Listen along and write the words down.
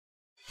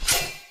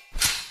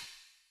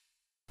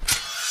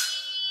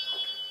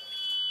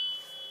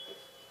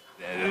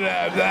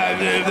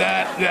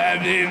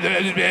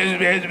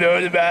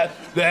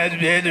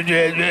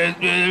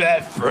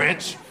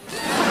French.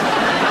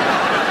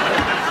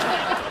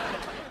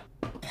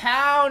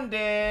 Pound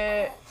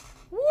it.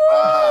 Woo!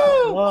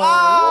 Whoa.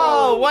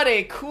 Oh, what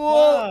a cool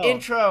Wow.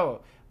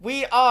 intro.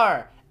 We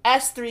are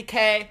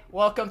S3K.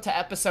 Welcome to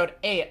episode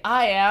 8.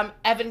 I am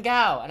Evan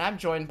Gao, and I'm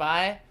joined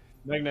by...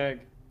 Neg.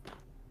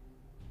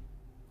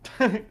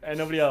 And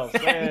nobody else.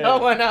 and no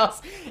one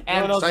else.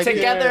 And No one else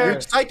together,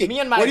 here. Psychic. me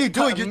and my What are you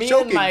doing? You're me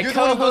choking. and my You're the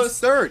one who goes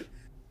co-host... third.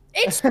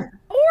 It's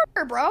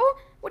order, bro.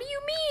 What do you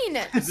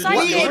mean? We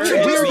Psychic.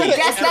 introduced the We're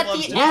guest at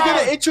the We're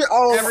gonna end. intro.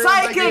 Oh,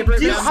 Psychic,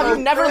 have you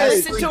never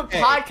listened to a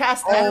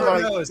podcast Oh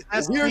ever?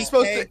 my! We were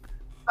supposed to.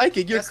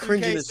 Psychic, you're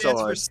cringing us so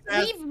hard.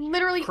 We've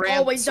literally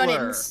always done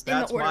it in the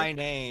That's order. my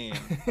name.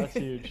 That's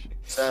huge.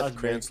 Seth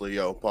Cransley,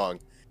 yo, Pong.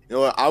 You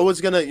know what? I was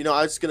gonna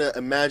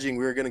imagine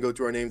we were gonna go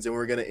through our names and we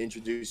were gonna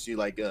introduce you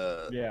like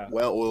a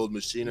well-oiled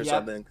machine or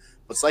something.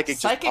 But Psychic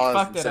just paused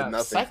fucked and it said up.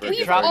 nothing. Psychic for a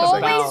good dropped 30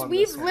 the seconds. ball.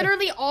 We've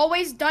literally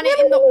always done it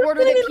in the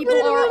order that people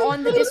are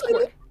on the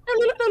Discord.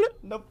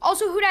 Nope.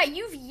 Also, Huda,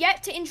 you've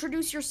yet to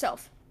introduce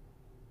yourself.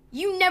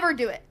 You never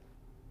do it.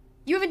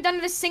 You haven't done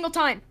it a single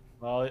time.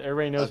 Well,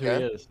 everybody knows who he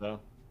is, so.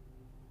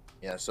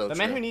 Yeah, so The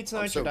man who needs no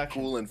I'm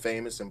introduction. So cool and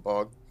famous and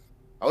Pog.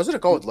 I was at a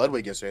call with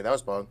Ludwig yesterday. That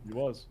was Pog. He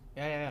was.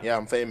 Yeah. Yeah,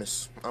 I'm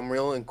famous. I'm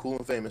real and cool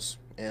and famous,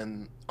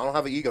 and I don't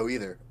have an ego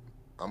either.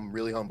 I'm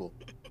really humble.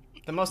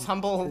 The most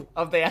humble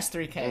of the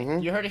S3K.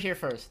 Mhm. You heard it here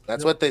first.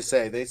 That's what they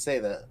say. They say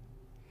that.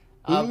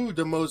 Um, Who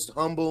the most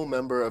humble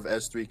member of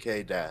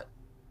S3K dat?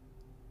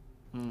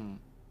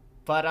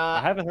 But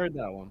I haven't heard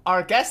that one.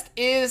 our guest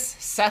is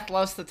Seth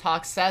Loves to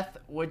Talk. Seth,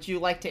 would you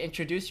like to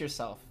introduce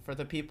yourself for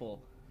the people?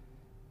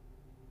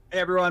 Hey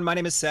everyone, my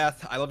name is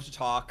Seth. I love to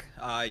talk.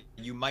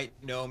 You might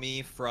know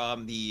me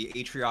from the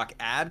Atrioc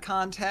ad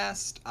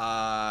contest.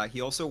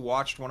 He also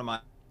watched one of my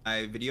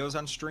videos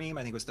on stream.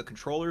 I think it was the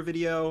controller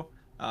video.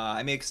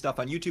 I make stuff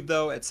on YouTube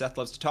though at Seth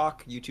Loves to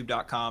Talk,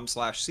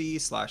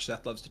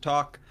 youtube.com/c/Seth Loves to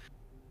Talk.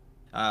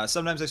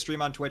 Sometimes I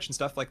stream on Twitch and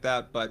stuff like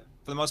that, but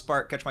for the most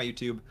part, catch my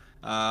YouTube.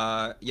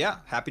 Yeah,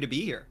 happy to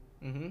be here.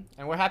 And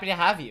we're happy to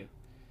have you.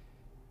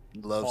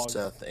 Love Pog.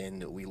 Seth,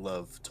 and we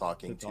love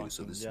talking too.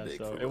 So this is big.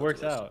 So for it both works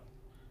of us. out.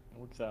 It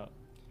works out.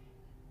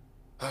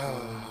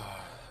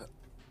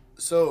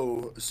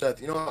 So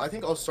Seth, you know, I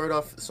think I'll start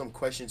off some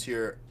questions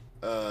here.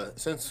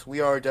 Since we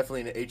are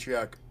definitely an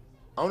Atrioc,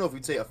 I don't know if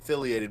we'd say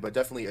affiliated, but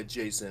definitely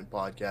adjacent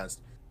podcast.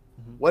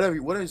 What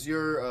is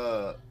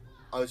your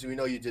obviously we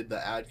know you did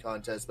the ad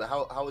contest, but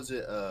how is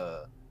it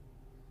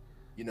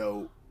you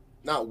know,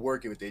 not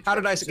working with Atrioc? How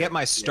did I get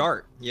my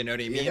start? You know what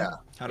I mean? Yeah.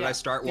 How did I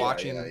start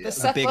watching yeah. The the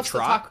Seth Big Loves to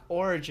Trop? Talk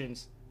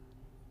origins.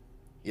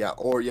 Yeah,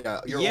 or your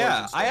origin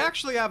I story.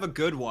 actually have a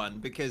good one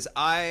because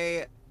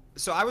I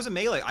am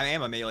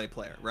a melee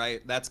player,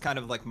 right? That's kind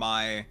of like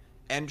my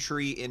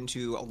entry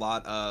into a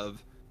lot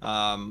of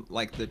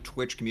like the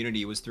Twitch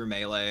community was through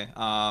melee.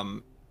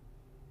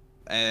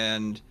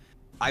 And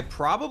I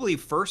probably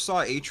first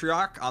saw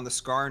Atrioc on the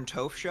Scar and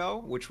Toph show,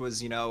 which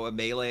was, you know, a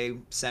melee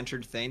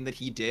centered thing that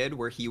he did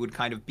where he would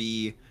kind of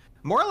be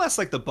more or less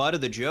like the butt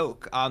of the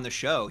joke on the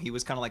show. He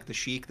was kind of like the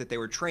Sheik that they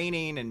were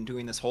training and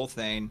doing this whole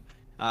thing.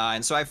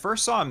 And so I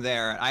first saw him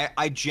there.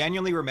 I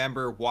genuinely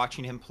remember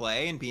watching him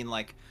play and being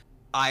like,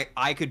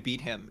 I could beat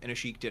him in a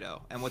Sheik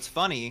Ditto. And what's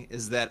funny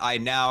is that I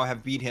now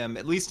have beat him,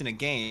 at least in a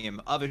game,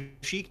 of a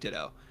Sheik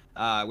Ditto,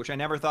 which I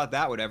never thought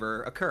that would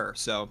ever occur.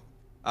 So,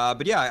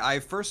 but yeah, I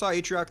first saw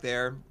Atrioc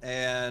there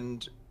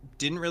and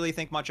didn't really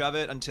think much of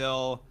it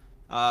until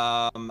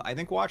I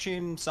think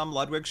watching some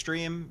Ludwig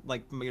stream,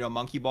 like, you know,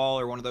 Monkey Ball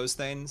or one of those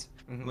things,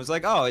 was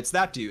like, oh, it's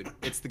that dude.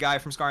 It's the guy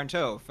from Scar and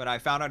Toph. And I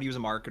found out he was a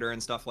marketer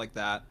and stuff like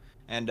that.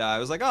 And I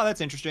was like, oh, that's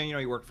interesting. You know,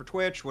 he worked for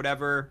Twitch,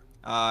 whatever.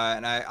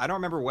 And I don't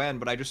remember when,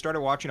 but I just started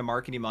watching a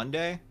Marketing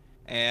Monday.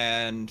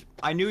 And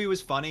I knew he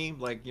was funny,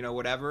 like, you know,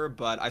 whatever.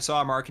 But I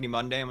saw a Marketing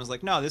Monday and was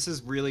like, no, this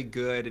is really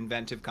good,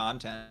 inventive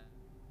content.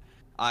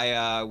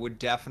 I would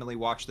definitely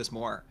watch this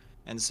more.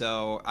 And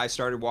so I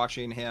started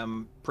watching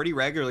him pretty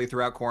regularly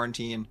throughout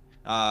quarantine,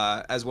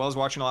 as well as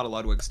watching a lot of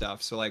Ludwig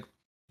stuff. So, like,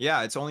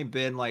 yeah, it's only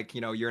been, like,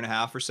 you know, a year and a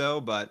half or so.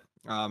 But,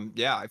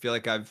 yeah, I feel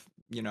like I've,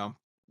 you know,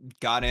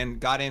 got in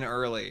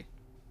early.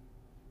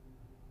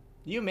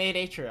 You made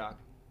Atrioc.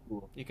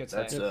 You could say.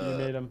 That's, Yep, you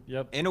made him.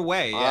 Yep. In a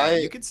way, yeah,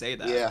 you could say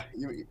that. Yeah,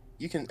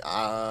 you can.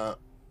 Yeah,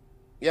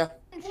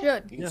 You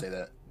should. you can say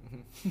that.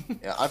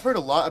 Yeah, I've heard a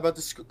lot about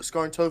the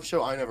Scar and Toph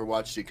show. I never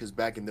watched it because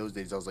back in those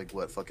days I was like,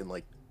 what, fucking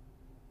like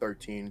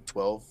 13,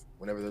 12,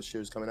 whenever those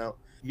shows coming out.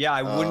 Yeah,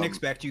 I wouldn't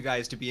expect you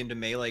guys to be into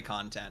melee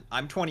content.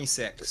 I'm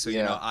 26, so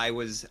you know, I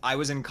was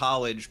in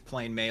college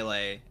playing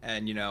melee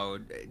and, you know,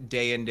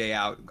 day in day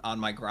out on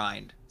my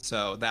grind.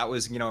 So that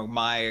was, you know,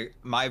 my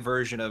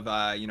version of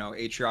you know,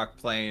 Atrioc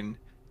playing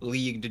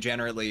League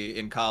degenerately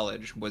in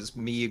college was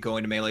me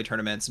going to melee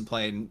tournaments and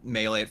playing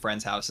melee at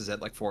friends' houses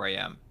at like 4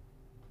 a.m.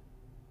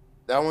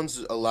 That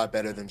one's a lot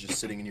better than just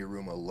sitting in your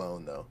room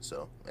alone, though.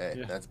 So, hey,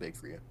 Yeah. that's big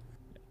for you.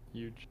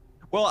 Huge.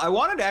 Well, I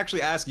wanted to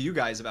actually ask you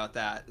guys about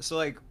that. So,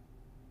 like,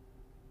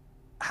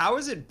 how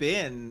has it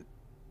been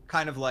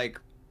kind of like,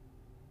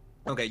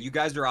 okay, you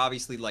guys are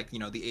obviously like, you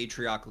know, the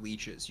Atrioc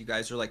leeches. You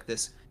guys are like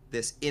this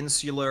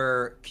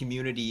insular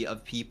community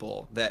of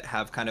people that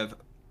have kind of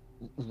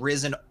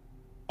risen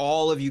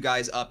all of you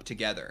guys up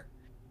together.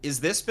 Is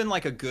this been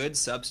like a good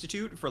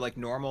substitute for like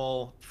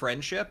normal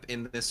friendship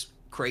in this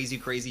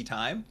crazy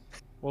time?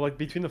 Well, like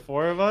between the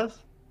four of us,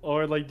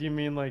 or like do you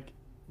mean like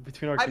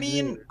between our? I mean,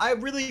 community? I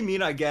really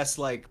mean, I guess,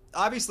 like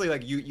obviously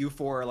like you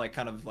four are like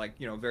kind of like,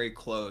 you know, very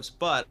close,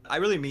 but I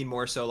really mean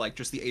more so like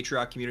just the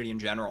Atrioc community in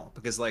general,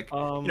 because like,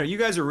 you know, you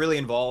guys are really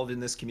involved in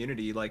this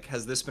community. Like,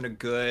 has this been a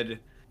good,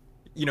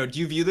 you know, do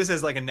you view this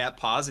as like a net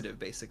positive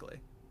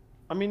basically?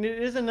 I mean, it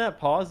is a net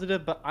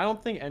positive, but I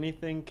don't think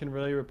anything can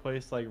really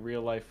replace like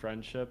real life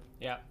friendship.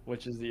 Yeah.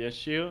 Which is the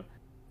issue,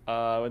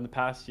 in the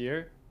past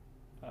year,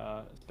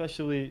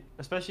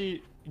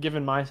 especially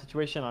given my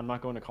situation. I'm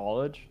not going to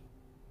college,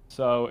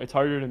 so it's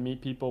harder to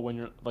meet people when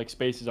you're like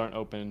spaces aren't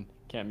open,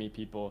 can't meet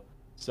people.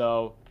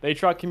 So the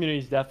Atrioc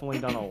community's definitely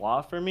done a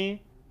lot for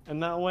me in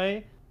that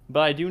way,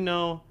 but I do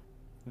know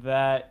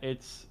that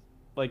it's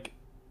like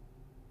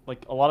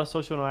a lot of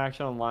social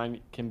interaction online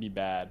can be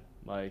bad.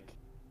 Like,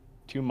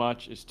 too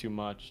much is too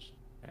much,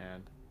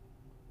 and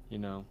you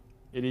know,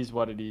 it is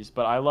what it is.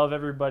 But I love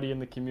everybody in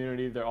the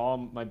community. They're all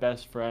my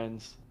best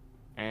friends,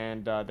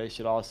 and they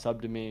should all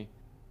sub to me.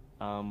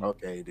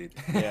 Okay, dude.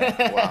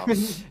 Yeah. Wow.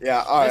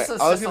 Yeah. All right. This is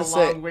I was just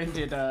gonna a say.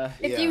 long-winded.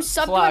 If Yeah. you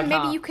sub to Flag, him,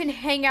 maybe huh? you can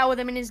hang out with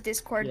him in his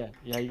Discord.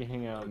 Yeah, you can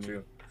hang out with me.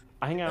 True.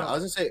 I hang Yeah, out. I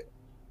was gonna say,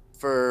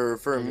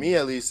 for me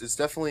at least, it's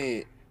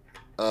definitely,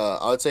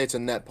 I would say it's a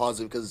net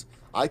positive because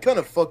I kind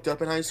of fucked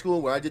up in high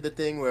school where I did the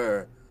thing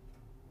where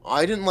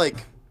I didn't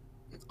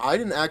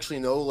actually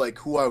know like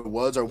who I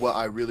was or what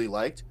I really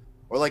liked,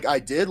 or like I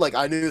did, like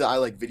I knew that I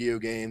like video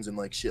games and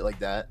like shit like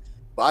that,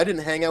 but I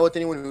didn't hang out with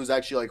anyone who was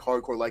actually like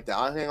hardcore like that.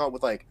 I hang out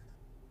with like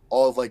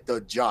all of like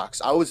the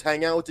jocks. I was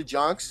hanging out with the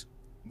jocks,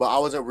 but I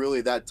wasn't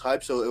really that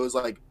type. So it was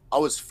like I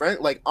was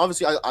like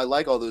obviously I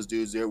like all those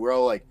dudes there. We're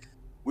all like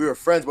we were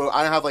friends, but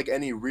I didn't have like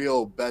any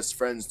real best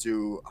friends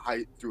through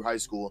high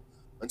school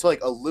until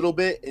like a little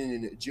bit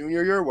in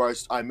junior year where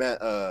I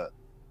met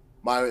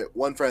my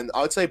one friend.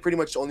 I would say pretty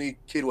much the only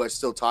kid who I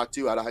still talk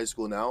to out of high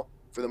school now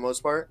for the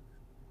most part.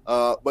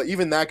 But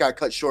even that got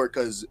cut short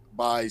because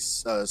by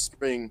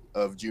spring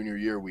of junior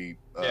year we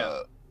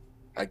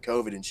had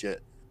COVID and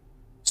shit.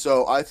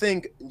 So I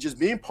think just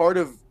being part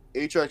of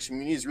HRX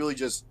communities really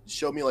just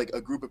showed me like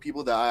a group of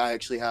people that I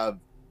actually have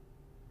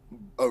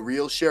a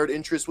real shared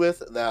interest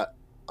with that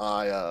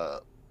I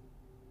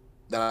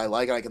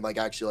like, and I can like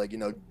actually like, you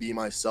know, be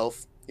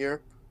myself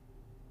here.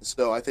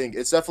 So I think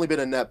it's definitely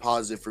been a net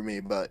positive for me,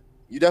 but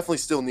you definitely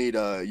still need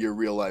your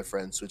real life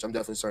friends, which I'm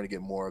definitely starting to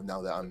get more of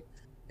now that I'm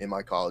in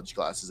my college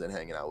classes and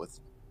hanging out with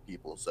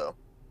people. So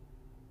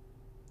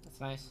That's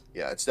nice.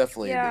 yeah, it's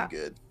definitely Yeah. been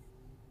good.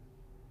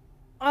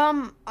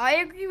 I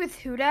agree with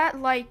Hudat.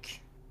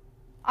 Like,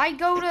 I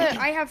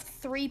have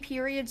 3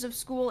 periods of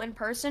school in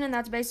person, and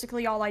that's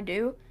basically all I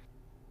do.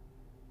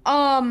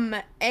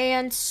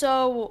 And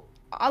so,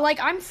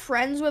 I'm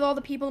friends with all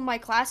the people in my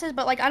classes,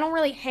 but, like, I don't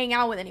really hang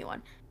out with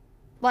anyone.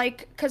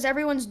 Like, because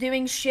everyone's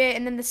doing shit,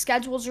 and then the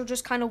schedules are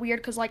just kind of weird,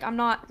 because, like, I'm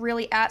not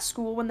really at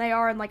school when they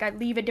are, and, like, I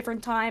leave at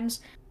different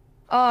times.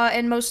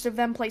 And most of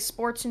them play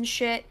sports and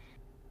shit.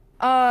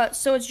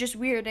 So it's just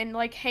weird, and,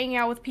 like, hanging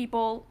out with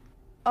people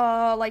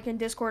like in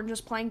Discord and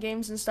just playing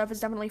games and stuff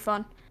is definitely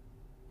fun.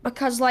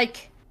 Because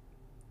like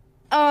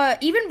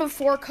even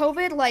before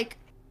COVID, like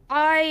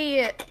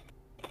I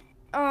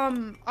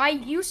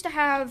used to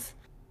have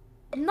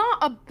not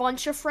a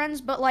bunch of friends,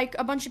 but like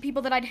a bunch of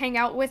people that I'd hang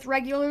out with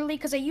regularly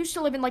because I used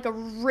to live in like a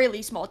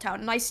really small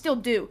town, and I still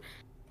do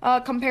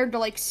compared to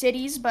like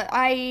cities, but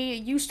I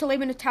used to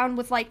live in a town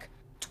with like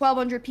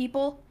 1,200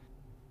 people.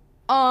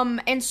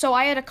 And so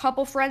I had a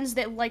couple friends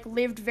that like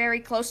lived very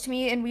close to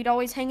me, and we'd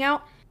always hang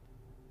out.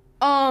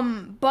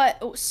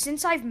 But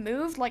since I've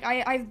moved, like,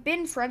 I've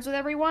been friends with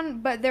everyone,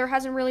 but there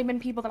hasn't really been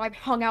people that I've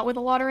hung out with a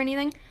lot or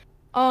anything.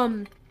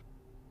 Yeah,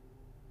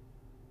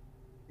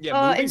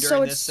 moving and so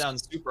during this it's-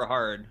 sounds super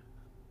hard.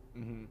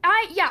 Mm-hmm.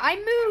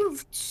 I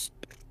moved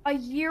a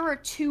year or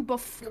 2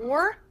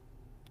 before.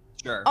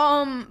 Sure.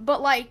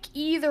 But, like,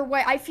 either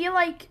way, I feel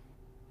like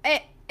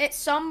at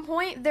some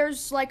point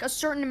there's, like, a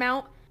certain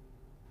amount,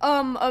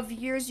 of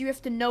years you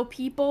have to know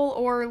people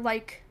or,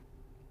 like,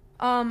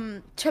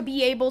 to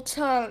be able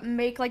to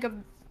make like a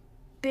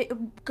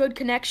good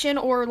connection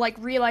or like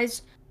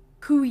realize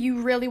who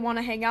you really want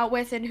to hang out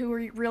with and who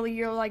are really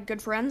your like good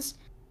friends.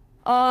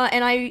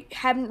 And I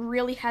haven't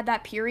really had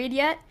that period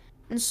yet,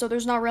 and so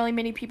there's not really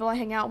many people I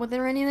hang out with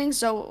or anything.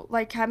 So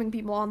like having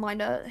people online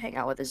to hang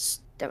out with is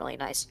definitely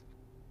nice.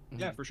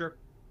 Yeah, for sure.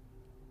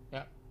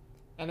 Yeah.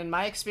 And in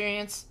my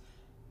experience,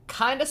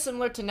 kind of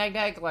similar to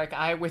Neg, like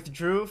I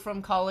withdrew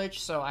from college,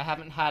 so I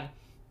haven't had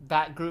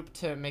that group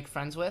to make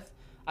friends with.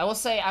 I will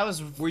say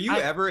Were you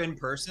ever in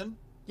person?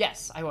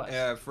 Yes, I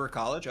was. For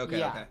college? Okay,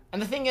 yeah. okay.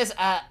 And the thing is,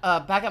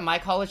 back at my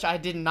college, I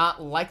did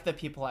not like the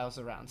people I was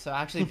around. So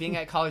actually being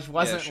at college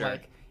wasn't sure.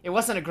 it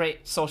wasn't a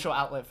great social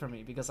outlet for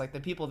me because like the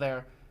people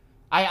there,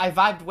 I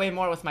vibed way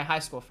more with my high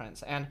school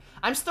friends, and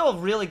I'm still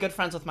really good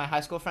friends with my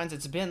high school friends.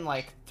 It's been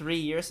like 3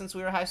 years since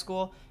we were high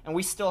school, and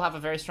we still have a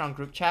very strong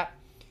group chat.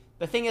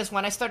 The thing is,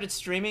 when I started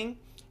streaming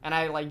and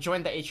I like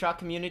joined the HROC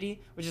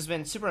community, which has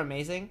been super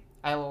amazing,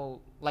 I'm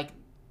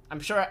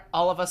sure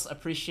all of us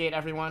appreciate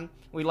everyone.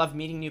 We love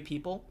meeting new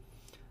people,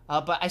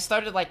 but I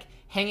started like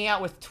hanging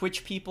out with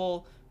Twitch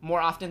people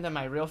more often than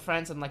my real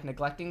friends and like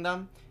neglecting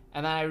them,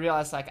 and then I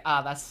realized like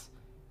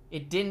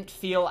it didn't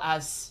feel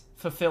as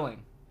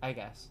fulfilling, I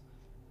guess.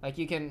 Like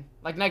you can,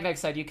 like Neg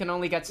said, you can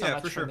only get so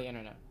much from the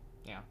internet.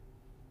 Yeah.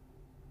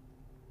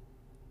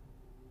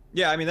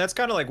 Yeah, I mean that's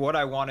kind of like what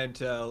I wanted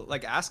to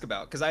like ask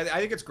about, because I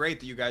think it's great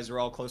that you guys are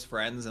all close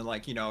friends and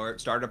like, you know,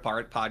 started a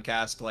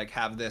podcast to like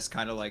have this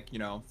kind of like, you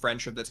know,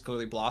 friendship that's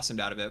clearly blossomed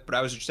out of it. But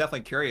I was just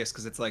definitely curious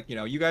because it's like, you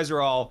know, you guys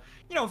are all,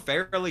 you know,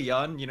 fairly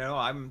young. You know,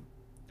 I'm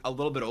a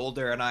little bit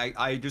older, and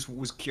I just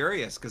was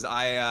curious because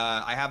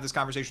I have this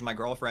conversation with my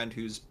girlfriend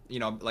who's, you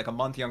know, like a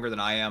month younger than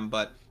I am,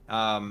 but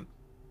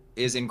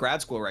is in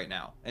grad school right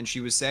now, and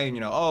she was saying,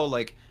 you know, oh,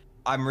 like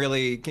I'm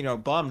really, you know,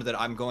 bummed that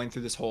I'm going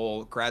through this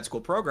whole grad school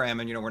program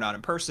and, you know, we're not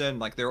in person,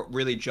 like they're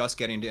really just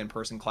getting to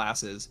in-person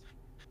classes.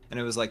 And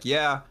it was like,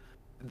 yeah,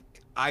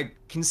 I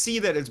can see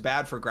that it's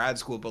bad for grad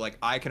school, but like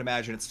I can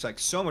imagine it's like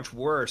so much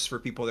worse for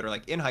people that are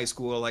like in high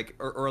school, like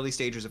or early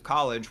stages of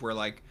college, where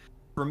like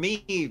for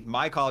me,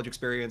 my college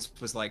experience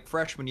was like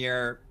freshman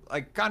year,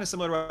 like kind of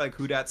similar to what like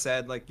Hudat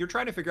said, like you're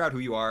trying to figure out who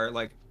you are.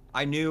 Like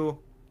I knew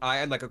I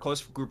had like a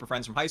close group of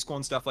friends from high school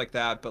and stuff like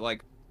that, but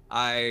like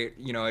I,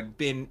 you know, had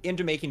been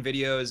into making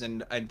videos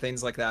and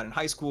things like that in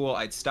high school.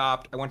 I'd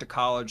stopped. I went to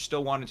college,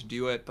 still wanted to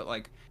do it, but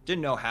like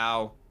didn't know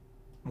how,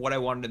 what I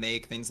wanted to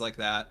make, things like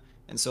that.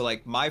 And so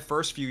like my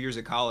first few years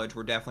of college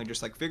were definitely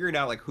just like figuring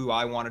out like who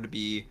I wanted to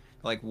be,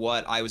 like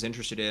what I was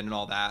interested in and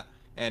all that.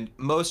 And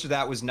most of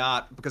that was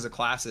not because of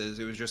classes.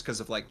 It was just because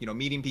of like, you know,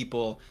 meeting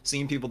people,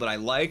 seeing people that I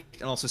liked,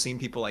 and also seeing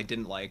people I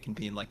didn't like, and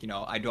being like, you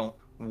know, I don't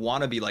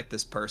want to be like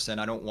this person.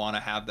 I don't want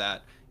to have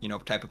that, you know,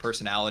 type of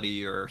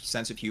personality or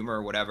sense of humor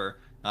or whatever.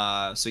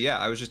 So yeah,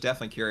 I was just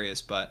definitely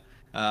curious, but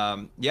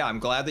yeah, I'm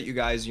glad that you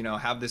guys, you know,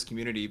 have this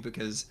community,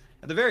 because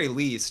at the very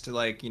least,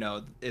 like, you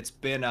know, it's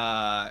been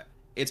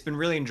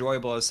really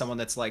enjoyable as someone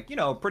that's like, you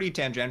know, pretty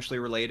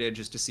tangentially related,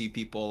 just to see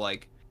people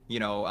like, you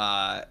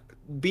know,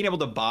 being able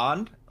to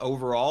bond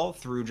overall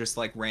through just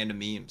like random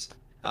memes.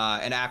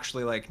 And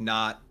actually like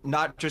not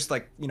just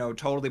like, you know,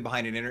 totally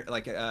behind an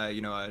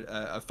you know,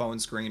 a phone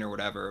screen or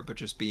whatever, but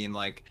just being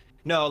like,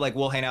 no, like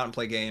we'll hang out and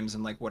play games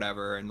and like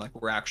whatever, and like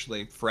we're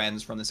actually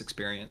friends from this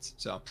experience.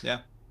 So yeah.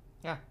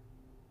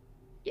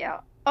 Yeah.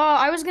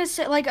 I was gonna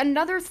say, like,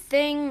 another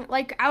thing,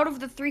 like, out of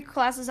the 3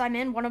 classes I'm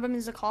in, one of them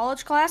is a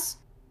college class.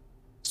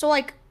 So,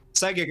 like...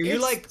 Psychic, are you,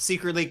 like,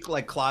 secretly,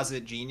 like,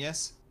 closet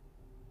genius?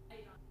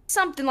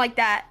 Something like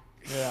that.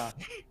 Yeah.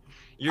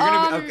 You're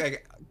gonna be... Okay,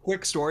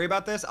 quick story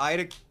about this. I had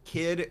a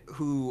kid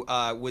who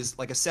was,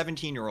 like, a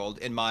 17-year-old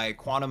in my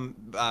quantum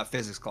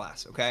physics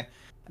class, okay?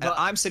 And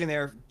I'm sitting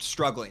there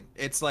struggling.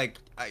 It's, like,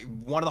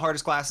 one of the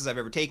hardest classes I've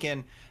ever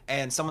taken,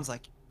 and someone's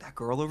like, that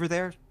girl over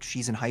there,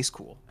 she's in high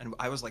school. And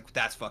I was like,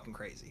 that's fucking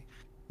crazy.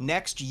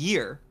 Next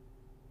year,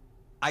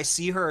 I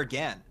see her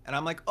again. And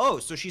I'm like, oh,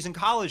 so she's in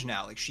college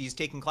now. Like, she's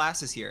taking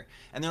classes here.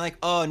 And they're like,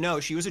 oh, no,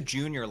 she was a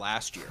junior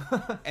last year.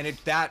 And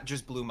that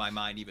just blew my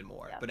mind even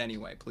more. Yeah. But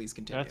anyway, please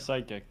continue. That's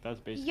psychic.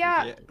 That's basically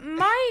it.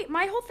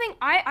 My whole thing,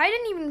 I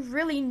didn't even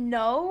really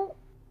know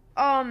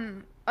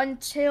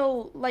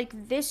until,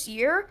 like, this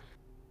year.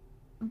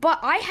 But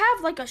I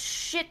have, like, a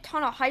shit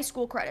ton of high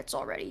school credits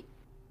already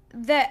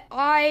that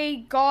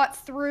I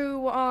got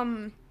through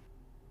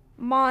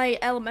my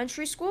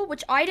elementary school,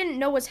 which I didn't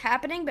know was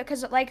happening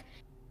because, like,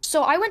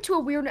 so I went to a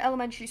weird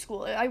elementary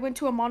school. I went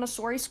to a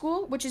Montessori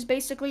school, which is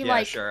basically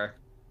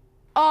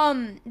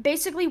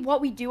basically what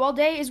we do all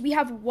day is we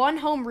have one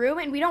home room,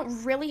 and we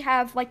don't really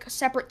have like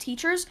separate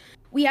teachers.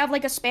 We have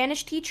like a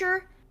Spanish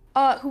teacher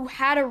who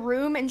had a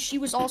room, and she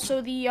was also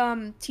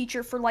the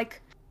teacher for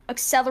like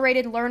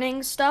accelerated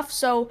learning stuff.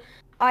 So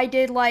I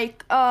did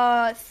like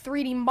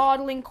 3D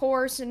modeling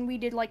course, and we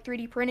did like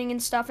 3D printing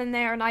and stuff in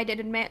there, and I did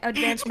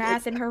advanced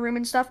math in her room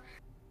and stuff.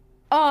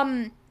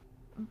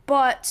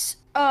 But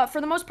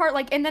for the most part,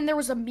 like, and then there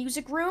was a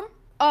music room,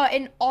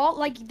 and all,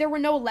 like, there were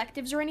no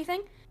electives or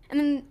anything, and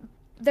then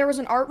there was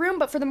an art room,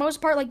 but for the most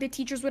part, like, the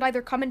teachers would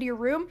either come into your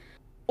room,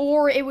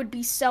 or it would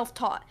be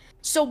self-taught.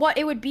 So what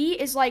it would be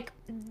is, like,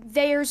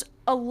 there's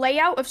a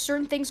layout of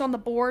certain things on the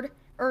board,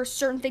 or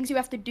certain things you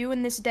have to do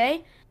in this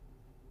day,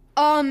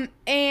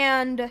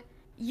 and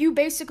you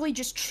basically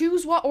just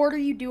choose what order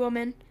you do them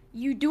in.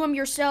 You do them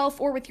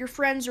yourself or with your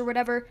friends or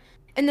whatever.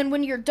 And then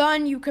when you're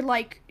done, you could,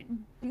 like,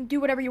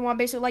 do whatever you want.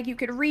 Basically, like, you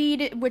could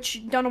read,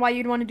 which don't know why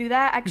you'd want to do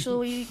that.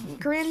 Actually,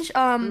 cringe.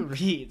 Who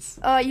reads?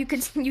 You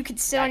could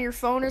sit on your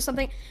phone or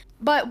something.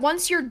 But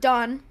once you're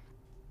done,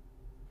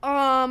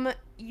 you're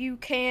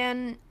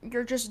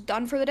just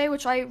done for the day,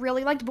 which I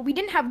really liked. But we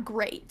didn't have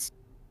grades.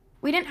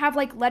 We didn't have,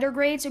 like, letter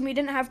grades, and we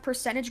didn't have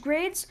percentage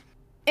grades.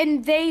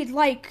 And they'd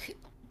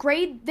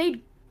grade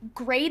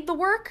the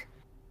work,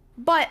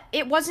 but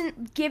it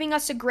wasn't giving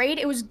us a grade,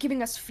 it was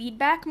giving us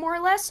feedback more or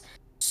less.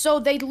 So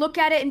they'd look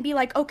at it and be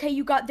like, okay,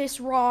 you got this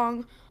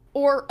wrong,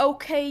 or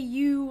okay,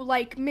 you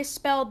like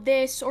misspelled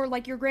this, or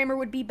like your grammar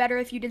would be better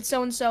if you did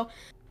so and so.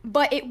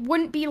 But it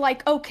wouldn't be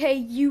like, okay,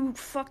 you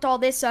fucked all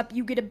this up,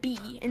 you get a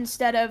B,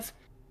 instead of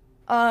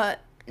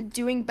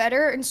doing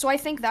better. And so I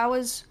think that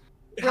was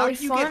really How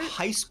do you fun. get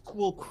high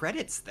school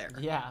credits there?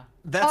 Yeah.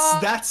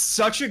 That's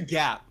such a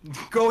gap.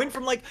 Going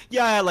from like,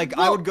 yeah, like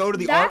I Well, would go to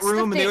the art that's the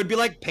room and they thing. would be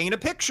like, paint a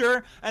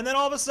picture, and then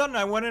all of a sudden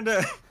I went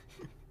into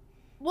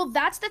Well,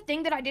 that's the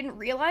thing that I didn't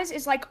realize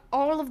is like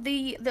all of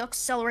the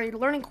accelerated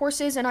learning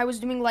courses, and I was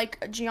doing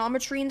like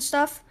geometry and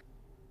stuff.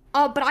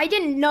 But I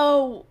didn't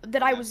know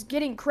that I was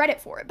getting credit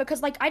for it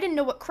because like I didn't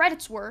know what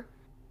credits were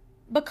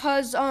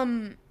because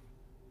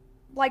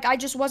like I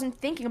just wasn't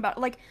thinking about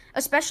it. Like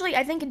especially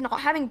I think not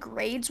having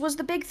grades was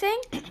the big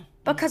thing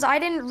because I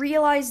didn't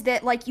realize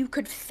that like you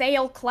could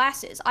fail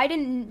classes. I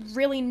didn't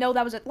really know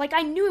that was like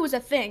I knew it was a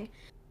thing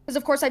because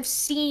of course I've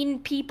seen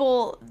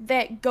people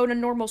that go to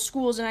normal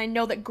schools and I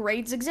know that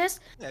grades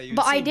exist. Yeah, you'd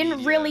But I see didn't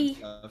media really- and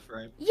stuff,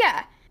 right?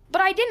 Yeah, but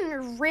I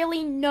didn't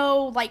really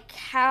know like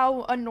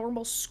how a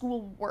normal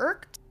school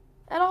worked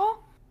at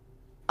all.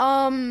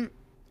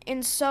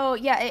 And so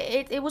yeah,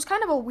 it was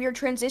kind of a weird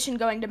transition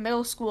going to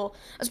middle school,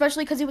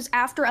 especially because it was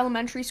after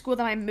elementary school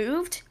that I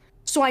moved.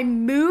 So I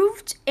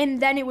moved, and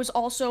then it was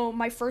also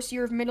my first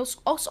year of middle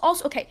school.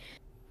 Also okay,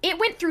 it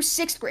went through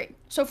 6th grade.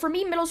 So for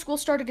me, middle school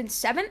started in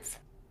 7th.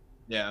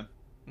 Yeah.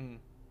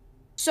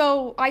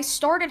 So I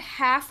started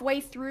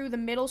halfway through the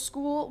middle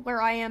school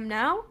where I am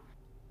now.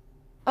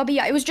 But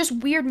yeah, it was just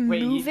weird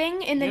Wait,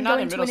 moving and you're then not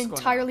going in to middle an school now?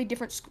 entirely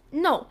different school.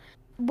 No,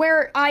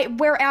 where I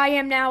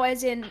am now,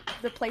 as in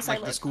the place I Like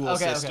live. the school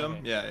Okay, okay, system.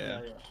 okay.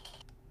 Yeah.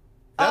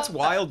 That's Uh,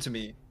 wild to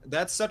me.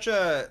 That's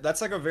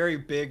like a very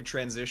big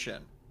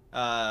transition.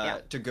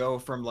 To go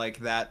from like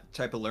that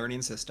type of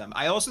learning system.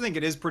 I also think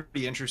it is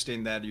pretty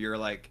interesting that you're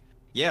like,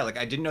 yeah, like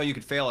I didn't know you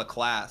could fail a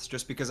class,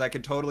 just because I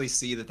could totally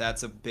see that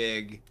that's a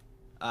big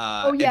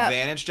Yeah.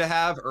 advantage to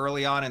have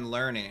early on in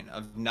learning,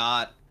 of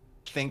not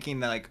thinking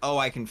that like, oh,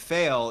 I can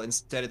fail.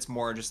 Instead, it's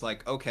more just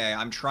like, okay,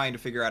 I'm trying to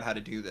figure out how to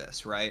do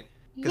this, right?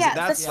 'Cause Yeah,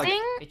 that's the like-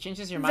 thing It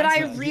changes your that I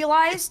mindset.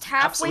 realized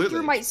halfway through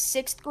Absolutely. my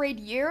 6th grade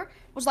year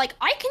was like,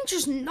 I can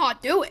just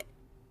not do it.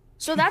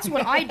 So that's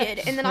what I did.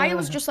 And then I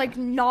was just like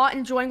not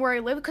enjoying where I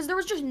live because there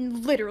was just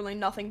literally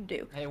nothing to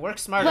do. Hey, work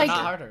smarter, Like-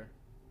 not harder.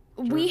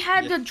 We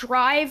had Yeah. to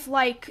drive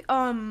like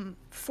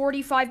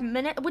 45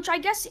 minutes, which I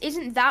guess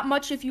isn't that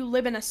much if you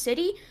live in a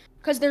city,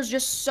 because there's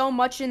just so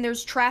much and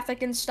there's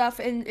traffic and stuff,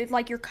 and it,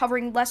 like you're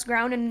covering less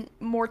ground and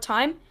more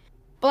time.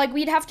 But like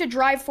we'd have to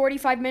drive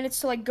 45 minutes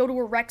to like go to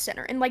a rec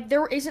center, and like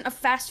there isn't a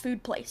fast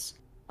food place.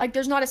 Like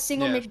there's not a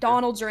single Yeah, sure.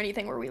 McDonald's or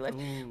anything where we live,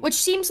 Ooh. which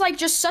seems like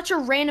just such a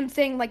random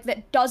thing like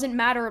that doesn't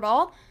matter at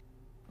all.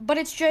 But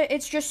it's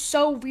just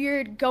so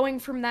weird going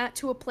from that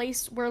to a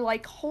place where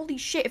like holy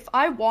shit, if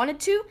I wanted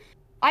to,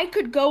 I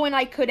could go and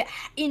I could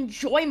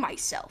enjoy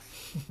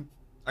myself.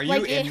 Are you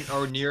like, in if-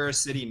 or near a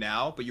city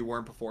now, but you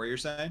weren't before? You're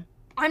saying?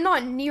 I'm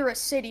not near a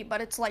city,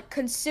 but it's like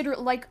consider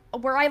like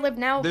where I live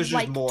now, There's just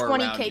like more 20K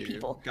around you.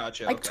 people.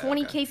 Gotcha. Like okay,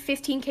 20K, okay.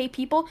 15K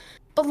people.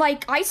 But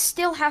like I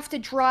still have to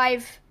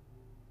drive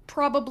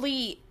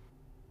probably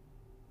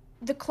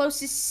the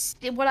closest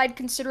what I'd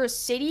consider a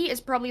city is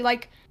probably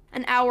like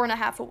an hour and a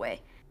half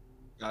away.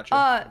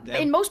 Gotcha. Damn.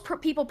 And most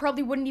people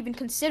probably wouldn't even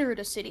consider it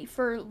a city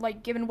for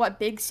like given what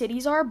big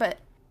cities are, but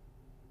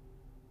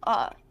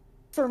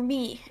for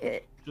me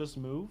it Just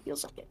move.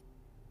 feels like it.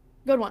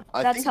 Good one.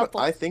 I That's think helpful.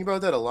 I think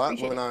about that a lot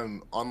Appreciate when it.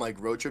 I'm on like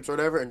road trips or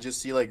whatever, and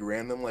just see like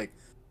random like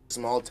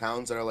small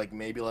towns that are like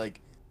maybe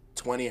like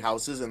 20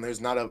 houses, and there's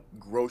not a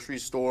grocery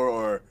store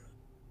or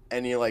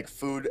any like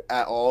food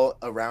at all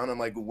around. I'm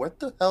like, what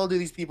the hell do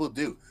these people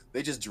do?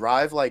 They just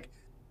drive like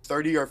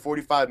 30 or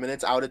 45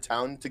 minutes out of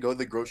town to go to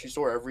the grocery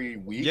store every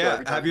week. Or Yeah.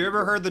 every time Have you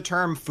ever heard the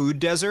term food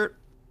desert?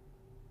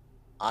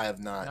 I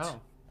have not.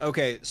 No.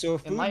 Okay, so a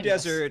food Enlighten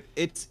us. desert,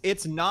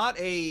 it's not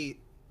a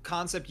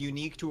concept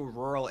unique to a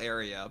rural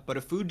area, but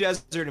a food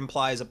desert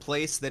implies a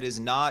place that is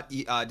not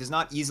does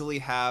not easily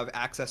have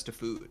access to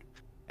food.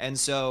 And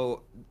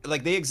so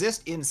like they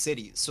exist in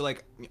cities. So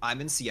like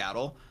I'm in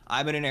Seattle.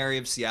 I'm in an area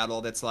of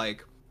Seattle that's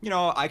like, you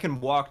know, I can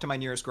walk to my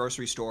nearest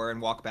grocery store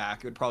and walk back.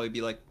 It would probably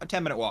be like a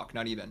 10-minute walk,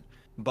 not even.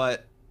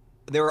 But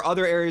there are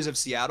other areas of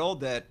Seattle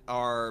that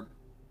are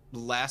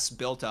less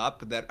built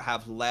up, that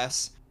have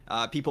less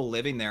people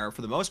living there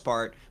for the most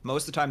part.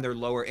 Most of the time they're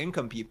lower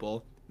income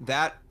people.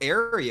 That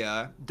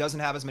area doesn't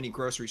have as many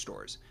grocery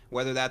stores,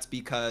 whether that's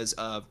because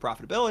of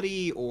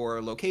profitability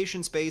or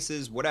location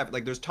spaces, whatever.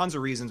 Like there's tons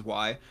of reasons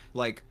why,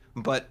 like,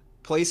 but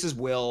places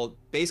will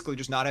basically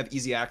just not have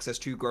easy access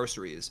to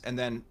groceries. And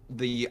then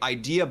the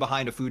idea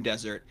behind a food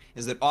desert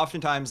is that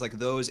oftentimes like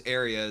those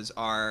areas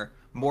are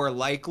more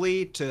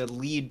likely to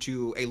lead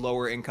to a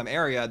lower income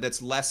area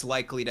that's less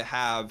likely to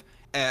have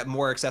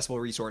more accessible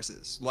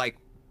resources like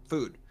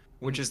food,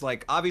 which is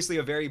like obviously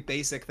a very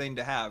basic thing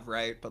to have,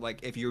 right? But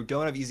like if you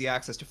don't have easy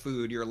access to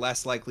food, you're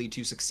less likely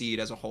to succeed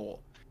as a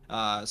whole.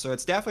 So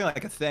it's definitely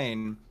like a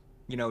thing.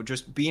 you know,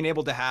 just being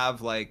able to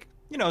have like,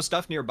 you know,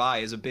 stuff nearby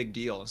is a big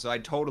deal. So I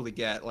totally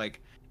get like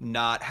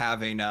not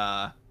having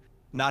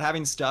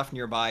stuff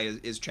nearby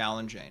is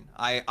challenging.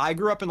 I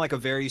grew up in like a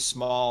very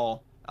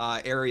small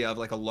area of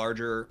like a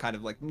larger kind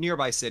of like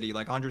nearby city,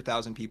 like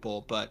 100,000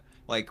 people, but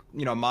like,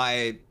 you know,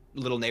 my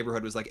little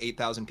neighborhood was like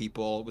 8,000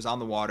 people, was on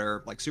the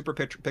water, like super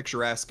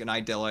picturesque and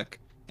idyllic.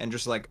 And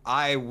just like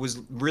I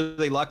was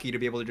really lucky to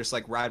be able to just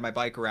like ride my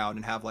bike around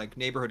and have like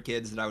neighborhood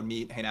kids that I would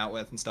meet, hang out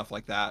with and stuff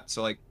like that.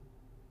 So like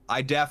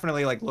I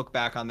definitely like look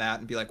back on that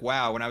and be like,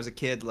 wow, when I was a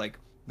kid, like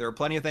there were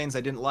plenty of things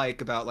I didn't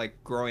like about like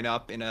growing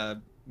up in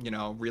a, you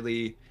know,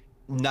 really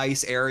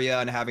nice area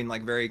and having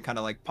like very kind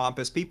of like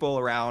pompous people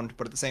around,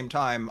 but at the same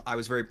time, I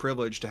was very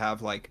privileged to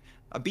have like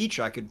a beach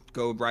I could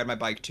go ride my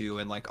bike to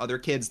and like other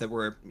kids that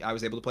were I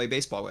was able to play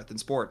baseball with in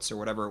sports or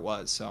whatever it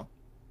was. So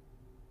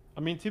I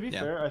mean, to be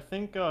yeah. fair, I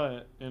think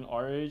in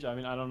our age, I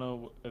mean, I don't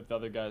know if the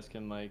other guys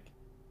can like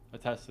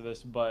attest to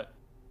this, but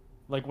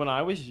like when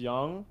I was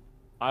young,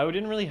 I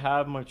didn't really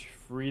have much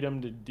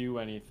freedom to do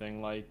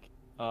anything. Like,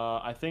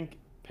 I think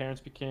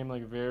parents became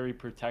like very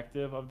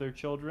protective of their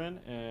children,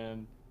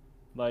 and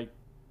like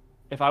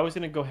if I was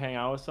gonna go hang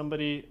out with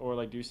somebody or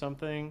like do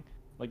something,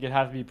 like it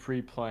had to be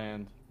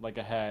pre-planned, like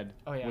ahead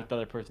Oh, yeah. with the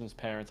other person's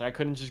parents. I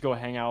couldn't just go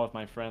hang out with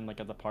my friend like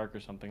at the park or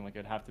something. Like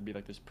it'd have to be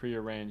like this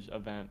pre-arranged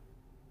event.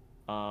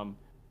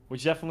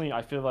 Which definitely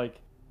I feel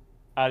like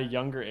at a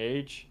younger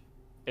age,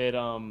 it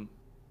kind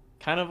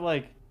of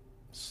like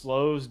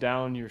slows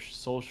down your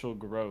social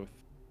growth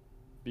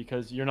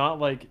because you're not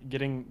like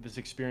getting this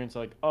experience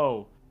like,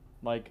 oh,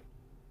 like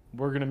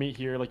we're gonna meet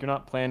here. Like you're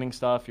not planning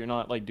stuff. You're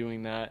not like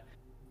doing that.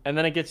 And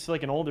then it gets to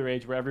like an older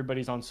age where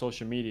everybody's on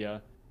social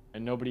media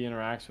and nobody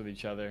interacts with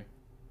each other,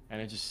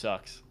 and it just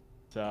sucks.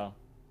 So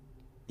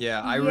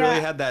Yeah, I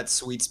really had that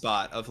sweet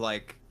spot of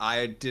like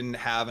I didn't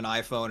have an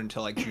iPhone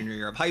until like junior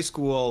year of high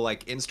school.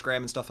 Like Instagram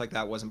and stuff like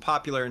that wasn't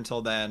popular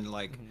until then.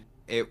 Like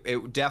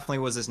it definitely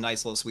was this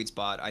nice little sweet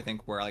spot. I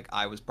think where like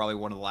I was probably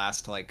one of the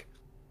last like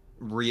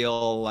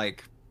real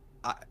like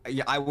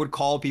I would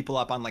call people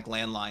up on like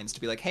landlines to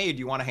be like, hey, do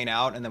you want to hang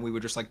out? And then we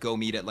would just like go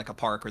meet at like a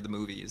park or the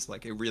movies.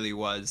 Like it really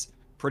was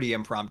pretty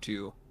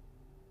impromptu.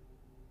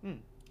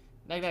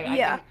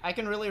 I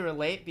can really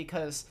relate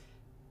because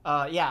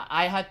yeah,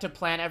 I had to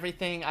plan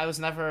everything. I was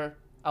never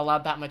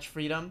allowed that much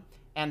freedom.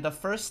 And the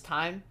first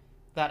time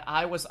that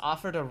I was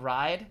offered a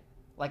ride,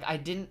 like I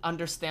didn't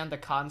understand the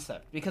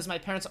concept because my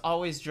parents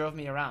always drove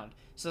me around.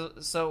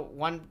 So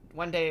one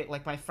day,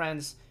 like my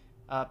friend's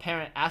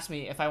parent asked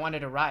me if I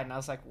wanted a ride, and I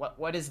was like,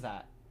 what is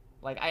that?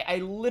 Like I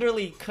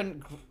literally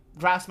couldn't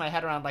grasp my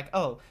head around like,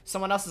 oh,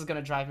 someone else is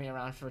gonna drive me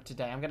around for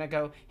today. I'm gonna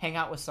go hang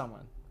out with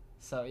someone.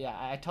 So yeah,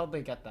 I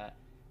totally get that.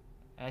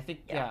 And I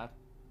think yeah.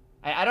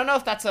 I don't know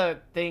if that's a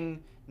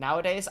thing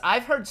nowadays.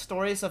 I've heard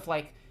stories of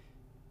like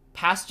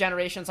past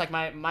generations, like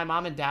my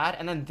mom and dad,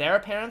 and then their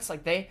parents,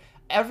 like they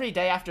every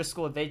day after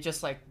school they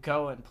just like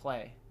go and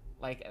play.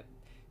 Like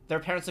their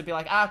parents would be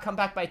like, come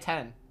back by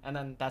 10, and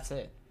then that's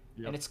it.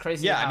 Yep. And it's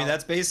crazy. Yeah, I mean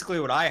that's basically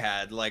what I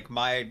had. Like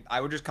I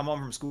would just come home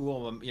from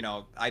school. You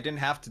know, I didn't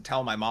have to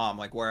tell my mom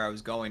like where I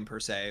was going per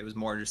se. It was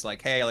more just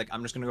like, hey, like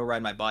I'm just gonna go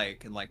ride my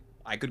bike, and like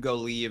I could go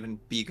leave and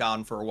be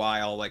gone for a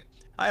while. Like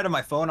I had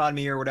my phone on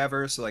me or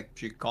whatever, so like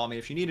she could call me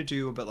if she needed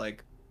to. But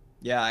like,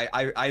 yeah,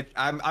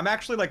 I'm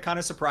actually like kind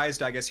of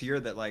surprised, I guess, here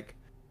that like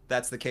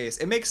that's the case.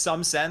 It makes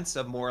some sense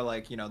of more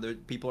like, you know, the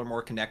people are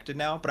more connected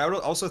now. But I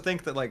would also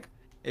think that like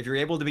if you're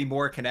able to be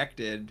more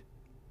connected,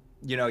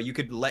 you know, you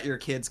could let your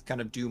kids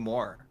kind of do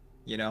more,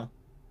 you know?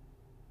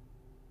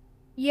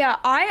 Yeah,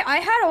 I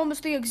had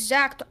almost the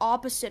exact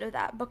opposite of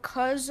that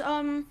because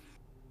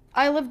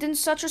I lived in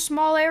such a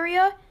small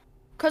area,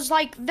 cuz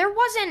like there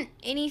wasn't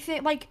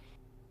anything like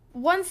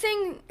one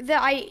thing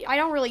that I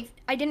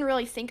didn't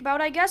really think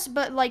about, I guess,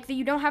 but like that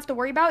you don't have to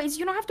worry about is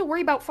you don't have to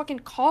worry about fucking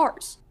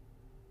cars.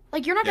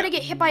 Like you're not going to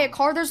get hit by a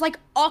car. There's like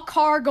a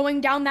car going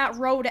down that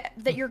road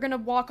that you're going to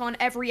walk on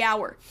every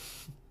hour.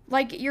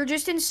 Like, you're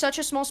just in such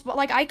a small spot.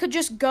 Like, I could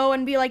just go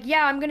and be like,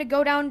 yeah, I'm gonna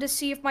go down to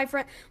see if my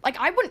friend... Like,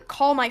 I wouldn't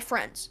call my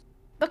friends.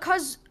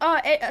 Because,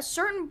 at a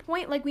certain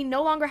point, like, we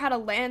no longer had a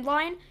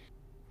landline.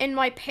 And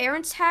my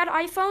parents had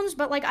iPhones,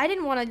 but, like, I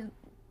didn't want to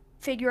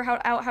figure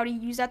out how to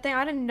use that thing.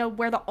 I didn't know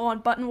where the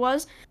on button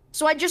was.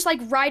 So I'd just, like,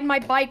 ride my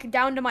bike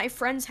down to my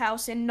friend's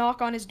house and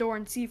knock on his door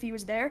and see if he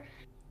was there.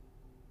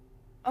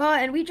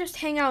 And we just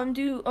hang out and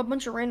do a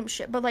bunch of random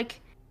shit. But, like,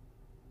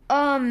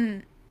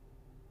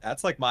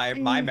 That's like my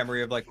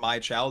memory of like my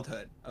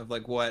childhood of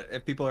like what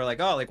if people are like,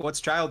 oh, like what's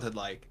childhood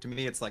like? To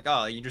me it's like,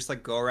 oh, you just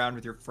like go around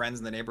with your friends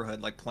in the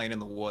neighborhood like playing in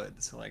the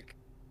woods. Like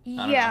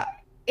yeah.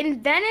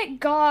 And then it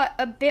got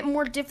a bit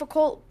more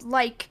difficult,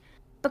 like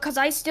because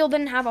I still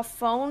didn't have a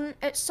phone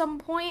at some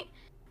point.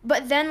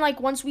 But then like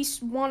once we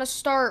want to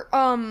start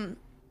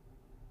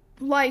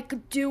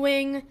like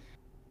doing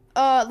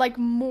like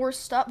more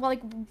stuff,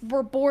 like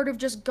we're bored of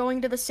just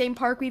going to the same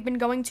park we've been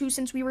going to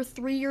since we were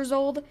 3 years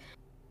old.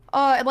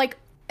 Like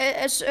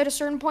at a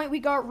certain point we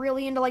got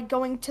really into like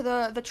going to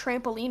the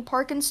trampoline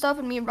park and stuff,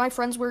 and me and my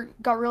friends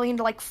got really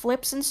into like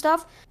flips and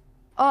stuff.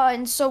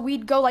 And so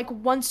we'd go like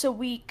once a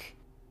week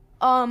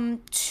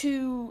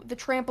to the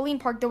trampoline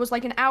park that was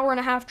like an hour and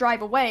a half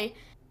drive away,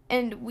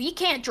 and we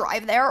can't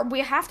drive there. We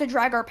have to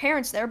drag our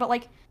parents there, but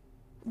like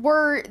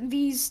we're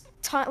these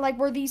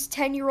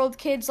 10-year-old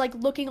kids like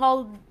looking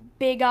all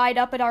big-eyed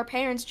up at our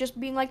parents, just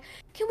being like,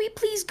 can we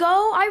please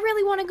go? I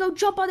really want to go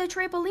jump on the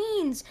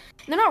trampolines.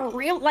 And they're not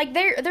real, like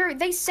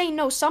they say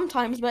no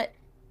sometimes, but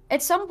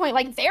at some point,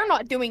 like, they're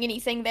not doing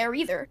anything there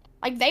either.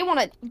 Like, they want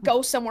to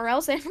go somewhere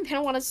else. They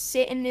don't want to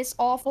sit in this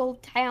awful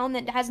town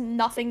that has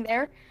nothing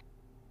there.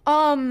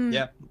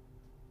 Yeah.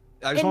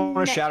 I just want to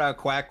and- shout out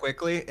Quack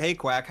quickly. Hey,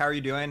 Quack, how are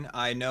you doing?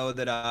 I know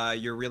that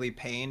you're really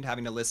pained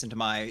having to listen to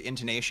my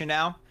intonation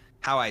now,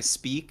 how I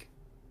speak.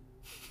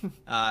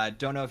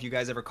 Don't know if you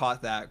guys ever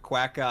caught that.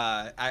 Quack,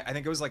 I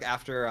think it was like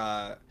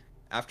after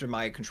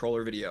my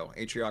controller video,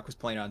 Atrioc was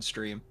playing on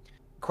stream.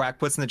 Quack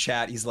puts in the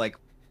chat, he's like,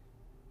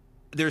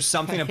 there's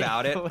something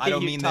about it. I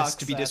don't mean this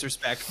to be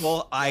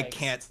disrespectful. I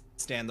can't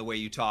stand the way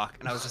you talk.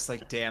 And I was just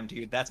like, damn,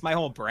 dude, that's my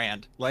whole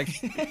brand. Like,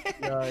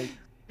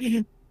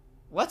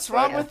 what's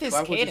wrong with his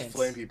Quack will cadence? just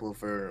flame people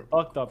for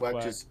Fucked up Quack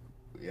Quack. just,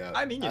 yeah.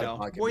 I mean, you out of know,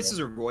 pocket, voices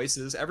man. are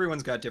voices.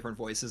 Everyone's got different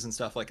voices and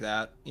stuff like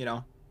that. You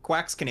know,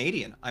 Quack's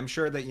Canadian. I'm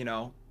sure that, you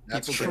know,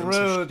 That's people true. give him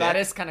some True, that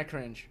shit. is kind of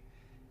cringe.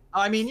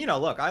 I mean, you know,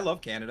 look, I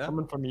love Canada.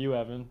 Coming from you,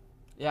 Evan.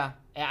 Yeah,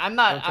 I'm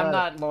Don't try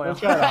not to- loyal. don't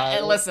try to hide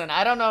it. Listen,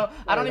 I don't know.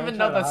 I don't Don't even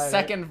try know to the hide it.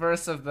 second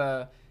verse of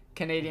the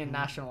Canadian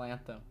national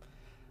anthem.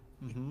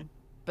 Mm-hmm.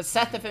 But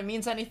Seth, if it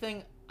means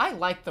anything, I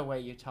like the way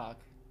you talk.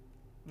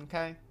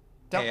 Okay,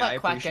 don't Hey, let I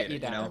Quack appreciate get you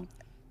it, you down.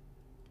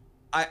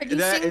 know. Could you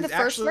That sing is the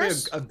first actually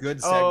verse? a good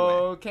segue.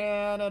 Oh,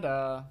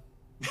 Canada.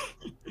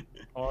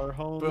 Our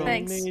home. Boom.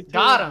 Thanks.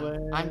 Got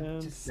him.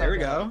 I'm just so There we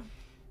good. go.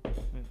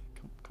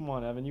 Come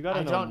on, Evan. You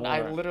gotta I know don't. more.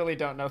 I literally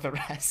don't know the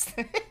rest.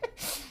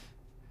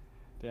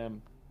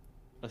 Damn.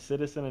 A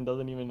citizen and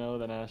doesn't even know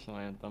the national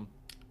anthem.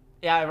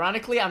 Yeah,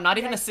 ironically, I'm not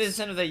even a Yes.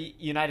 citizen of the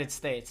United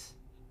States.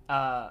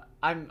 I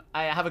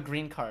have a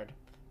green card,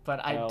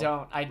 but I Oh.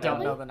 don't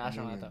Really? know the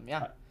national anthem.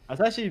 Yeah.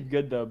 That's actually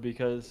good though,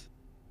 because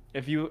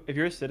if you're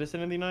a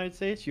citizen of the United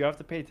States, you have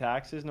to pay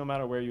taxes no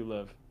matter where you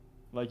live.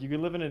 Like you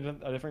can live in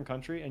a different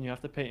country and you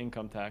have to pay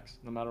income tax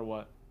no matter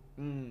what,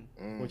 Mm,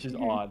 which is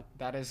Mhm. odd.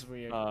 that is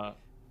weird.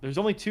 There's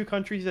only 2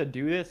 countries that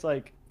do this,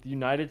 like the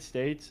United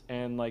States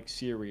and like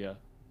Syria.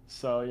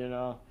 So you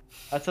know,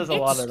 that says a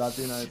lot It's- about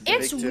the United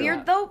States. It's Big two.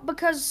 weird though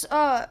because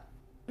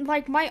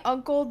like my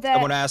uncle that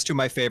Someone asked who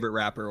my favorite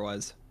rapper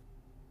was.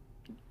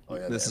 Oh,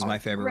 yeah, This that- is my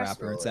favorite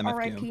rest- rapper. It's MF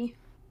Doom. R.I.P.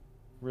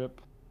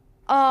 Rip.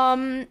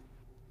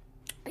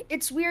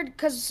 It's weird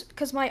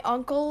because my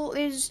uncle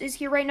is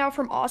here right now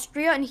from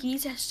Austria and he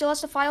still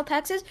has to file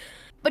taxes,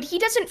 but he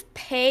doesn't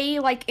pay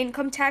like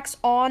income tax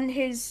on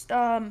his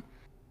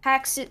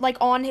tax like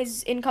on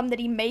his income that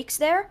he makes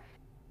there.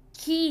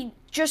 He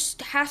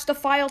just has to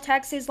file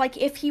taxes like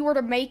if he were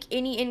to make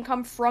any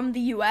income from the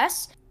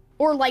US,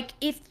 or like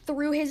if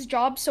through his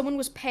job someone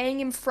was paying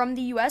him from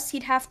the US,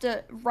 he'd have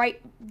to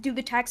do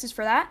the taxes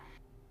for that.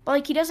 But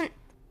like he doesn't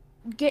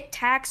get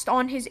taxed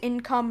on his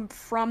income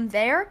from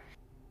there.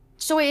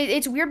 So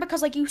it's weird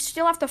because like you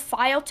still have to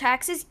file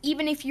taxes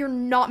even if you're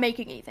not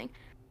making anything.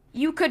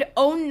 You could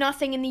own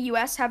nothing in the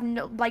US, have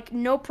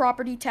no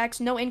property tax,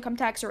 no income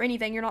tax or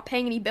anything. You're not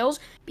paying any bills,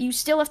 but you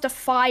still have to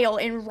file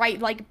and write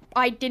like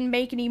I didn't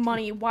make any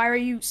money. Why are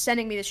you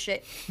sending me this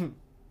shit?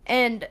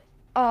 And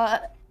I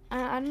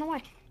don't know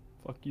why.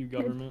 Fuck you,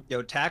 government.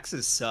 Yo,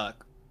 taxes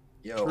suck.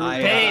 Yo,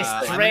 Base,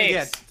 I'm gonna race.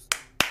 get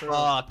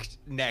fucked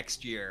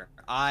next year.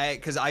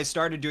 Because I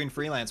started doing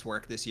freelance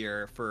work this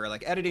year for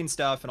like editing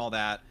stuff and all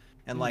that.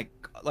 And like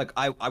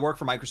I work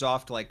for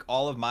Microsoft. Like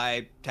all of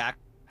my tax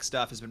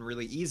stuff has been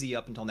really easy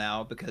up until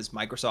now because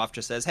Microsoft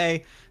just says,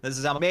 hey, this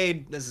is how much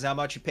made, this is how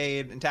much you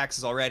paid in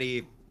taxes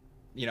already.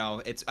 You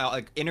know, it's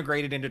like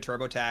integrated into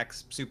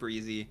TurboTax, super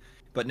easy.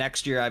 But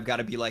next year I've got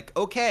to be like,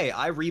 okay,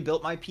 I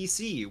rebuilt my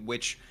PC,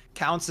 which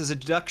counts as a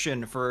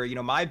deduction for, you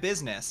know, my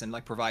business, and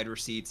like provide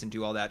receipts and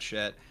do all that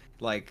shit.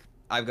 Like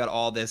I've got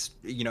all this,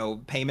 you know,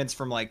 payments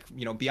from like,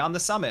 you know, Beyond the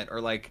Summit,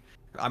 or like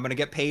I'm gonna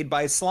get paid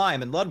by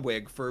Slime and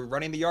Ludwig for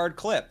running the yard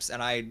clips,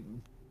 and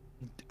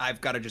I've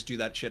got to just do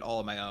that shit all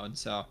on my own.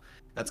 So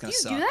that's Do gonna you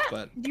suck. do that?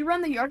 But Do you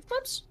run the yard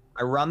clips?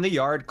 I run the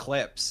yard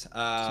clips.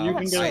 you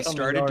can get I us on the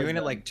started yard doing it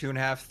then. like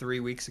 2.5, 3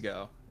 weeks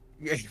ago.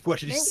 What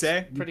did you Thanks.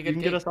 say? Pretty You good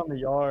can gig. get us on the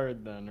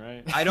yard then,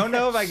 right? I don't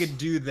know if I could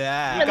do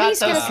that. You At got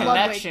least get those us Ludwig.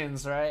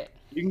 connections, right?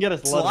 You can get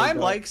us Slime Ludwig,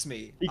 though. likes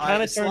me. He kinda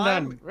turned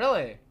Slime- down-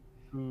 Really?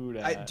 Who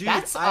dat? I- dude,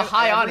 That's a I-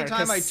 high every honor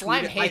time I because Slime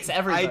tweet it- hates I-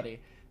 everybody.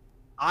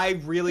 I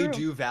really True.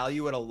 do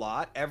value it a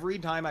lot. Every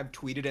time I've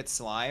tweeted at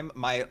Slime,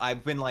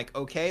 I've been like,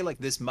 okay, like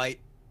this might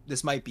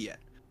be it.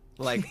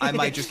 Like I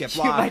might just get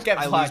You might blocked. get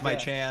I blocked, lose my yeah.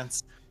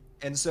 chance.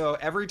 And so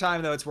every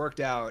time though it's worked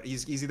out,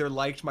 he's either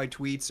liked my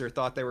tweets or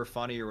thought they were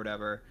funny or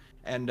whatever.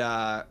 And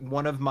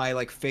one of my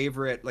like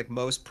favorite, like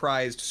most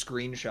prized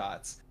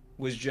screenshots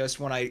was just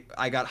when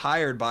I got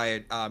hired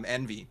by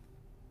Envy.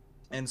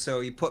 And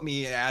so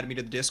he added me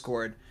to the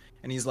Discord,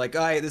 and he's like,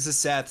 "Hi, this is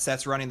Seth.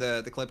 Seth's running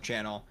the clip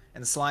channel."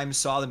 And Slime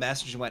saw the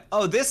message and went,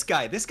 "Oh, this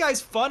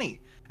guy's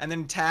funny." and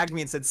then tagged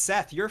me and said,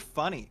 "Seth, you're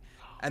funny."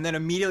 And then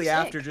immediately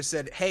after just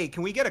said, "Hey,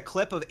 can we get a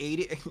clip of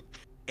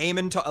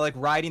Eamon like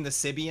riding the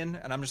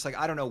Sibian?" And I'm just like,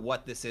 I don't know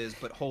what this is,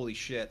 but holy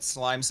shit.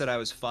 Slime said I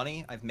was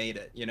funny. I've made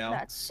it, you know?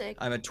 That's sick.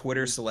 I'm a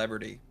Twitter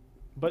celebrity.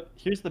 But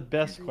here's the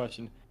best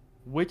question: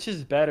 which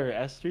is better,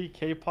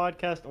 S3K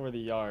podcast or The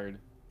Yard?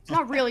 It's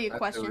not really a That's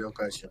question. a real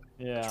question.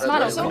 Yeah. It's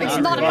not a, It's it's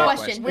not not a really a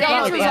question. question. The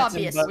answer is We all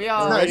obvious. We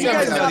all, No, You it's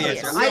guys not know the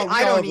obvious. answer. We all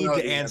I don't know need the to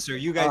answer. answer.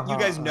 You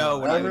guys know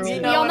what I would Everyone say. We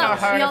knows know in know. our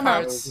heart We all of know.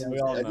 hearts. Yeah, we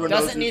all know. Everyone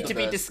Doesn't knows need who's to the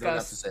be best. You don't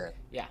have to discussed. say it.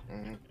 Yeah.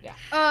 Mhm.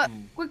 Yeah.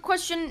 Quick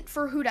question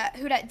for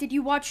Hudat. Did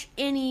you watch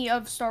any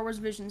of Star Wars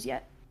Visions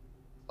yet?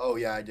 Oh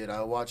yeah, I did.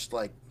 I watched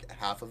like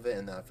half of it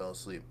and then I fell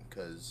asleep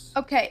because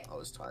Okay. I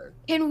was tired.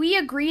 Can we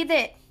agree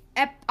that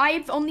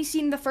I've only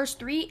seen the first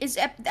 3?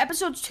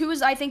 Episode 2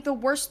 is, I think, the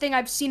worst thing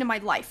I've seen in my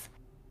life.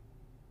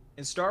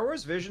 In Star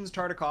Wars Visions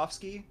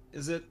Tartakovsky?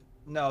 Is it?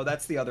 No,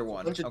 that's the other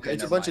one. Okay, It's a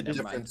never bunch mind, of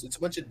never mind. different. It's a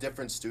bunch of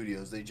different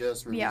studios. They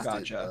just released Yeah.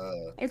 Gotcha.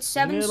 it. It's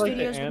 7 Isn't it like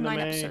the studios with 9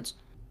 anime? episodes.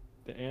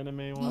 The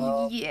anime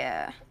one.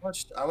 Yeah.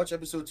 I watched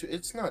episode 2.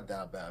 It's not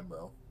that bad,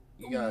 bro.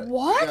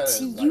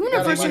 What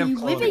universe are are you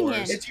Clone living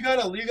Wars. in? It's you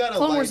gotta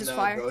Clone Wars lighten is up,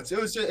 fire. bro.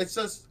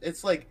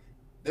 It's like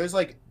there's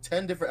like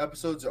 10 different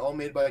episodes. They're all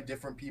made by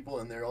different people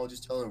and they're all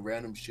just telling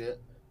random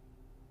shit.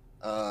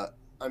 I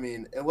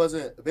mean, it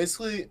wasn't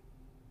basically.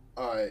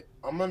 All right,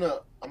 I'm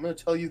gonna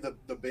tell you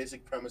the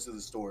basic premise of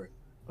the story.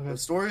 Okay. The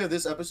story of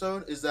this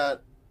episode is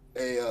that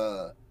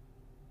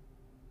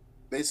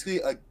basically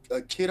a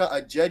kid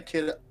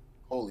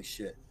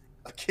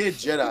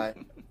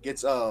Jedi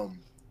gets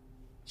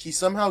he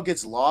somehow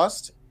gets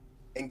lost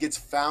and gets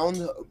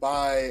found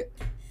by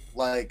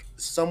like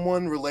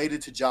someone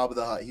related to Jabba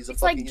the Hutt. He's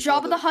It's like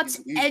Jabba the Hutt's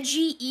he's-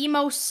 edgy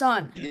emo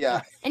son,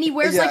 yeah, and he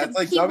wears yeah, like it's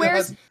like he Jabba the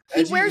wears Hutt's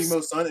he edgy wears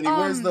emo son, and he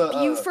wears the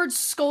Buford's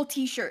skull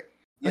T-shirt.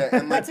 yeah,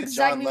 and like That's the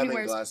exactly what he John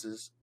wears.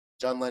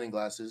 Lennon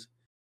glasses,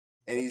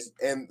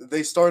 and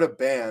they start a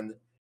band,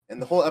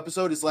 and the whole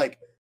episode is like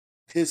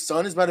his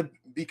son is about to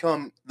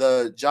become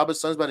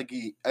Jabba's son is about to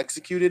be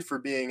executed for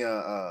being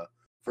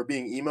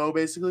emo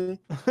basically,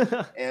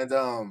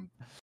 and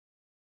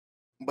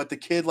but the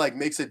kid like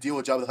makes a deal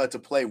with Jabba the Hutt to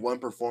play one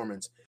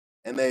performance,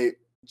 and they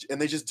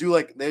just do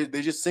like they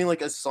just sing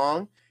like a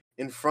song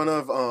in front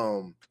of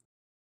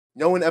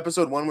in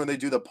episode 1 when they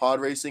do the pod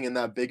racing in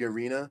that big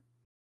arena.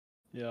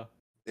 Yeah.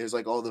 There's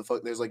like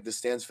there's like the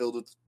stands filled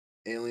with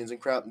aliens and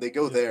crap. They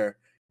go Yeah. there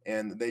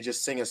and they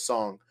just sing a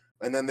song.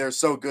 And then they're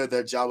so good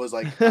that Jabba's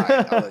like, "All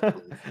right, I'll let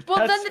you leave." Well,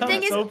 That then the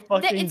thing sounds is so that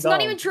fucking it's not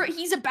dumb. even true.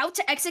 He's about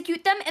to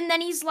execute them, and then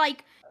he's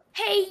like,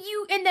 "Hey,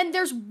 you!" And then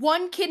there's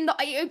one kid in the.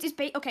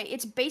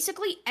 It's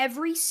basically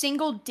every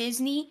single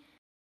Disney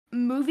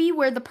movie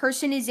where the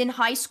person is in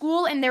high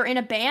school and they're in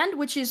a band,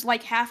 which is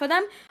like half of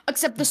them,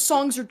 except the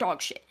songs are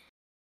dog shit.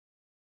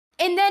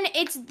 And then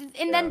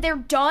then they're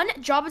done.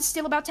 Jabba's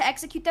still about to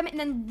execute them, and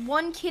then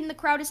one kid in the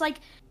crowd is like,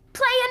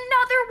 "Play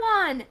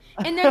another one!"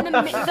 And then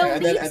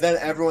and then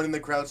everyone in the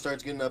crowd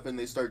starts getting up and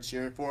they start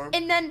cheering for him.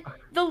 and then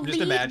the I'm just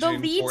lead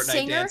imagining Fortnite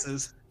singer.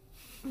 dances.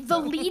 The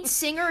lead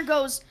singer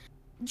goes,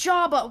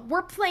 "Jabba,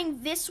 we're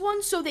playing this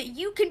one so that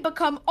you can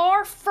become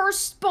our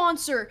first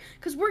sponsor,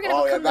 because we're gonna Oh,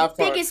 yeah, become the that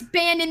part. biggest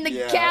band in the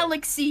Yeah.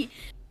 galaxy."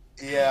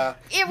 Yeah.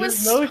 It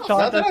was There's no so shot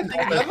Now that I think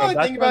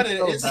about That it,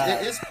 sounds so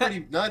bad. it is pretty.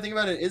 Now that I think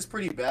about it, it's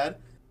pretty bad.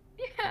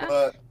 yeah.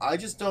 But I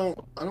don't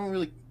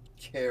really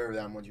care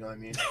that much. You know what I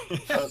mean?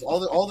 Because all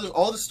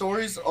the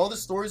stories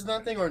in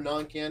that thing are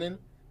non-canon,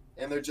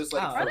 and they're just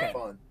like Oh, for okay.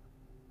 fun.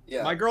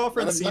 Yeah. My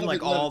girlfriend's None seen of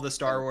like it- all the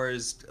Star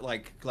Wars,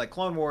 like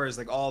Clone Wars,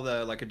 like all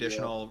the like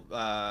additional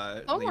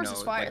Clone Wars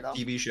is fire, like though.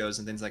 TV shows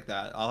and things like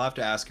that. I'll have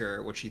to ask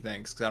her what she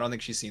thinks because I don't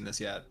think she's seen this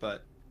yet,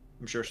 but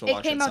I'm sure she'll It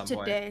watch came it at out some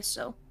point. today,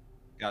 so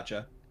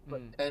Gotcha.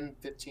 Mm.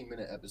 10-15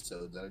 minute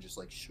episodes that are just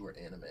like short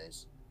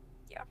animes.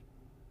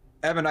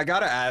 Evan, I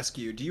gotta ask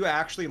you, do you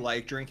actually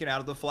like drinking out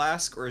of the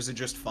flask, or is it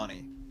just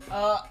funny?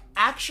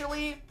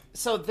 Actually,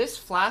 so this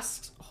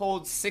flask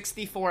holds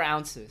 64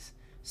 ounces.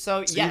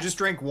 So, So yes. you just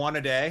drink one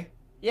a day?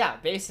 Yeah,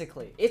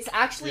 basically. It's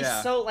actually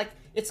Yeah. so, like,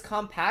 it's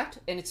compact,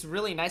 and it's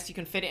really nice. You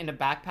can fit it into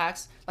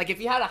backpacks. Like, if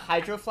you had a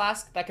hydro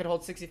flask that could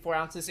hold 64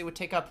 ounces, it would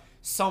take up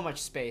so much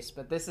space.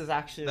 But this is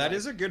actually, That like,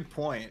 is a good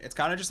point. It's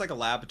kind of just like a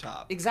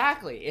laptop.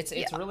 Exactly. It's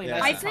Yeah. really Yeah.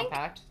 nice I and think-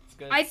 compact. It's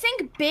good. I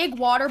think big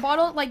water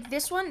bottle like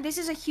this one. This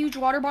is a huge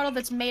water bottle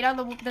that's made out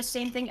of the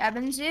same thing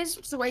Evans is,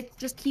 so it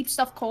just keeps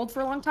stuff cold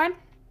for a long time.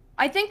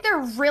 I think they're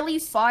really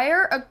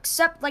fire,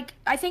 except like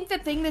I think the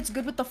thing that's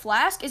good with the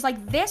flask is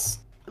like this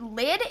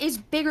lid is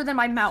bigger than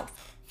my mouth.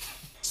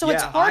 So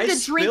it's hard to drink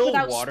spill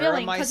without water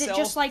spilling on because it myself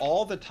just like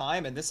all the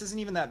time, and this isn't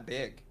even that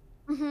big.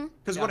 Mhm.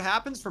 Because what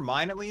happens for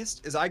mine, at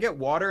least, is I get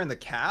water in the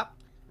cap,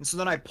 and so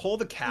then I pull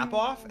the cap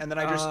off, and then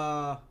I just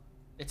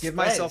it give sprays.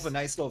 myself a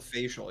nice little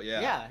facial.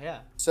 Yeah.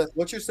 Seth,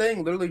 what you're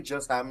saying literally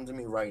just happened to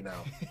me right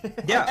now.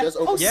 Yeah. I just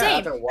opened the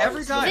same. tap and water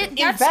Every spilled. time.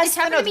 It's Invest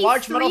in happened a to me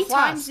large metal 3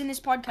 flask. times in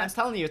this I'm podcast.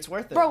 telling you, it's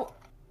worth it. Bro,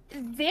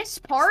 this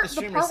part, It's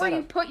the the streamer part where you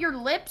setup. put your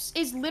lips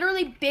is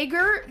literally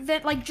bigger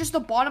than, like, just the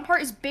bottom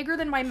part is bigger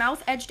than my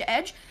mouth edge to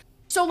edge.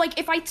 So like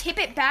if I tip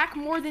it back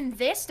more than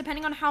this,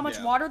 depending on how much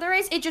water there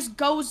is, it just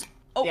goes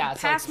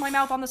past my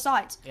mouth on the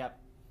sides. Yep.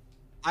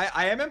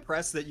 I am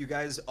impressed that you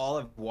guys all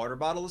have water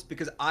bottles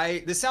because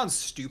this sounds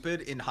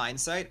stupid in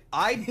hindsight.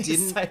 I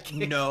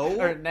didn't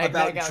know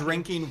about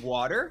drinking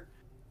water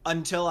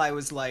until I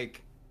was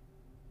like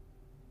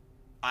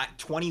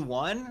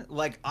 21.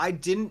 Like I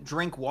didn't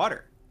drink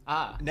water.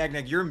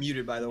 Neg, you're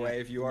muted by the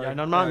way. If you are, yeah,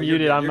 no, I'm not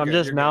muted. I'm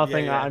just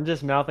mouthing. I'm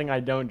just mouthing. I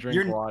don't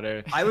drink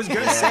water. I was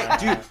gonna say,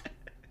 dude.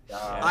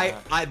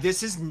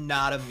 This is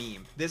not a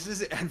meme. This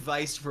is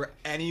advice for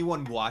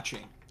anyone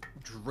watching.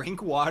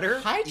 Drink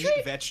water,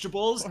 eat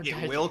vegetables,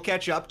 it will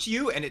catch up to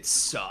you, and it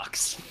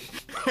sucks.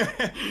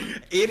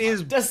 It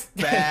is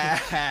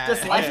bad.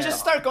 Does life just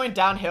start going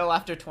downhill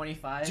after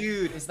 25?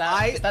 Dude, is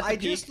that the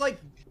peak? Just like,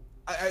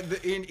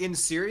 in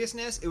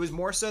seriousness, it was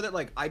more so that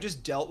like I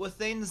just dealt with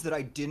things that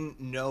I didn't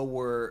know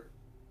were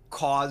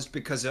caused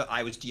because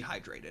I was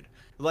dehydrated.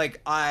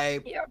 Like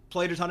I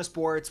played a ton of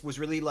sports, was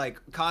really like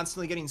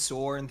constantly getting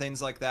sore and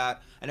things like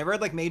that. I never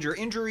had like major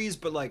injuries,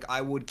 but like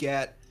I would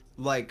get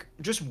like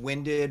just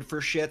winded for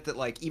shit that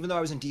like even though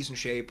I was in decent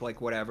shape, like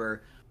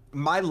whatever,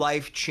 my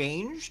life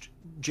changed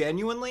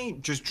genuinely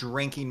just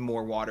drinking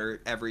more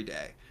water every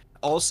day.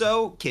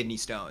 Also, kidney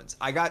stones.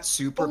 I got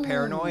super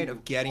paranoid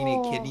of getting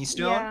a kidney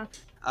stone.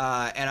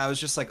 And I was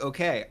just like,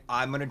 okay,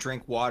 I'm gonna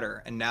drink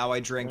water, and now I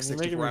drink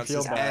 64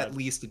 ounces at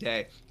least a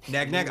day.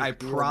 Neg, I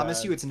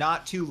promise you, it's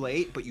not too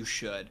late, but you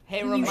should.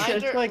 Hey, reminder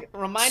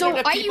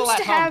to people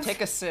at home, take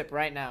a sip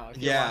right now. If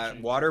you're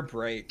watching. Water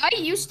break. I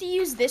used to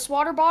use this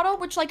water bottle,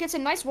 which like it's a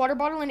nice water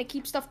bottle and it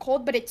keeps stuff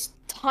cold, but it's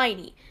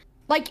tiny.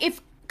 Like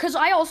cause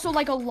I also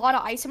like a lot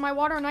of ice in my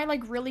water, and I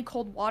like really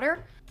cold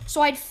water, so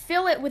I'd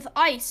fill it with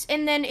ice,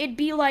 and then it'd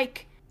be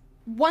like,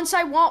 once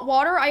I want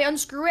water, I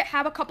unscrew it,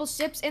 have a couple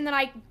sips, and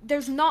then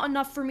there's not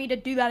enough for me to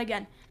do that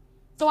again.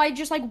 So I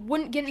just like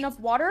wouldn't get enough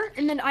water,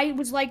 and then I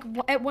was like,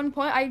 at one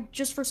point, I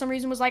just for some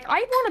reason was like, I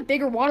want a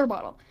bigger water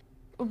bottle.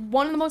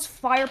 One of the most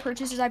fire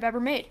purchases I've ever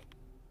made.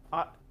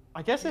 I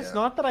guess it's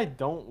not that I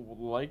don't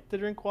like to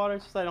drink water,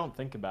 it's just I don't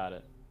think about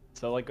it.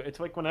 So like it's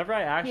like whenever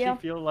I actually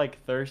feel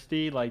like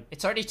thirsty, like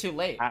it's already too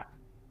late.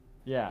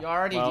 You're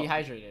already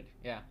dehydrated.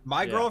 Yeah.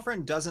 My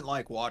girlfriend doesn't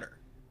like water.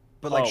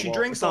 But like she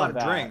drinks a lot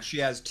of drinks. She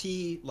has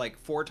tea like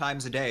 4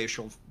 times a day.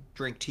 She'll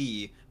drink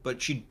tea, but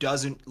she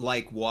doesn't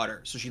like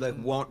water. So she like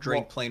won't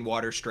drink plain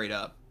water straight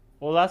up.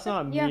 Well, that's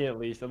not me at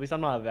least. At least I'm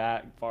not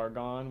that far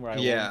gone where I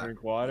won't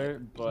drink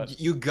water. But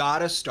you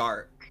gotta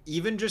start.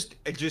 Even just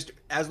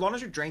as long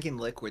as you're drinking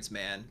liquids,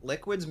 man.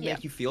 Liquids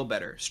make you feel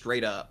better,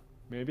 straight up.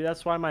 Maybe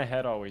that's why my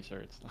head always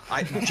hurts.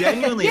 I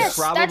genuinely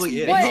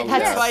probably is.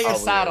 That's why you're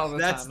sad all the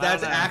time.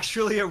 That's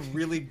actually a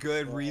really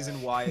good reason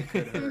why it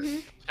could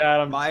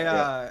hurt.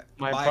 My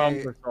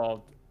problems are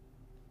solved.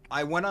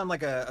 I went on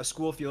like a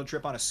school field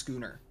trip on a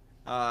schooner,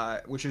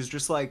 which is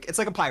just like it's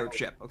like a pirate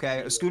ship.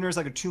 Okay, a schooner is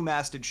like a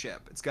 2-masted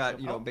ship. It's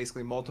got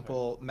basically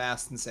multiple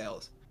masts and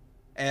sails,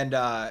 and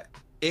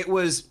it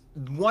was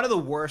one of the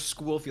worst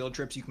school field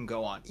trips you can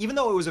go on. Even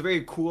though it was a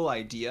very cool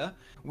idea,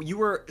 you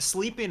were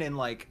sleeping in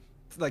like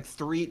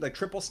 3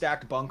 triple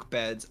stacked bunk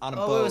beds on a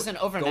boat. It was an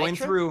overnight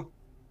trip? Through.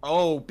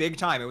 Big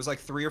time. It was like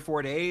 3 or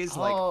 4 days.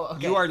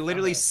 You are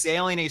literally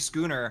sailing a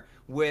schooner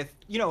with,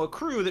 a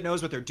crew that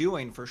knows what they're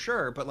doing for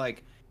sure. But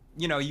like,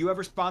 you have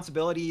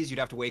responsibilities. You'd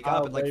have to wake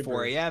up at like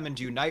 4 a.m. and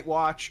do night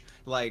watch.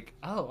 Like,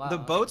 the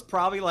boat's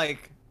probably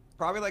like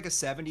a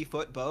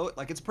 70-foot boat.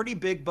 Like, it's a pretty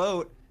big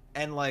boat.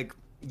 And like,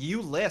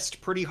 you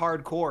list pretty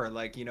hardcore.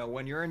 Like,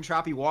 when you're in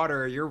choppy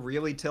water, you're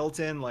really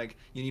tilting. Like,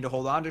 you need to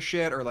hold on to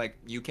shit, or like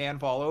you can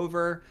fall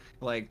over.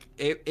 Like,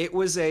 it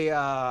was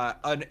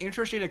an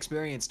interesting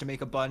experience to make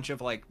a bunch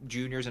of like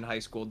juniors in high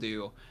school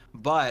do.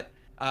 But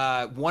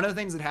one of the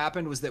things that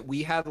happened was that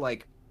we had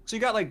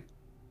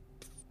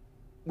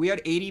we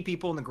had 80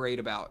 people in the grade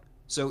about.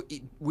 So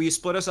we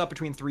split us up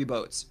between 3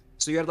 boats.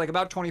 So you had like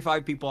about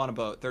 25 people on a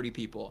boat, 30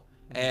 people,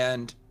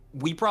 and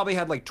we probably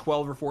had like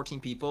 12 or 14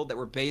 people that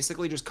were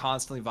basically just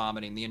constantly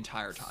vomiting the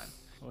entire time.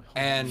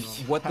 And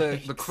what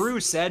the crew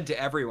said to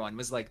everyone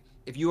was like,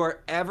 if you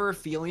are ever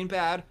feeling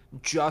bad,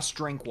 just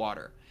drink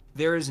water.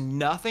 There is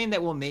nothing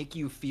that will make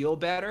you feel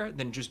better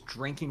than just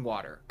drinking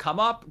water. Come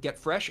up, get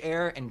fresh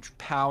air, and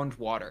pound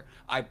water.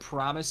 I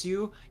promise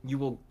you, you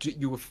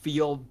will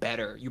feel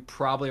better. You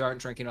probably aren't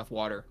drinking enough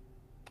water.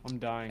 I'm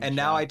dying. And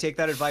now I take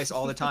that advice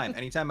all the time.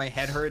 Anytime my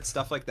head hurts,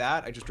 stuff like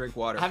that, I just drink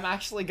water. I'm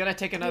actually gonna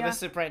take another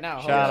sip right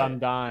now. Chad, I'm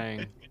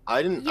dying.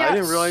 I didn't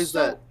realize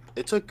that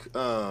it took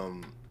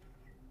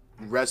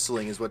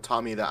wrestling is what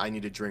taught me that I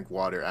need to drink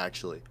water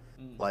actually.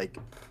 Like,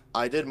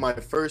 I did my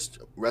first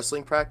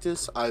wrestling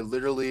practice. I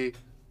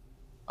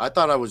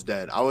thought I was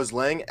dead. I was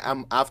laying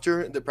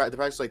after the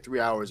practice like 3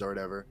 hours or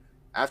whatever.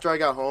 After I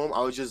got home,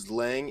 I was just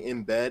laying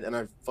in bed and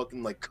I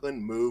fucking like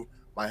couldn't move.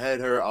 My head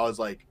hurt. I was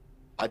like,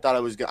 I thought I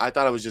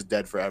was just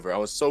dead forever. I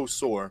was so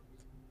sore,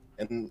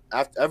 and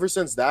ever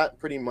since that,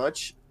 pretty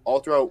much all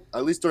throughout,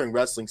 at least during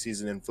wrestling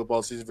season and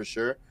football season for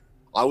sure,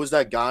 I was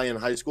that guy in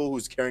high school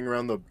who's carrying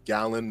around the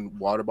gallon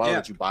water bottle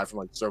that you buy from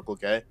like Circle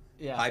K.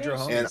 Yeah, Hydro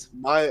And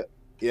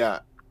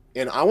homies.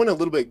 and I went a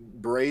little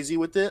bit brazy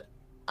with it.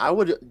 I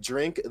would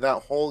drink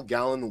that whole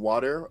gallon of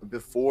water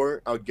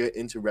before I would get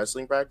into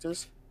wrestling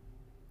practice.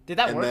 Did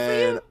that And work for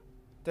then- you?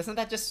 Doesn't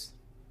that just?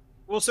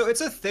 Well, so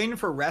it's a thing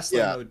for wrestling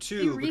Yeah. though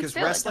too, You because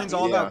refill it, wrestling's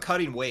don't all you? about Yeah.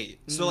 cutting weight.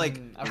 So like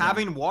Okay.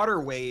 having water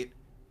weight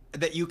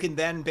that you can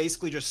then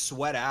basically just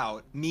sweat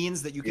out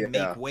means that you can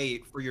Yeah. make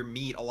weight for your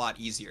meat a lot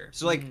easier.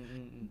 So like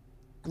Mm.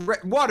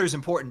 water's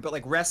important, but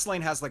like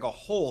wrestling has like a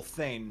whole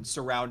thing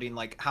surrounding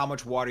like how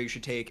much water you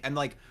should take. And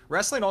like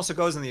wrestling also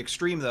goes in the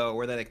extreme though,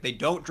 where they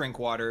don't drink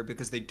water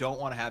because they don't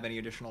want to have any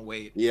additional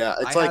weight. Yeah,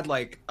 it's I had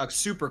like a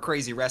super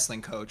crazy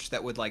wrestling coach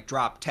that would like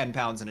drop 10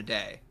 pounds in a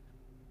day.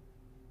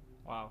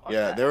 Wow.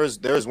 Yeah, Okay.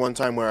 there was one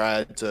time where I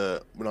had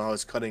to, when I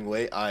was cutting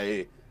weight,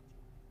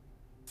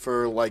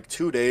 for like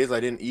 2 days I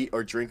didn't eat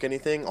or drink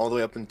anything all the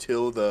way up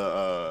until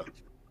the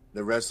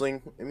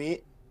wrestling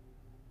meet.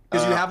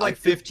 Because you Uh, have I like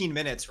think- 15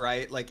 minutes,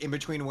 right? Like in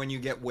between when you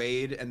get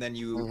weighed and then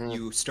you Mhm.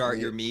 you start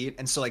your meet,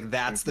 and so like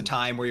that's the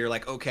time where you're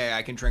like, okay,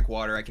 I can drink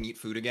water, I can eat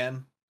food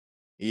again.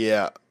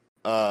 Yeah.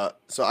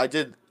 So I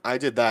did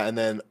that, and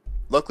then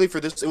luckily for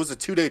this, it was a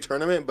 2-day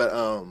tournament, but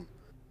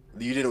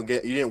you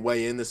didn't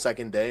weigh in the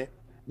second day.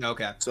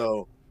 Okay.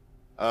 So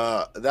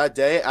that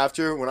day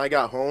after, when I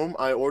got home,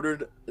 I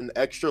ordered an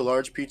extra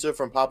large pizza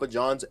from Papa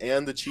John's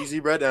and the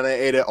cheesy bread, and I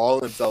ate it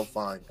all and felt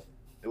fine.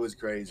 It was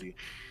crazy.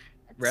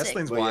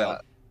 Wrestling's But wild.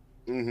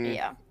 Mm-hmm.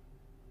 Yeah.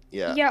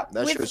 Yeah. Yeah,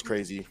 That shit with- was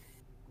crazy.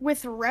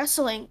 With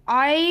wrestling,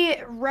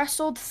 I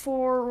wrestled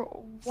for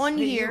 1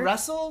 Wait, year. You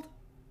wrestled?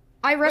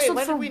 I wrestled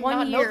when for did we 1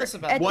 not know year. this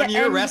about at you? One the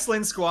year end,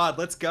 wrestling squad,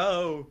 let's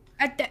go.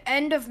 At the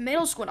end of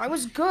middle school, I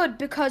was good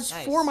because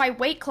Nice. for my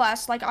weight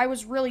class, like I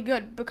was really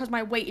good because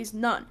my weight is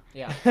none.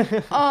 Yeah.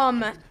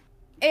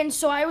 And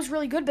so I was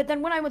really good. But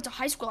then when I went to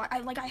high school,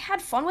 I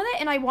had fun with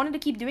it and I wanted to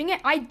keep doing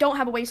it. I don't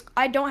have a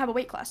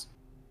weight class.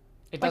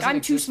 It Like, doesn't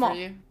I'm too exist small. for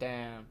you?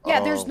 Damn. Yeah,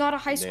 Oh, there's not a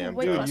high school damn,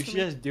 weight dude, Dude, class you for should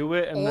me. just do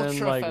it and then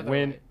Ultra like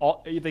win.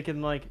 featherweight. They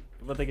can like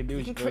what they can do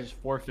is You you can just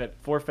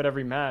forfeit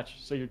every match,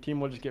 so your team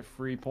will just get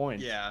free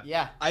points. Yeah.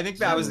 Yeah. I think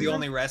that was the Mhm.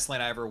 only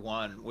wrestling I ever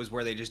won, was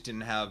where they just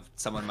didn't have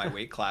someone in my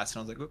weight class, and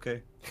I was like,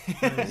 okay.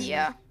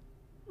 Yeah.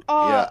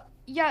 Yeah.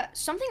 Yeah,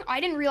 something I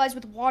didn't realize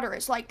with water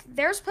is like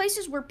there's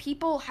places where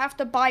people have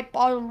to buy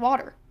bottled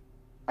water.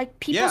 Like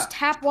people's Yeah.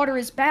 tap water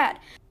is bad.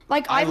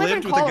 Like I live in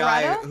lived with a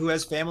guy Colorado. who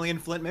has family in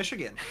Flint,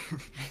 Michigan.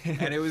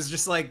 And it was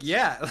just like,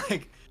 yeah,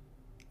 like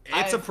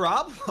it's a I've-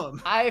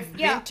 problem. I've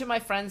Yeah. been to my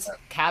friend's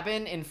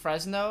cabin in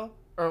Fresno,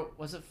 or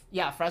was it?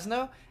 Yeah,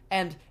 Fresno,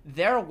 and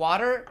their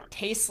water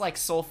tastes like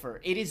sulfur.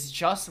 It is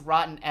just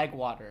rotten egg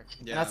water.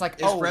 And I was like,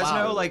 is oh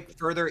Fresno wow. like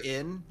further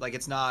in? Like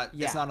it's not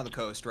Yeah. it's not on the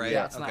coast, right?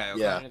 Yeah, it's okay, not okay.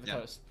 Yeah. near the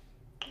coast.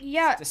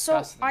 Yeah, It's so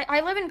disgusting.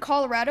 I live in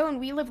Colorado and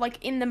we live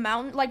like in the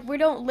mountain. Like we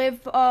don't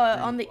live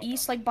on the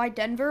east like by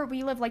Denver.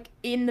 We live like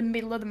in the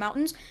middle of the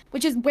mountains,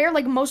 which is where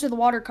like most of the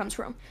water comes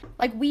from.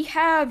 Like we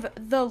have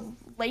the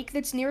lake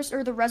that's nearest,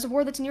 or the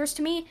reservoir that's nearest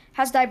to me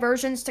has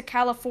diversions to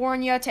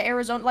California, to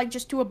Arizona, like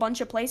just to a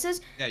bunch of places.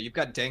 Yeah, you've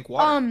got dank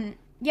water.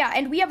 Yeah,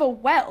 and we have a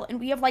well and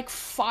we have like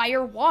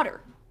fire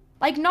water.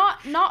 Like not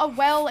a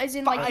well as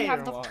in like you have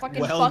the Fire water.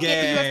 fucking well bucket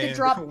that you have to gained.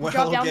 drop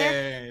Well down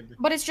there. gained.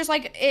 But it's just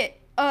like it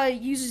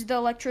uses the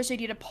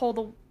electricity to pull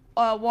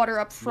the water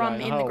up from Yeah, I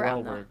know in how the a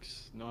ground. well though.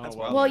 works. Know how That's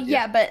well Well, works.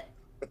 yeah, but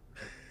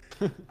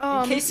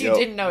In case you Yo.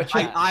 didn't know,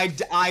 chat.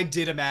 I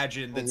did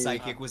imagine that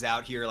Psychic was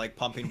out here like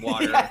pumping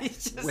water Yeah,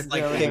 he's just with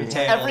like doing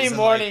pigtails every and,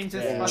 morning, like,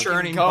 just yeah. fucking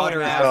churning going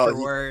butter at it.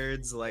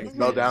 afterwards. Like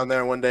Fell down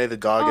there one day. The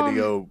dog had to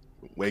go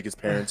wake his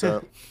parents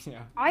up. Yeah.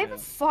 I have a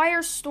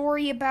fire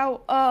story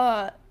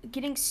about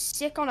getting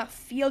sick on a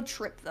field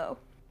trip though.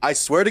 I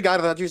swear to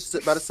God, I thought you were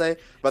about to say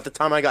about the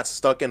time I got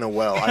stuck in a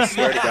well. I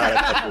swear to God,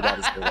 I thought you were about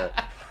to say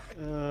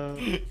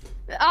that.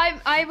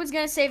 I was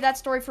gonna save that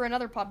story for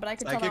another pod, but I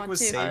could tell that Psychic one was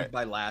too. saved Alright.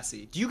 by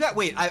Lassie. Do you guys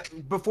wait?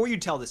 Before you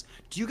tell this,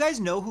 do you guys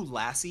know who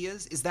Lassie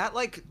is? Is that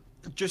like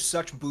just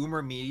such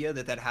boomer media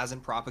that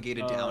hasn't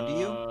propagated down to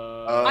you?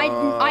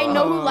 I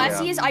know who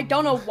Lassie yeah. is. I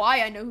don't know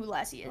why I know who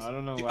Lassie is. I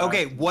don't know.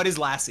 Okay, what is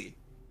Lassie?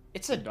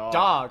 It's a Dog.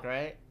 dog,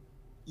 right?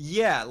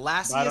 Yeah,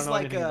 Lassie I don't is know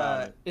like anything about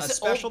a it. Is it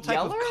special Old type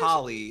of Yeller or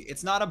collie.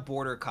 It's not a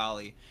border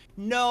collie.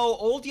 No,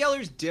 Old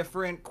Yeller's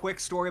different. Quick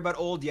story about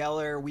Old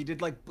Yeller. We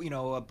did like,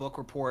 a book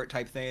report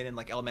type thing in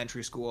like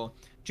elementary school.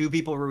 2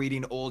 people were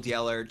reading Old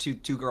Yeller, two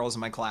girls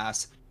in my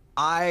class.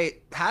 I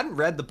hadn't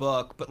read the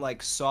book, but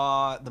like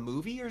saw the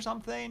movie or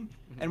something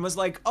and was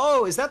like,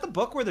 oh, is that the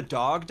book where the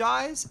dog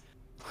dies?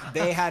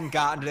 They hadn't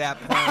gotten to that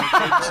point.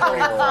 They just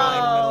started crying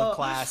in the middle of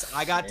class.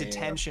 I got Damn.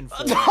 detention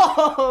for it. No.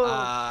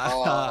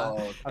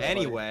 Oh,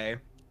 Anyway.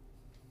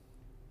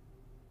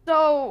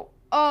 So,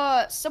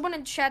 someone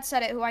in chat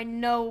said it who I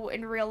know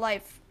in real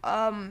life,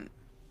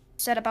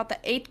 said about the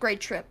 8th grade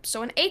trip.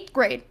 So in 8th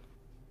grade,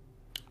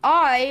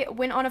 I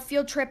went on a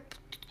field trip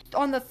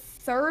on the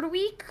 3rd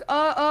week,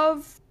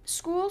 of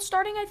school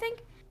starting, I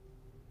think.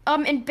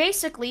 And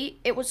basically,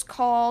 it was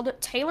called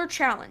Taylor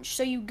Challenge.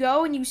 So you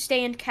go and you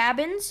stay in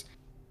cabins,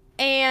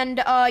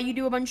 and, you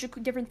do a bunch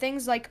of different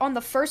things. Like, on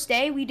the first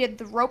day, we did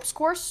the ropes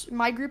course,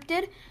 my group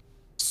did.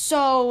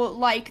 So,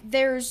 like,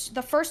 there's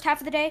the first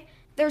half of the day,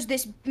 there's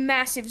this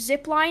massive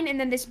zip line and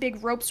then this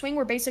big rope swing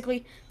where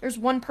basically there's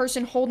one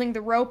person holding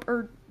the rope,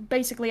 or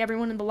basically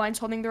everyone in the line's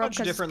holding the rope Bunch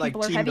of because different like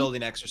people are team heavy.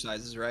 building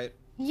exercises, right?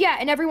 Yeah,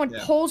 and everyone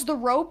Yeah. pulls the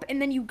rope,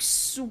 and then you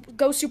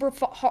go super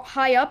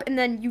high up, and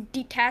then you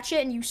detach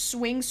it, and you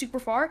swing super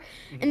far.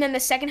 And then the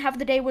second half of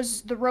the day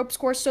was the ropes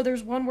course, so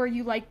there's one where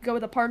you, like, go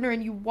with a partner,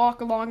 and you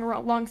walk along a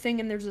long thing,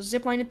 and there's a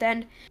zip line at the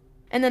end.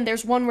 And then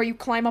there's one where you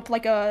climb up,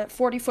 like, a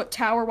 40-foot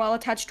tower while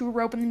attached to a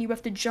rope, and then you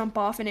have to jump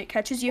off, and it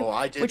catches you, Oh,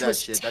 I did which that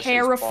was shit. That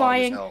shit was fun as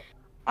terrifying. hell.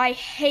 I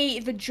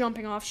hate the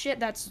jumping off shit.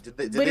 That's Did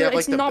they literally, have like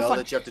it's the not bell fun.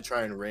 that you have to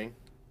try and ring?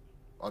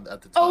 At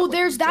the top, Oh, like,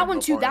 there's you that jump one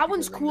up too. far enough, That you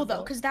one's can ring cool the though,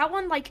 bell. because that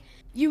one, like,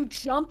 you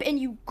jump and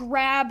you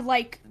grab,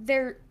 like,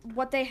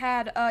 what they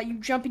had, you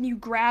jump and you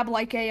grab,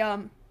 like,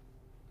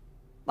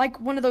 like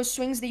one of those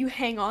swings that you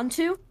hang on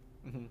to.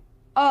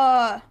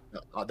 No,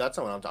 that's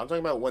not what I'm talking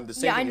about. When the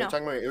same Yeah, I thing you're know.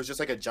 talking about, it was just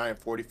like a giant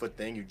 40-foot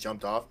thing. You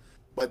jumped off,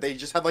 but they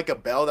just had like a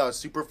bell that was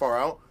super far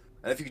out.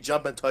 And if you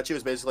jump and touch it, it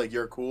was basically like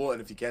you're cool,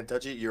 and if you can't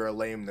touch it, you're a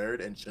lame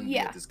nerd and shouldn't be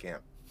Yeah. at this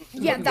camp.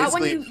 Yeah, that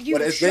one Basically, you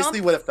it's jump.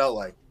 basically what it felt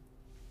like.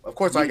 Of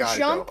course, I You got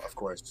jump- it though. Of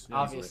course,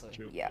 Obviously.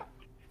 Yeah.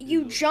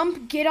 You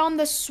jump, get on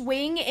the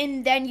swing,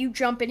 and then you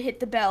jump and hit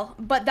the bell.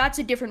 But that's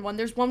a different one.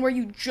 There's one where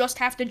you just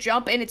have to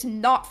jump, and it's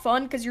not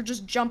fun because you're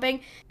just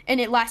jumping,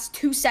 and it lasts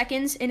 2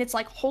 seconds, and it's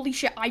like, holy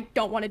shit, I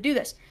don't want to do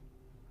this.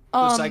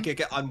 So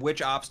Psychic, on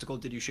which obstacle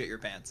did you shit your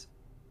pants?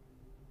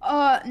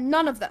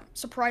 None of them,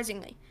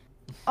 surprisingly.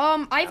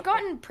 I've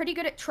gotten pretty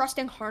good at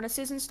trusting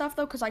harnesses and stuff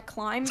though, because I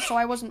climb, so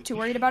I wasn't too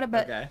worried about it.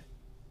 But Okay.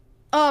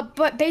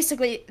 But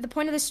basically, the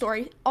point of this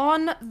story,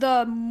 on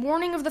the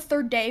morning of the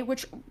 3rd day,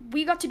 which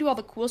we got to do all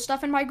the cool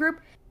stuff in my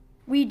group,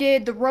 we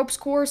did the ropes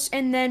course,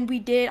 and then we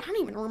did, I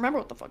don't even remember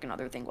what the fucking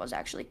other thing was,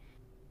 actually.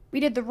 We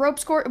did the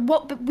ropes course,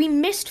 well, but we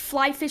missed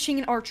fly fishing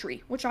and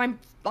archery, which I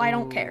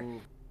don't care.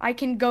 I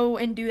can go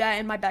and do that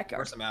in my Of backyard.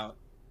 course I'm out.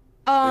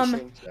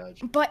 Fishing,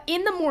 Sag. But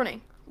in the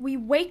morning, we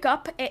wake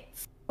up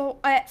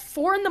at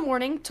 4 in the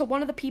morning to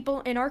one of the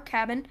people in our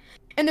cabin,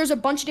 and there's a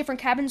bunch of different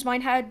cabins.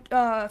 Mine had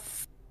 4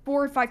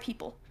 or 5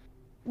 people.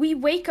 We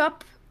wake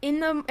up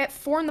at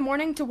 4 in the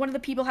morning to one of the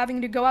people having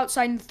to go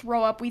outside and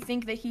throw up. We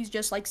think that he's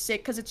just like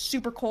sick because it's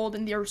super cold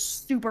and they're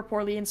super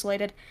poorly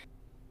insulated.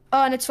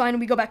 And it's fine, and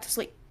we go back to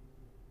sleep.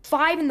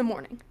 5 in the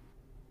morning,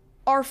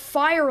 our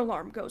fire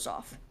alarm goes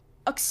off.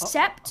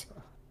 Except,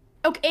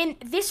 okay, and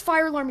this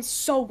fire alarm is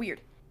so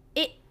weird.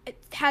 It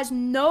has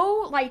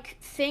no, like,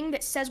 thing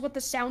that says what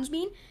the sounds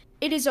mean.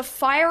 It is a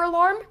fire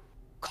alarm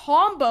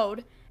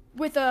comboed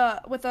with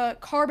a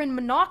carbon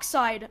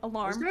monoxide I was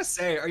alarm. gonna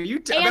say, are you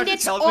And about to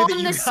it's tell me that on you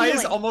the guys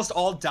ceiling. almost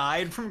all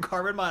died from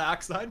carbon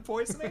monoxide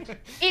poisoning?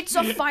 It's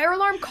a fire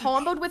alarm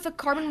comboed with a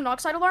carbon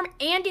monoxide alarm,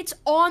 and it's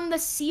on the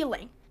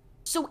ceiling.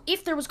 So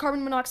if there was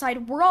carbon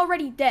monoxide, we're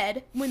already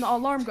dead when the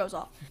alarm goes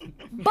off.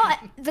 But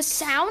the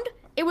sound,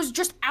 it was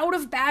just out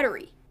of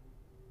battery.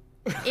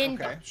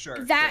 And Okay,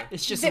 sure. that,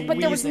 It's just but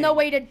there was no wheezing.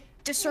 way to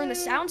discern the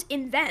sounds.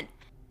 And then,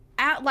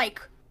 at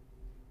like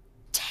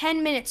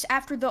 10 minutes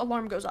after the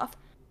alarm goes off,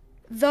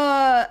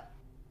 the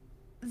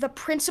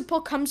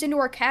principal comes into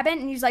our cabin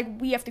and he's like,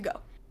 we have to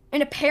go.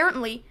 And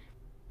apparently,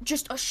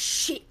 just a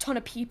shit ton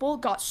of people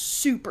got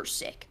super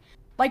sick.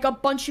 Like, a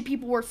bunch of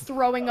people were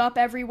throwing up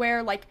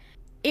everywhere. Like,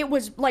 it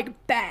was,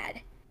 like,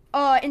 bad.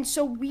 And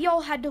so we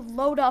all had to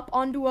load up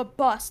onto a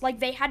bus. Like,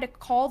 they had to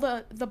call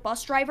the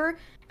bus driver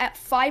at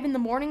 5 in the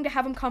morning to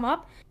have him come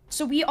up.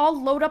 So we all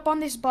load up on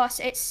this bus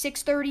at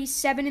 6:30,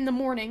 7 in the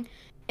morning.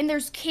 And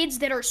there's kids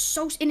that are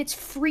and it's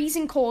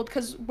freezing cold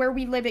because where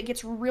we live, it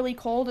gets really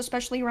cold,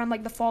 especially around,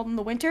 like, the fall and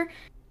the winter.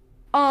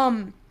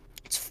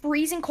 It's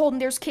freezing cold,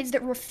 and there's kids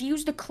that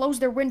refuse to close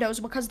their windows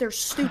because they're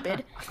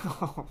stupid.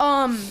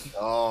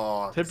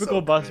 Oh, Typical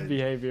so bus good.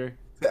 behavior.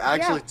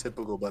 Actually, Yeah.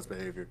 typical bus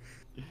behavior.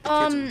 The kids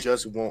Um,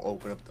 just won't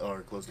open up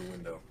or close the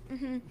window.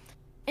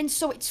 And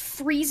so it's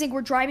freezing.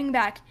 We're driving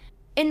back.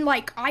 And,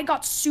 like, I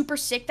got super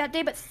sick that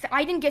day, but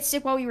I didn't get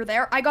sick while we were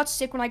there. I got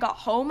sick when I got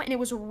home, and it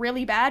was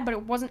really bad, but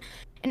it wasn't.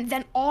 And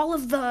then all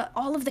of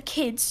the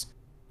kids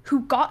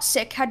who got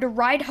sick had to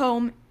ride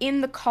home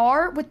in the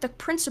car with the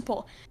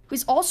principal,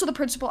 who's also the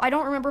principal. I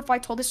don't remember if I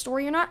told this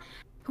story or not.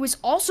 Who is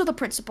also the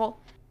principal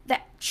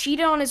that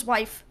cheated on his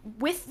wife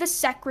with the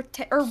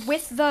secretary or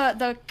with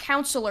the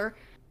counselor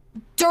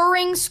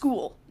during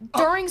school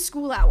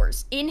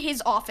hours in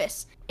his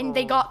office, and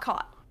they got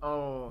caught.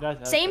 Oh.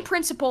 That's Same epic.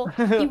 principal.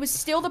 He was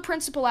still the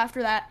principal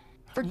after that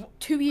for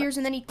 2 years,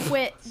 and then he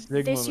quit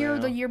Sigma this year or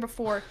the male. year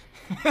before.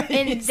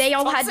 And they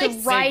all Don't had to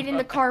say ride in Sigma.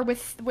 the car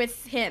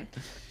with him.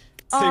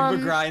 Sigma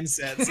grind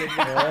set. Sigma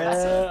grind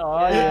Yeah,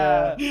 oh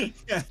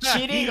yeah. set.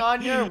 Cheating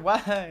on your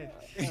wife.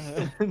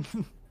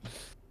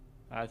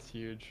 That's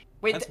huge.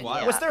 Wait, That's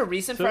wild. was there a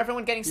reason So- for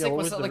everyone getting yeah, sick? what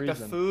Was was it the like the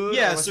reason? food?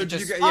 Yeah, or was so it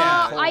did you just get-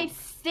 yeah.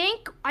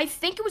 I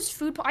think it was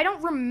food. I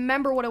don't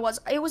remember what it was.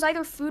 It was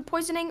either food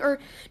poisoning or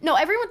no.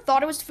 Everyone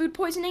thought it was food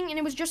poisoning, and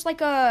it was just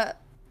like a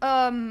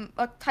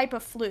type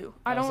of flu.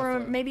 I Oh, it's don't a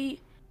remember. flu.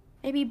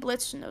 Maybe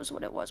Blitz knows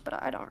what it was,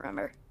 but I don't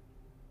remember.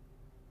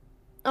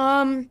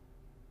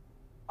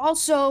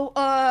 Also,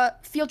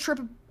 field trip.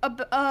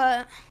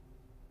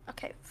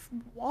 Okay,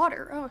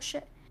 water. Oh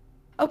shit.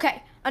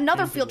 Okay,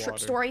 another Tainted field trip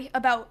water. story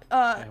about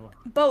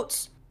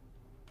boats.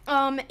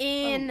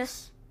 In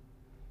Boats.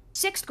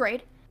 6th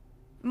grade,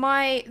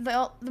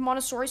 the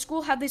Montessori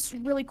school had this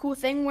really cool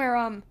thing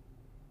where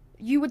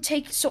you would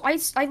take, so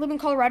I live in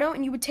Colorado,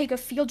 and you would take a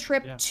field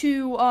trip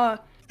to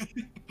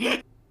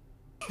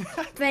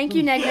thank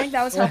you, Neg Neg,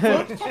 that was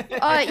helpful.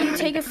 You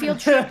take a field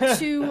trip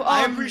to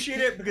I appreciate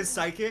it because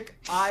psychic.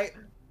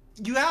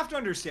 You have to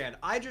understand.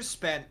 I just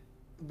spent.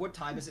 What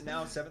time is it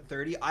now?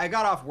 7:30. I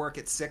got off work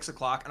at 6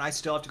 o'clock, and I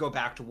still have to go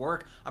back to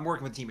work. I'm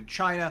working with a team in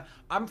China.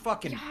 I'm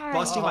fucking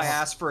busting my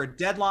ass for a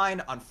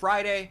deadline on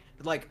Friday.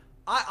 Like,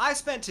 I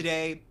spent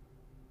today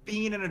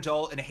being an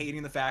adult and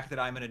hating the fact that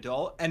I'm an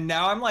adult, and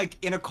now I'm like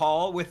in a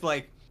call with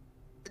like,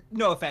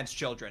 no offense,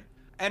 children.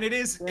 And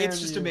it's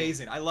just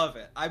amazing. I love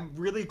it. I'm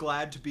really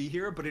glad to be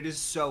here, but it is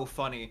so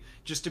funny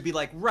just to be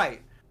like,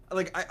 right.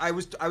 Like I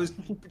was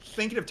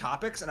thinking of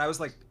topics, and I was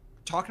like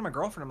talking to my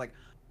girlfriend. I'm like,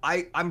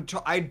 I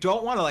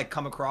don't want to like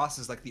come across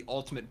as like the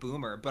ultimate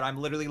boomer, but I'm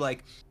literally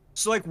like,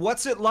 so like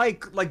what's it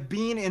like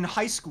being in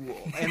high school,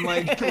 and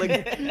like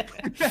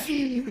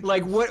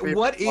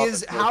what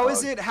is, how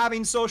is it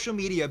having social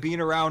media,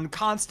 being around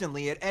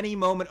constantly at any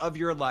moment of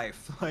your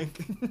life? Like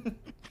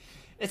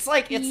It's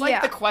like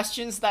the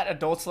questions that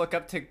adults look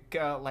up to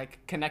like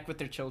connect with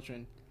their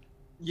children.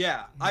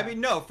 Yeah, I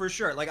mean, no, for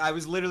sure. Like, I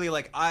was literally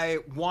like, I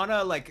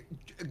wanna like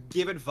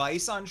give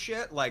advice on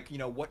shit. Like, you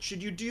know, what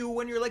should you do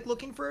when you're like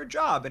looking for a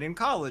job and in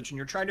college and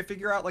you're trying to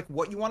figure out like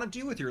what you want to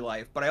do with your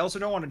life. But I also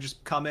don't want to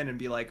just come in and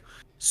be like,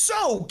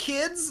 so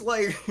kids,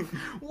 like,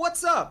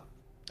 what's up?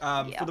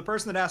 For the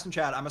person that asked in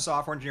chat, I'm a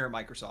software engineer at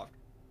Microsoft.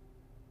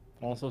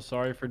 Also,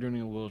 sorry for doing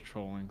a little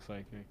trolling,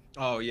 Psychic.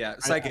 Oh yeah,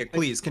 Psychic,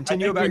 please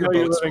continue about your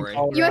boat story.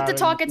 You have to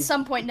talk at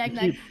some point, Neg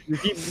Neg. You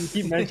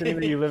keep mentioning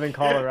that you live in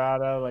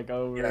Colorado, like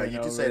over and over again. Yeah,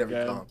 you can say it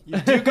every time. You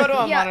do go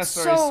to a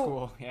Montessori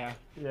school, yeah.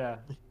 Yeah.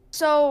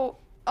 So,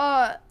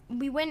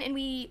 we went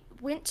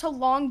to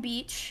Long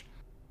Beach,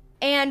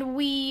 and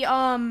we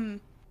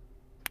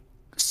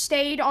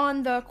stayed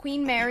on the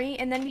Queen Mary,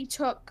 and then we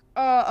took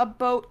a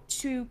boat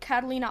to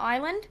Catalina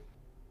Island,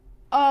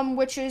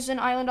 which is an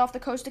island off the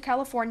coast of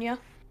California.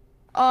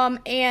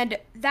 And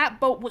that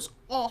boat was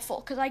awful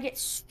because I get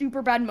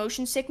super bad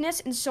motion sickness,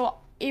 and so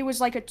it was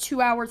like a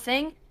 2-hour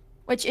thing,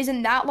 which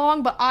isn't that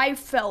long, but I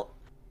felt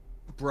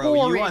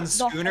Bro, you on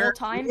schooner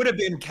would have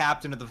been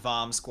captain of the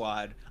Vom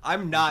squad.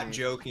 I'm not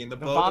joking. The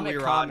boat we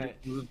were on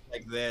moved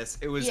like this.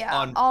 It was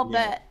unreal. I'll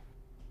bet.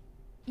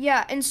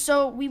 Yeah, and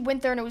so we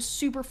went there and it was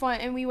super fun,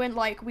 and we went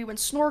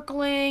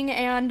snorkeling,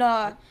 and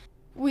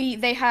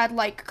they had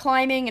like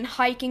climbing and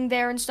hiking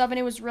there and stuff, and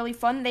it was really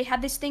fun. They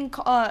had this thing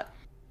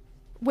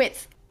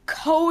with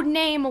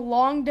codename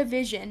Long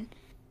Division,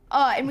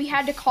 and we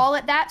had to call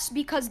it that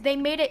because they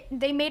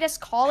made us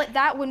call it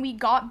that when we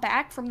got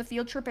back from the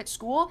field trip at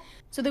school,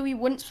 so that we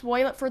wouldn't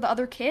spoil it for the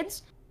other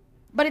kids.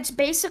 But it's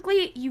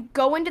basically, you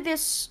go into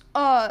this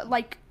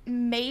like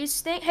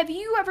maze thing. Have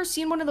you ever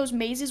seen one of those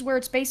mazes where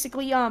it's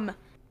basically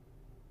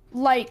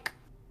like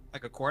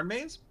a corn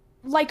maze?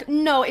 Like,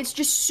 no, it's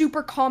just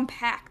super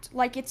compact.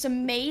 Like, it's a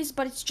maze,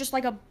 but it's just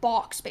like a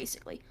box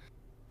basically.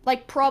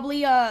 Like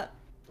probably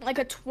like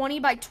a 20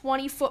 by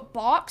 20 foot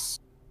box,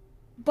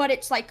 but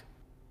it's like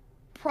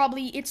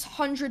it's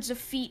hundreds of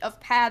feet of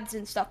paths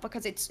and stuff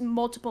because it's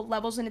multiple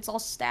levels and it's all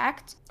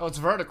stacked. Oh, it's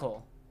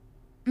vertical.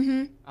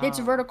 It's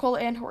vertical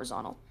and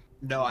horizontal.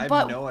 No, I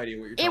have no idea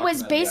what you're talking about.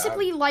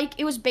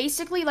 It was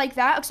basically like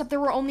that, except there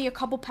were only a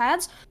couple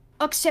paths,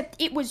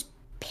 except it was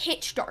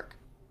pitch dark.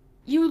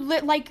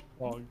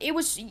 It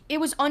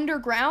was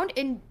underground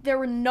and there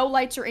were no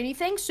lights or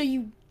anything, so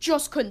you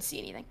just couldn't see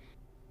anything.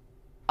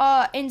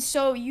 And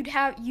so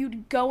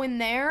you'd go in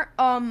there,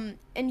 and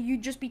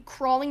you'd just be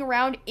crawling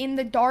around in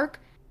the dark,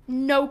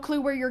 no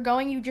clue where you're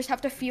going, you just have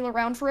to feel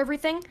around for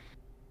everything.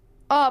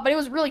 But it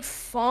was really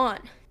fun.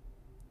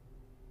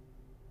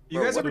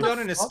 You guys ever done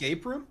an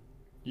escape room?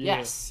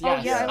 Yes. Oh,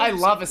 yeah, I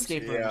love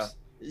escape rooms.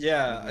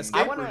 Yeah,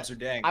 escape rooms are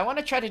dang. I want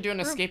to try to do an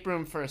escape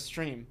room for a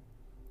stream.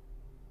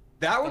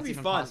 That would be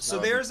fun. So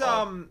there's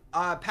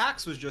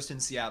PAX was just in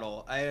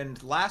Seattle,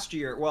 and last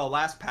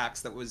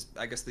PAX, that was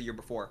I guess the year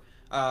before.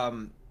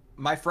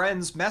 My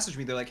friends messaged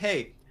me. They're like,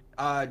 "Hey,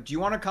 do you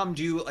want to come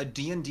do a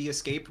D&D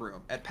escape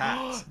room at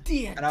PAX?"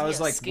 And I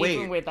was like,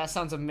 "Wait, that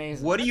sounds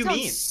amazing. What do you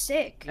mean?"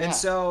 Sick. And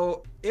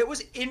so it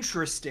was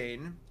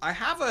interesting. I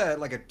have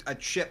a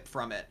chip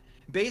from it.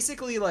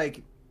 Basically,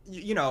 like,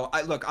 you know,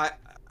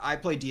 I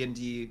play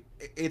D&D.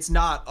 It's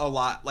not a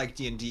lot like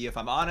D&D, if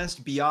I'm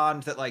honest,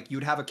 beyond that, like,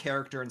 you'd have a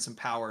character and some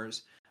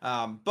powers.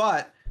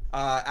 But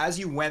as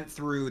you went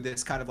through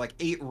this kind of like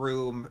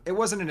 8-room, it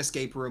wasn't an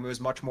escape room. It was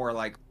much more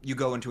like you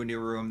go into a new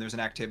room, there's an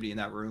activity in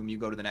that room, you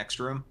go to the next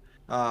room.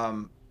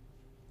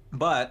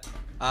 But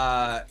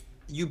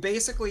you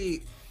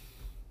basically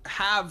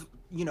have,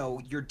 you know,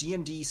 your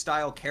D&D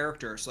style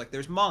characters. Like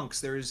there's monks,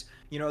 there's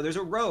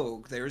a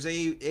rogue, there's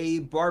a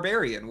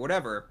barbarian,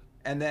 whatever.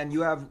 And then you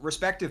have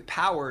respective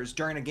powers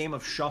during a game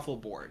of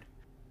shuffleboard.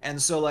 And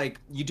so like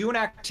you do an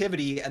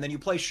activity and then you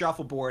play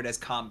shuffleboard as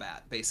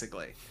combat,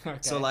 basically. Okay.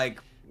 So like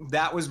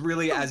that was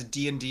really as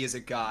D&D as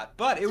it got,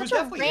 but it was Such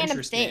a definitely random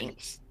interesting. thing.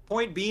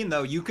 Point being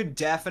though, you could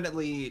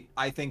definitely,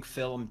 I think,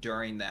 film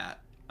during that,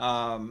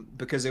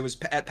 because it was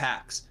at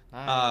PAX.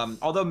 Nice.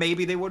 Although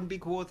maybe they wouldn't be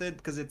cool with it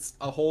because it's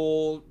a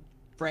whole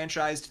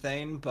franchised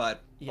thing,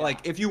 but Yeah. like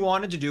if you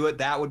wanted to do it,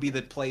 that would be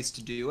the place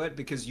to do it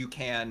because you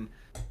can.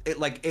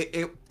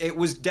 It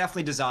was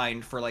definitely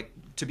designed for like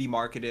to be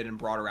marketed and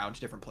brought around to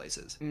different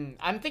places.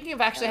 I'm thinking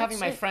of actually Yeah, having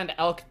that's my sick. friend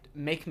Elk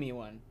make me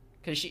one,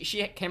 because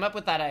she came up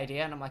with that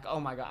idea, and I'm like, oh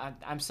my god,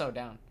 I'm so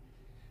down.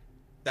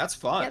 That's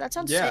fun. Yeah, that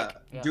sounds yeah. sick.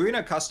 Yeah. Doing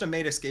a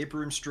custom-made escape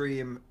room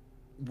stream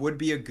would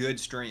be a good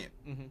stream.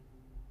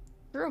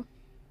 True.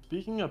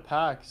 Speaking of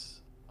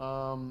PAX,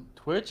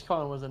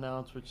 TwitchCon was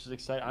announced, which is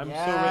exciting. I'm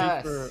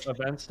Yes. so ready for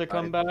events to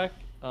come back.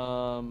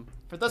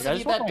 For those I of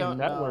just you want that my don't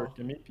network know,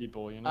 to meet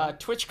people, you know.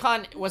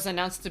 TwitchCon was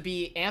announced to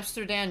be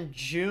Amsterdam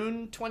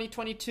June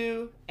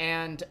 2022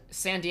 and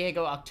San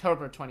Diego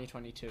October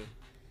 2022.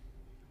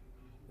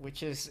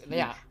 Which is,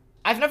 yeah.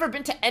 I've never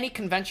been to any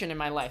convention in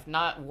my life.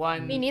 Not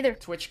one. Me neither.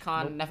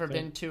 TwitchCon, Nope, never same.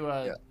 been to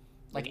a Yeah.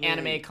 like Really-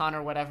 anime con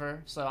or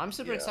whatever. So I'm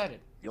super Yeah. excited.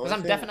 The Because only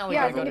I'm thing- definitely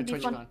Yeah, I going to think go to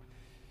it'd be TwitchCon. fun.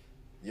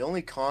 The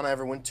only con I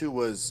ever went to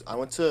was I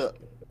went to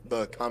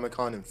the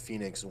Comic-Con in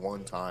Phoenix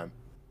one time,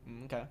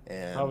 Okay.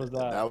 and How was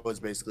that? that was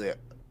basically it.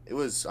 It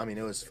was, I mean,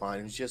 it was fine.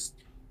 It was just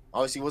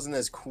obviously it wasn't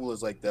as cool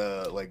as like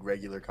the like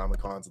regular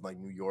Comic-Cons in like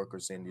New York or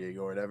San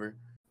Diego or whatever.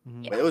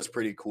 Mhm. But it was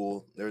pretty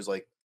cool. There was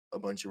like a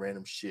bunch of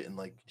random shit and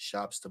like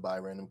shops to buy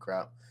random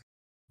crap.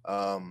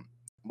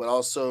 But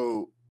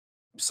also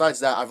besides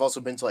that, I've also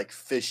been to like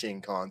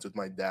fishing cons with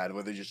my dad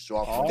where they just show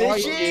off. Oh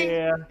Fishing?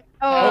 yeah.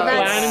 Oh, Hell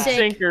Land that's and sick.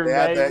 sinker, They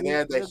had baby.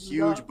 the Let's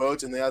huge go.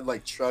 boats and they had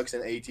like trucks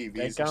and They ATVs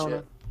and count shit.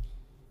 it.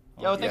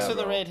 Yo, thanks Yeah, for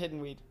the bro. raid,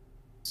 Hidden Weed.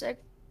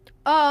 Sick.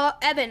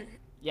 Evan,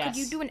 Yes. could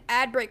you do an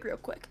ad break real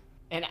quick?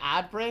 An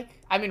ad break?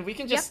 I mean, we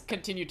can just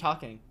continue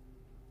talking.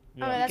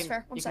 Yeah. Alright, You that's can,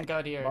 fair. One you can sec.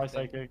 go to your Bye,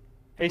 thing. Psychic.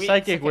 Hey, We-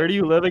 Psychic, okay. where do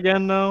you live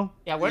again, though?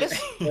 Yeah, where does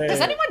Hey.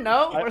 does anyone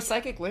know I- where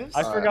Psychic lives?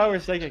 I forgot where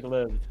Psychic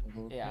lived.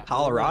 Yeah.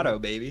 Colorado,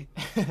 baby.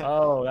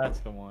 Oh, that's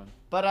the one.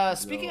 But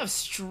speaking Yo. of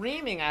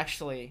streaming,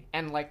 actually,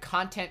 and like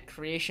content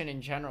creation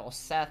in general,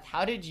 Seth,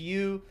 how did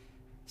you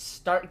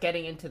start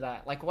getting into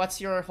that? Like,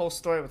 what's your whole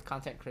story with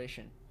content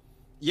creation?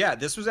 Yeah,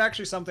 this was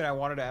actually something I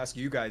wanted to ask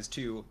you guys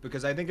too,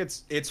 because I think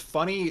it's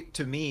funny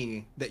to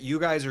me that you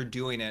guys are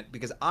doing it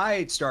because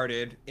I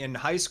started in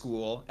high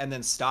school and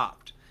then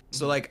stopped.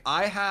 So like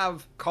I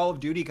have Call of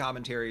Duty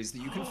commentaries that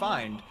you can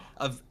find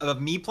of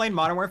me playing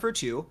Modern Warfare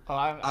 2. Oh,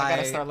 I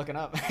gotta I- start looking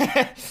up.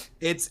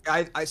 It's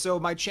I so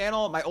my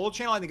channel, my old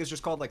channel I think is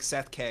just called like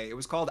Seth K. It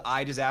was called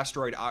I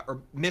Disasteroid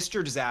or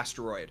Mr.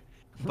 Disasteroid.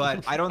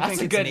 But I don't That's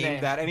think a it's good named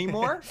name. that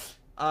anymore.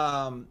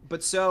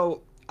 But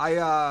so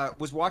I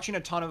was watching a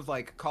ton of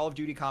like Call of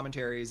Duty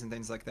commentaries and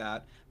things like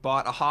that.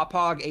 Bought a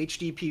Hauppauge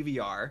HD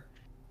PVR,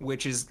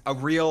 which is a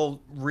real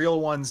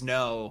ones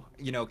know,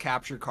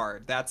 capture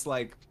card. That's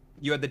like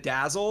you had the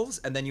Dazzles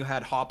and then you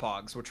had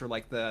Haupaugs, which were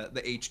like the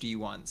HD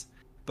ones.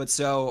 But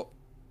so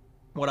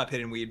what up,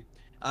 Hidden Weed?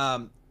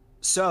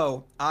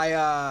 So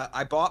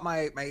I bought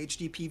my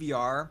HD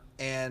PVR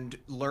and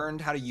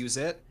learned how to use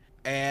it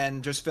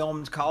and just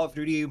filmed Call of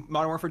Duty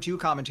Modern Warfare 2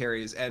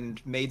 commentaries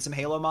and made some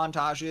Halo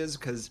montages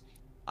because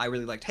I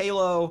really liked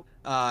Halo.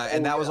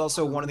 And that was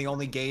also one of the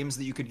only games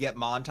that you could get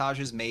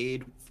montages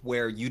made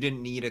where you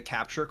didn't need a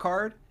capture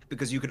card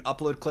because you could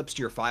upload clips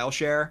to your file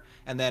share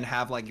and then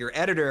have like your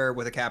editor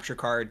with a capture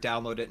card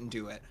download it and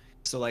do it.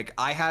 So like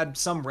I had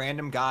some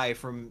random guy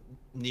from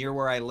near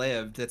where I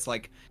lived that's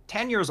like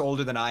 10 years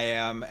older than I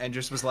am and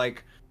just was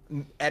like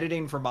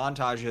editing for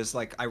montages.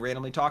 Like I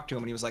randomly talked to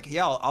him and he was like,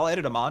 yeah, I'll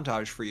edit a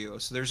montage for you.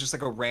 So there's just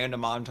like a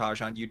random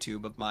montage on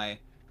YouTube of my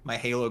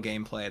Halo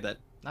gameplay that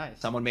Nice.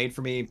 someone made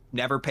for me.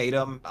 Never paid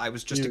him. I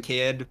was just a Dude.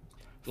 kid.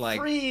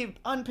 Like Free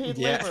unpaid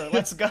Yeah. labor.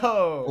 Let's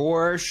go.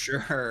 for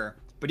sure.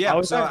 But I yeah,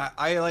 was so at-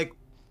 I like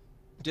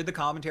did the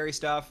commentary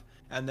stuff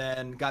and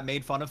then got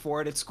made fun of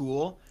for it at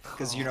school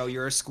because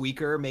you're a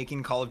squeaker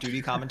making Call of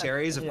Duty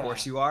commentaries. Of Yeah.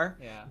 course you are.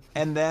 Yeah.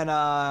 And then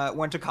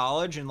went to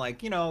college and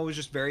like was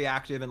just very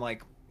active in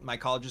like my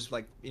college's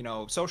like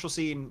social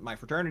scene, my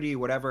fraternity,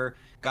 whatever.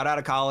 Got out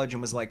of college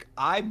and was like,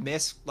 I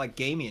miss like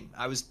gaming.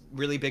 I was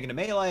really big into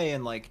Melee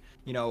and like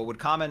would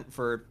comment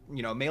for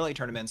Melee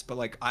tournaments, but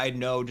like I had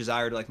no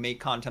desire to like make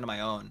content of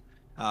my own.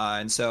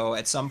 And so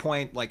at some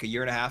point like a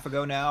year and a half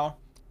ago now,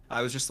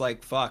 I was just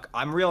like, fuck,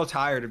 I'm real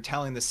tired of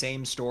telling the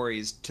same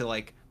stories to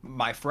like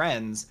my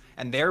friends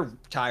and they're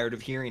tired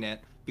of hearing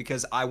it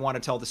because I want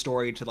to tell the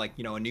story to like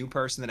a new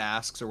person that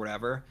asks or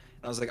whatever.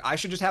 And I was like, I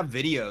should just have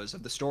videos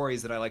of the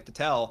stories that I like to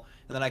tell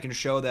and then I can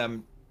show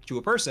them to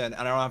a person and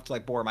I don't have to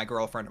like bore my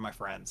girlfriend or my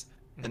friends.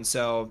 And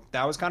so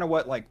that was kind of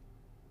what like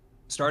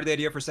started the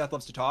idea for Seth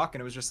Loves to Talk,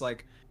 and it was just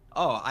like,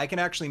 oh, I can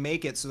actually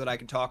make it so that I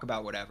can talk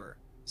about whatever.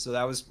 So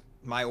that was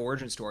my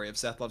origin story of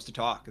Seth Loves to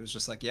Talk. It was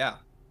just like, yeah,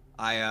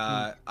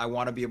 I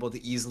want to be able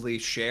to easily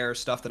share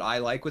stuff that I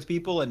like with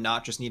people and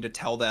not just need to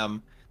tell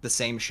them the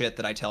same shit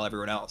that I tell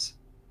everyone else.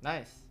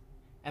 Nice.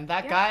 And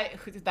that guy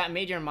that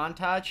made your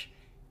montage,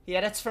 he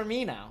edits for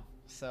me now.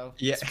 So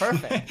Yeah. it's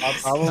perfect.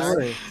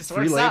 Probably. Just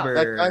Free works out.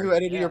 labor. That guy who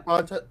edited Yeah. your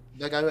podcast,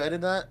 that guy who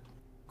edited that,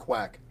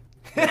 quack.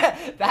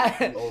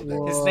 that Old day.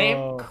 his name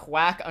Whoa.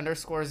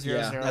 quack_001.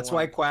 Yeah, that's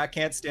why Quack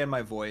can't stand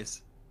my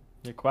voice.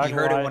 Yeah, Quack He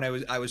heard lied. it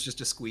when I was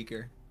just a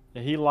squeaker.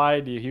 Yeah, he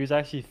lied to you. He was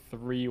actually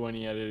 3 when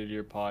he edited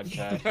your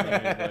podcast.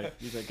 Man.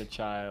 He's like a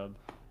child.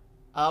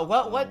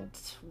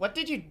 What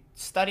did you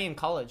study in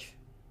college?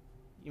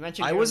 You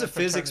mentioned I you were was in a the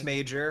physics fraternity.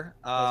 major,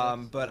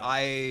 Physics. but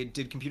I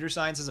did computer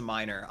science as a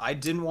minor. I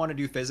didn't want to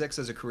do physics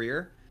as a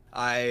career.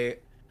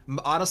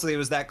 Honestly, it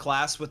was that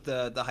class with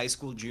the high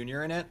school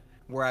junior in it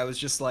where I was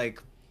just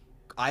like,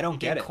 I don't You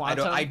get did it.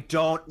 quantum? I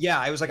don't. Yeah,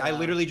 I was like, I Yeah.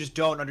 literally just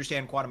don't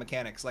understand quantum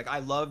mechanics. Like, I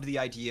loved the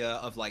idea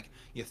of like,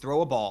 you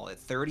throw a ball at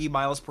 30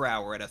 miles per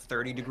hour at a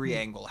 30-degree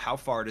angle. How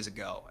far does it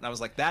go? And I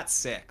was like, that's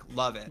sick.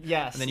 Love it.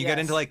 Yes. And then you get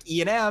into like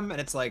E&M, and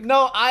it's like,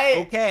 No,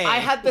 Okay. I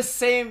had the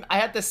same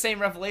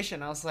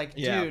revelation. I was like,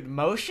 Yeah. dude,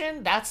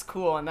 motion, that's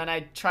cool. And then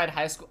I tried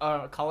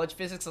college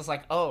physics. I was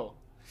like, oh,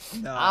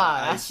 no,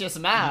 that's just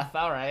math.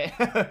 All right.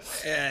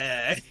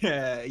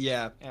 yeah.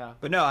 Yeah.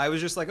 But no, I was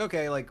just like,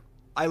 okay, like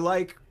I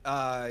like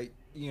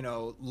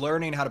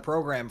learning how to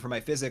program for my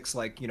physics,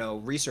 like,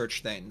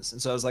 research things.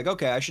 And so I was like,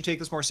 okay, I should take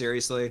this more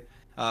seriously.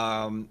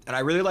 And I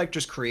really like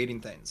just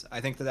creating things.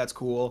 I think that that's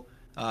cool.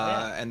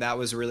 And that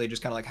was really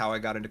just kind of like how I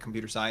got into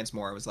computer science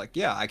more. I was like,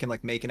 yeah, I can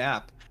like make an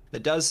app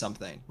that does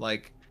something.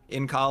 Like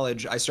in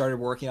college, I started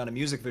working on a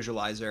music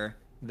visualizer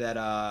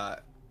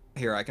that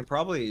here, I can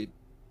probably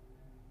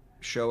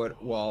show it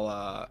while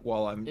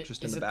I'm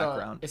just in the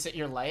background. Is it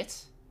your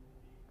lights?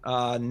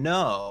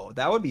 No,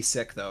 that would be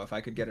sick though if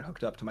I could get it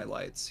hooked up to my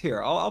lights.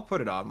 Here, I'll put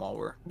it on while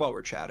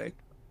we're chatting.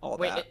 All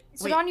Wait, that.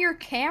 Is it on your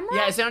camera?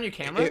 Yeah, is it on your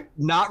camera?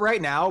 Not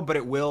right now, but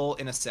it will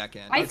in a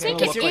second. I It's think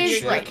gonna it look like is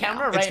shit. right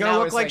camera now. right It's gonna now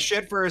look is like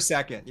shit for a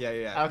second. Yeah.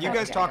 Okay, You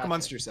guys okay, talk gotcha.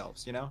 amongst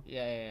yourselves,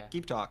 Yeah.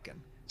 Keep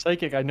talking.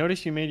 Psychic, I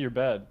noticed you made your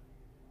bed.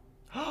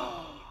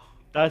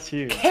 That's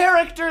huge.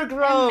 Character I didn't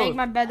growth. make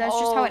my bed. That's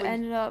just how it Holy-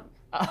 ended up.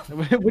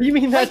 What do you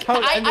mean that's how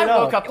it I ended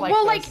woke up? up like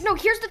well, this. like, no,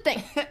 here's the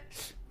thing.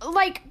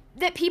 Like,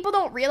 that people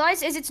don't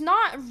realize is it's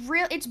not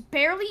real. It's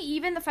barely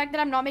even the fact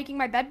that I'm not making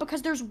my bed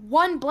because there's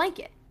one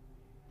blanket.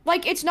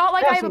 Like, it's not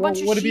like I have a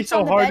bunch of would it be sheets so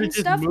on the hard bed to and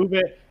just stuff. move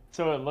it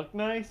so it looked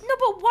nice? No,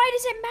 but why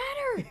does it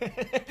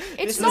matter?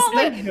 It's not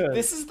like-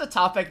 this is the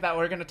topic that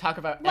we're gonna talk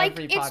about Like,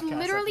 every it's podcast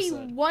literally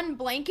episode. one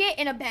blanket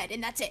and a bed,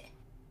 and that's it.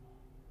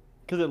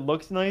 Because it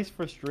looks nice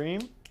for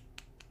stream?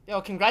 Yo,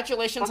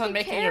 congratulations on Fucking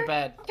making care? your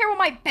bed. I don't care what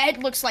my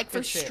bed looks like for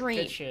Good shit. stream.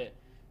 Good shit.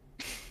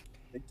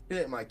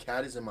 My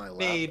cat is in my lap.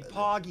 Made and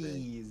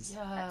poggies.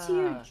 Yeah. That's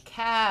huge.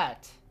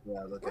 Cat.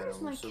 Yeah, look Where's at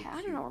him. my So cat? I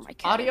cute. don't know where my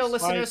cat Audio is.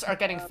 listeners are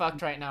getting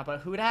fucked right now,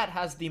 but Hudat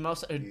has the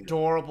most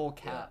adorable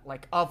cat,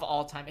 like of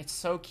all time. It's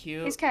so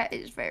cute. His cat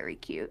is very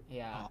cute.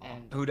 Yeah,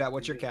 and Who dat?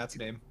 What's your cat's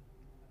name?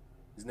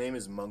 His name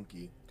is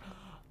Monkey.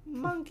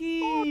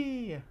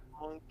 monkey.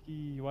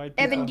 Monkey, why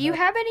Evan, do you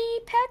have any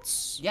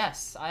pets?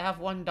 Yes, I have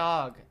one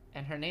dog,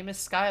 and her name is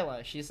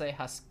Skyla. She's a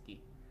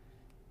husky.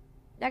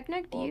 Neck,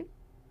 do you?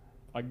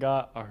 I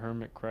got a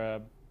hermit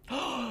crab.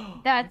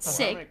 That's A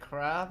sick. hermit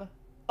crab.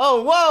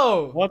 Oh,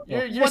 whoa! What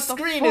the- Your What the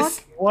screen is.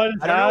 fuck? What is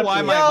I don't know why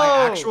happening? my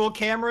Yo! actual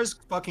camera's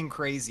fucking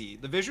crazy.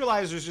 The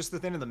visualizer's just the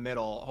thing in the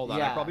middle. Hold on,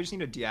 I Yeah. probably just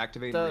need to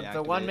deactivate The and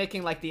reactivate. one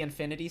making like the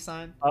infinity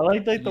sign. I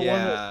like the one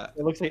Yeah. that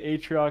it looks like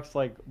Atriox's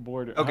like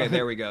border. Okay,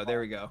 there we go.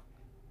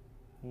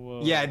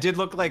 Whoa. Yeah, it did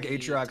look like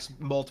Atriox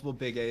multiple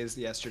big A's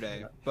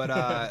yesterday.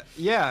 But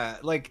yeah,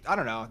 like I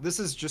don't know. This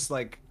is just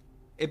like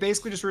it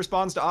basically just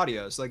responds to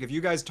audio. So like if you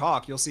guys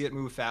talk, you'll see it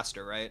move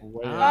faster, right?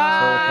 Wait,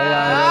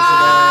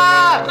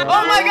 Ah! so-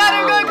 Oh my god,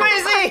 I'm going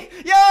crazy!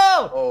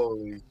 Yo!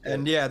 Holy shit.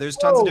 And yeah, there's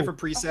tons of different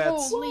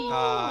presets. Holy.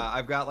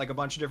 I've got like a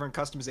bunch of different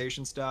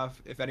customization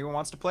stuff. If anyone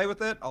wants to play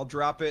with it, I'll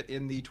drop it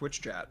in the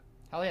Twitch chat.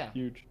 Hell yeah.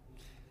 Huge.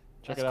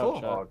 Check That's it out,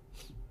 cool. chat.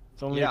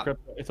 It's only Yeah. a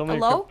crypto. It's only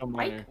Hello, a crypto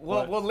Mike? miner.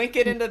 We'll link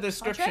it in the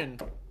description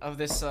of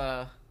this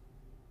Yeah.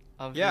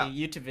 the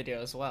YouTube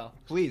video as well.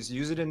 Please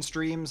use it in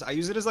streams. I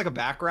use it as like a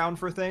background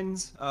for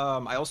things.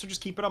 I also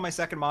just keep it on my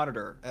second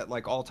monitor at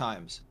like all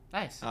times.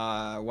 Nice.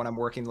 When I'm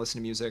working,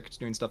 listening to music,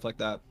 doing stuff like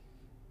that.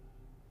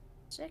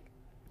 Sick.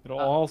 It'll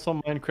also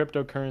mine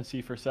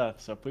cryptocurrency for Seth,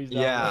 so please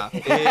don't. Yeah,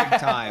 big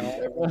time.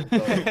 Everyone's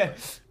going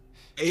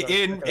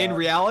like, In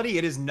reality,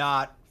 it is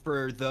not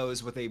for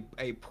those with a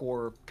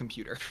poor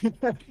computer.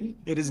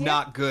 It is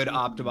not good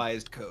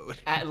optimized code.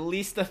 At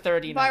least a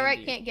 3090. By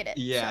right, can't get it.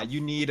 Yeah, so. you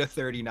need a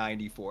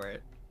 3090 for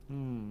it.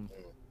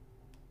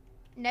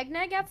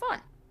 Neg, have fun.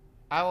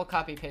 I will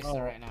copy paste Oh,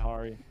 it right now.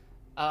 sorry.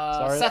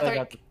 Sorry Seth, that I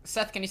got the-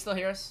 Seth, can you still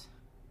hear us?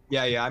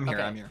 Yeah, I'm here.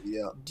 Okay. I'm here.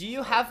 yeah. Do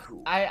you have?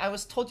 cool. I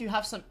was told you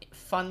have some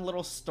fun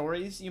little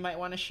stories you might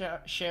want to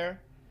share.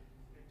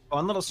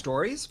 Fun little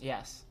stories.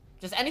 Yes.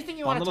 Just anything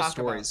you Fun want to little talk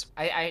stories.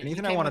 about. Anything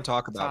you I came wanna with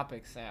talk about.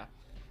 Topics, yeah.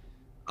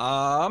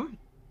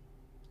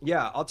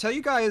 Yeah, I'll tell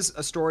you guys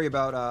a story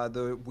about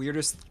the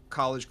weirdest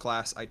college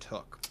class I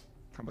took.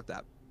 How about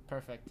that?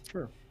 Perfect.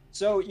 Sure.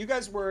 So you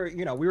guys were,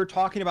 we were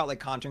talking about like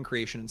content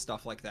creation and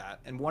stuff like that.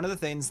 And one of the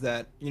things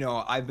that,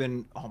 I've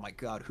been, oh my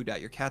God, Who Dat,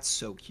 your cat's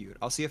so cute.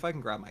 I'll see if I can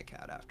grab my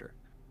cat after.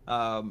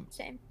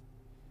 Same.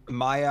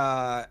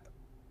 My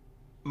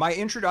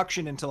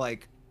introduction into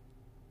like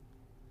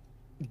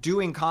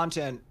doing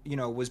content,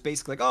 was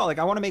basically like, oh, like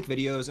I want to make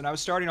videos. And I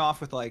was starting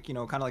off with like, kind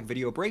of like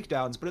video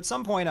breakdowns. But at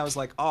some point I was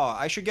like, oh,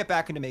 I should get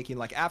back into making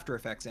like After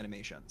Effects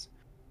animations.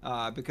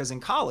 Because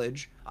in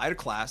college, I had a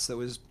class that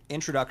was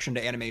Introduction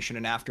to Animation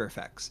and After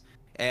Effects.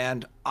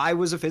 And I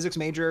was a physics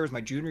major. It was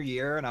my junior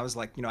year. And I was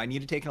like, I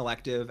need to take an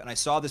elective. And I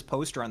saw this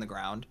poster on the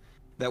ground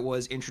that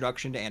was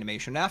Introduction to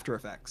Animation and After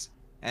Effects.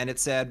 And it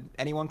said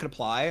anyone could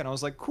apply. And I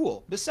was like,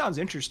 cool, this sounds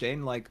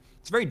interesting. Like,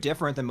 it's very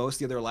different than most of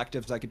the other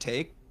electives I could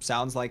take.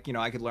 Sounds like,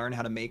 I could learn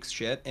how to make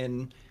shit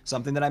in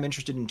something that I'm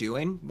interested in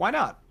doing. Why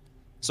not?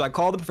 So I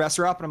called the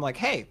professor up and I'm like,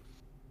 hey,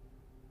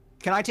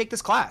 can I take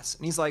this class?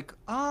 And he's like,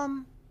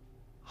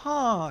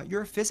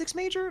 you're a physics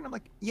major? And I'm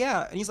like,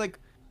 yeah. And he's like,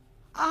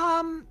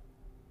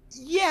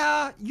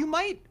 yeah, you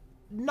might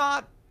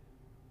not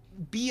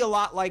be a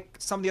lot like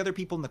some of the other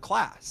people in the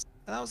class.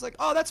 And I was like,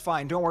 oh, that's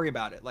fine. Don't worry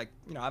about it. Like,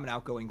 I'm an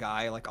outgoing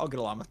guy. Like, I'll get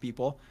along with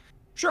people.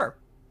 Sure.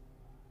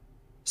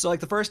 So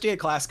like the first day of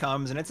class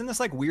comes and it's in this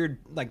like weird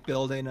like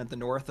building at the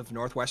north of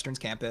Northwestern's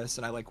campus.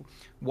 And I like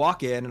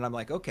walk in and I'm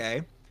like,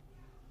 okay,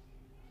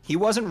 he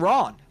wasn't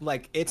wrong.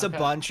 Like it's a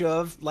bunch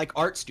of like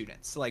art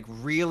students, like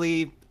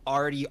really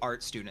arty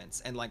art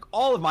students. And like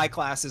all of my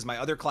classes, my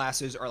other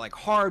classes are like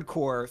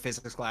hardcore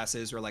physics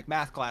classes or like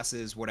math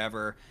classes,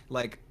 whatever.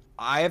 Like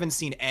I haven't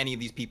seen any of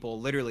these people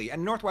literally.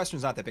 And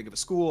Northwestern's not that big of a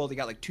school. They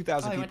got like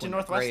 2,000 people in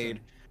the grade.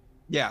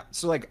 Yeah.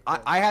 So like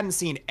I hadn't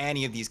seen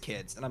any of these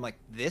kids and I'm like,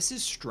 this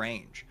is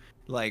strange.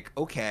 Like,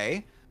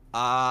 okay,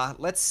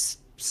 let's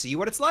see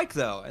what it's like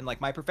though. And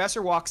like my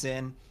professor walks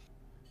in,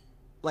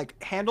 like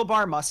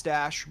handlebar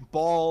mustache,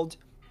 bald,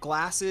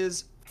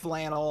 glasses,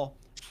 flannel,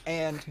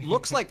 and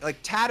looks like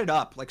tatted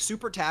up, like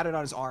super tatted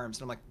on his arms.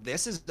 And I'm like,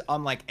 this is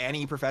unlike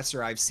any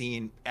professor I've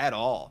seen at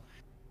all.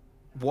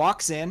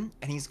 Walks in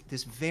and he's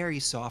this very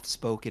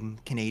soft-spoken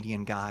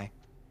Canadian guy.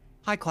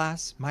 Hi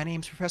class, my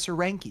name's Professor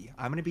Ranky.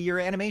 I'm gonna be your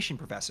animation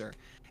professor.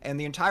 And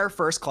the entire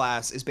first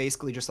class is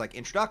basically just like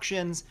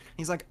introductions.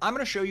 He's like, I'm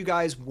gonna show you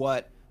guys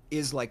what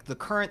is like the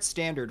current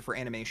standard for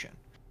animation.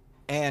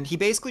 And he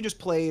basically just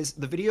plays,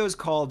 the video is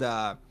called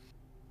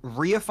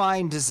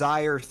Reifine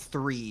Desire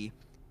 3,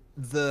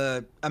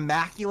 The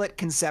Immaculate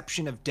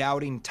Conception of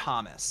Doubting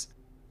Thomas,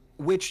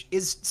 which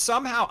is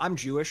somehow, I'm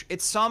Jewish,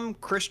 it's some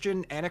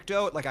Christian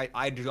anecdote. Like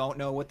I don't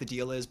know what the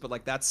deal is, but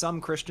like that's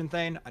some Christian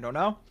thing. I don't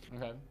know.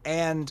 Okay.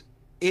 And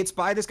it's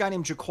by this guy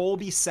named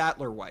Jacoby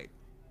Sattler-White,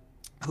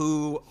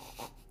 who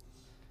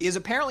is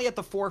apparently at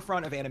the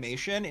forefront of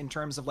animation in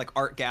terms of like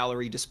art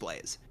gallery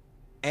displays.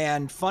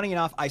 And funny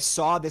enough, I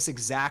saw this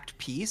exact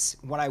piece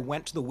when I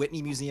went to the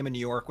Whitney Museum in New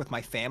York with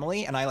my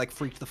family, and I like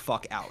freaked the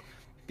fuck out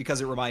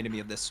because it reminded me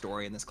of this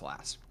story in this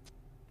class.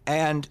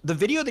 And the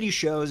video that he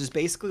shows is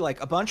basically like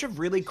a bunch of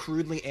really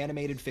crudely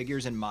animated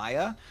figures in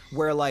Maya,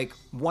 where like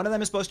one of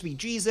them is supposed to be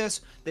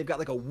Jesus, they've got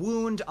like a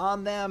wound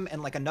on them,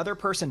 and like another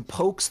person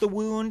pokes the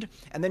wound,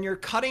 and then you're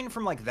cutting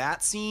from like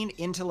that scene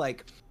into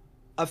like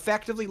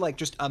effectively like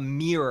just a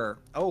mirror.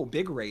 Oh,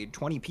 big raid,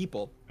 20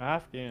 people.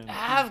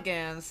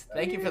 Afghans.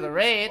 Thank you for the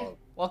raid.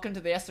 Welcome to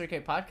the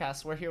S3K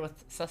podcast. We're here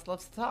with Seth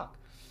Loves to Talk.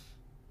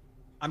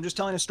 I'm just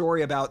telling a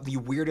story about the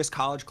weirdest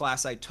college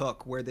class I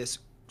took, where this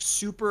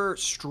super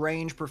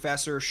strange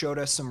professor showed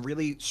us some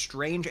really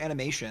strange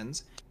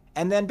animations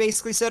and then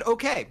basically said,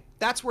 okay,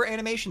 that's where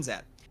animation's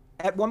at.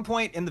 At one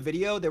point in the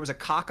video, there was a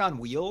cock on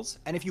wheels,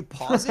 and if you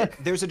pause it,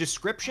 there's a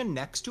description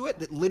next to it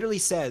that literally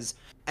says,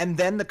 and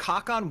then the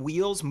cock on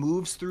wheels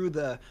moves through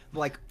the,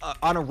 like,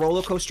 on a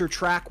roller coaster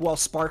track while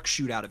sparks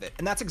shoot out of it.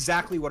 And that's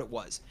exactly what it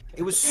was.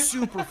 It was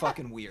super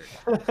fucking weird.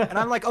 And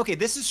I'm like, okay,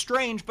 this is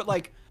strange, but,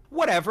 like,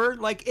 whatever.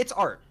 Like, it's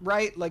art,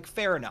 right? Like,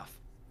 fair enough.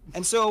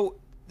 And so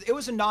it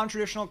was a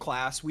non-traditional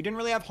class. We didn't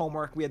really have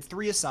homework. We had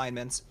 3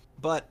 assignments,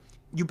 but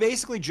you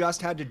basically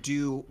just had to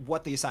do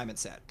what the assignment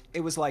said. It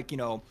was like,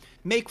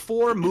 make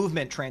 4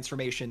 movement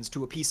transformations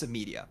to a piece of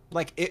media.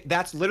 Like,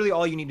 that's literally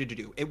all you needed to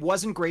do. It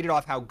wasn't graded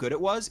off how good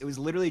it was. It was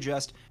literally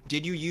just,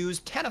 did you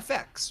use 10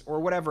 effects or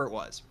whatever it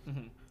was?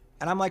 Mm-hmm.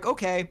 And I'm like,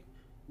 okay,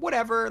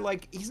 whatever.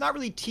 Like, he's not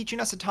really teaching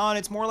us a ton.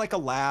 It's more like a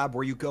lab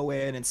where you go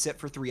in and sit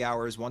for 3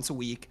 hours once a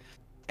week,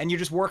 and you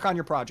just work on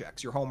your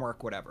projects, your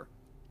homework, whatever.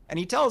 And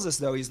he tells us,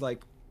 though, he's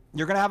like,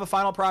 you're going to have a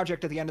final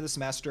project at the end of the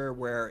semester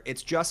where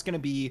it's just going to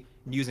be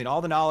using all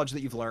the knowledge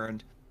that you've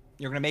learned.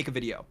 You're going to make a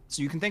video.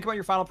 So you can think about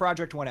your final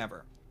project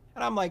whenever.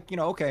 And I'm like,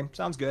 okay,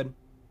 sounds good.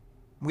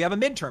 We have a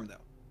midterm,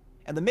 though.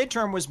 And the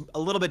midterm was a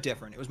little bit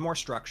different. It was more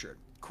structured.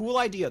 Cool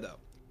idea, though.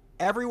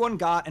 Everyone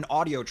got an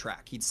audio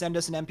track. He'd send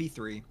us an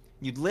MP3.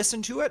 You'd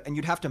listen to it, and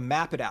you'd have to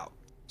map it out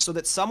so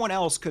that someone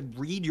else could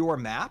read your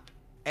map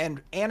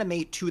and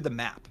animate to the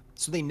map.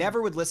 So they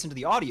never would listen to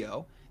the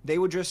audio. They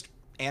would just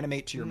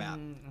animate to your map.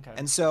 Okay.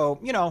 And so,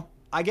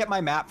 I get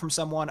my map from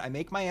someone, I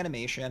make my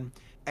animation,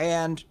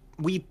 and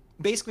we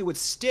basically would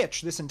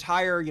stitch this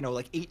entire, you know,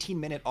 like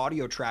 18-minute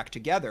audio track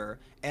together,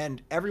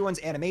 and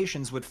everyone's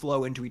animations would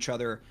flow into each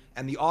other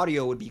and the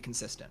audio would be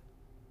consistent.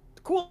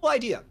 Cool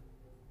idea.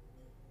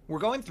 We're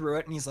going through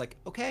it and he's like,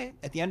 okay,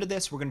 at the end of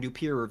this, we're going to do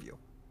peer review.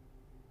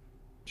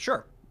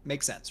 Sure.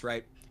 Makes sense,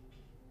 right?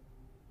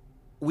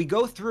 We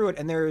go through it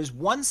and there is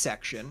one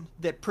section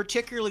that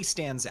particularly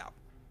stands out,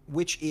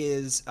 which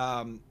is,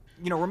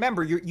 you know,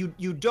 remember,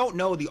 you don't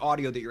know the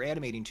audio that you're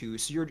animating to,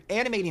 so you're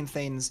animating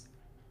things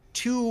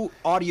to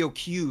audio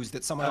cues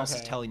that someone else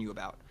is telling you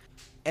about.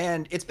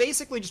 And it's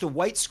basically just a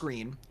white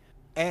screen,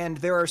 and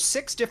there are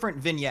 6 different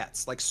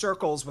vignettes, like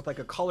circles with like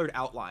a colored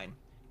outline.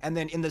 And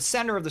then in the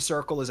center of the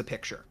circle is a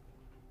picture.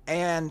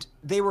 And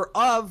they were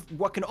of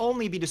what can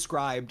only be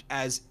described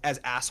as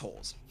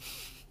assholes.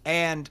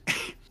 And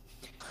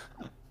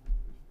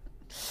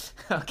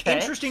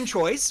interesting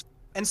choice.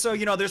 And so,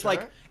 you know, there's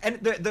like, and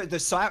the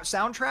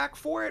soundtrack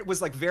for it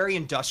was like very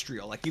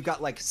industrial. Like you've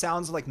got like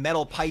sounds of like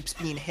metal pipes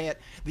being hit.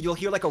 You'll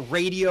hear like a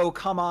radio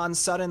come on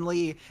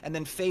suddenly and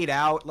then fade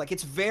out. Like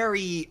it's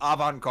very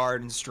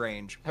avant-garde and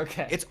strange.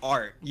 Okay. It's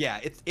art.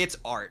 Yeah, it's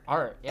art.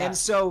 Art, yeah. And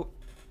so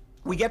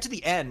we get to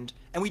the end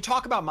and we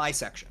talk about my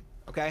section,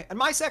 okay? And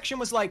my section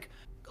was like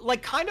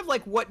kind of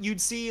like what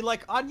you'd see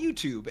like on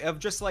YouTube of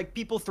just like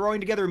people throwing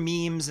together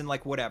memes and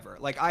like whatever.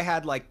 Like I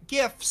had like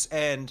GIFs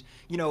and,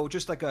 you know,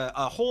 just like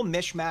a whole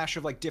mishmash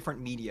of like different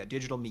media,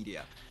 digital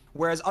media.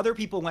 Whereas other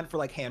people went for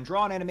like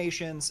hand-drawn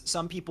animations.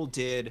 Some people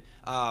did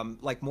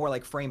like more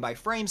like frame by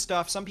frame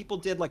stuff. Some people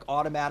did like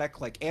automatic,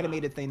 like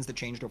animated things that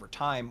changed over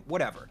time,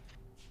 whatever.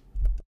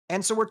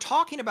 And so we're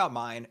talking about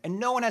mine and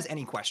no one has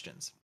any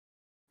questions.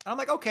 And I'm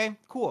like, okay,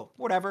 cool,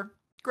 whatever,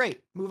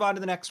 great, move on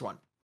to the next one.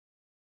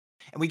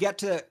 And we get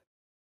to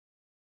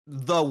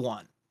the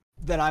one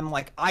that I'm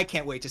like, I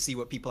can't wait to see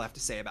what people have to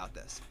say about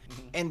this.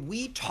 Mm-hmm. And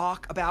we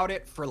talk about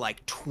it for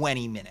like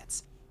 20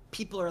 minutes.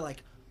 People are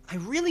like, I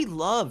really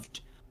loved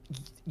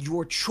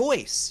your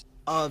choice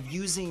of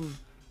using,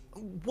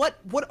 what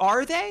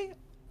are they?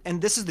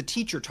 And this is the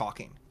teacher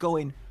talking,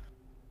 going,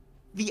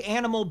 the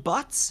animal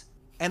butts?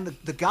 And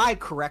the guy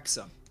corrects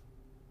him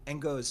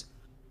and goes,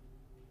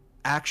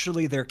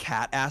 actually, they're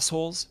cat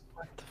assholes.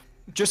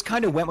 Just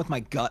kind of went with my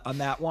gut on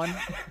that one.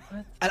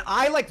 And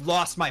I like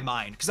lost my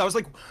mind because I was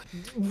like,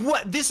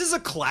 what? This is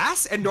a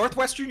class at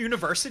Northwestern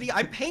University?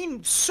 I'm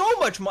paying so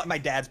much money. My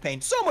dad's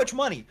paying so much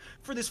money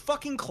for this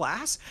fucking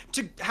class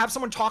to have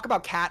someone talk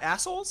about cat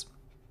assholes?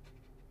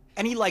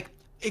 And he like,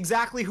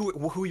 exactly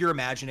who you're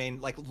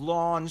imagining, like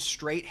long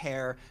straight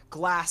hair,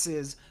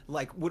 glasses,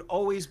 like would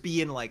always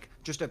be in like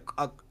just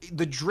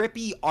the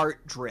drippy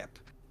art drip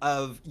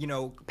of, you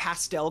know,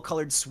 pastel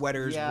colored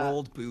sweaters,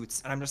 rolled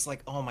boots, and I'm just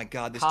like, oh my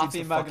god, this dude's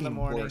the fucking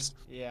worst.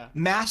 Yeah.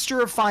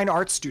 Master of Fine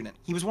Arts student.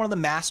 He was one of the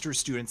master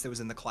students that was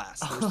in the class.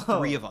 There was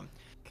 3 of them.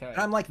 Okay. And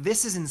I'm like,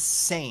 this is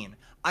insane.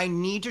 I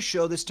need to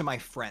show this to my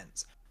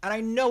friends. And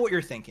I know what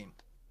you're thinking.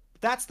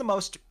 That's the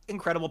most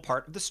incredible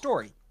part of the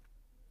story.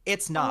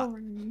 It's not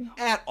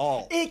at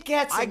all. It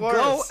gets worse. I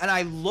go and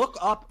I look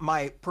up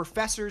my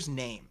professor's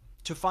name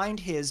to find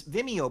his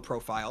Vimeo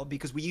profile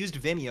because we used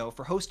Vimeo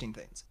for hosting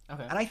things.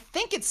 Okay. And I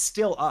think it's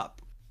still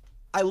up.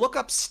 I look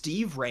up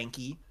Steve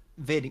Ranke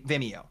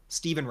Vimeo,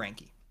 Steven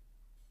Ranke.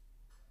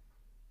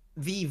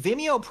 The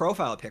Vimeo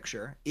profile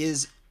picture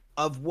is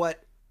of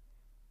what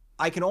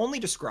I can only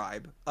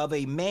describe of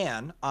a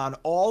man on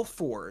all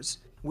fours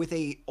with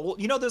a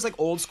old, you know, there's like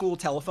old school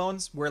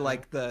telephones where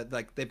like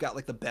they've got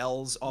like the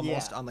bells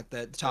almost on like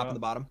the top and the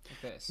bottom.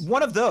 Okay.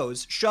 One of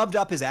those shoved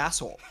up his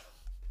asshole.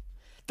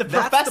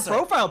 That's the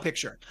profile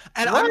picture.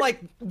 And what? I'm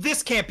like,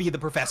 this can't be the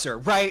professor,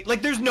 right?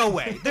 Like, there's no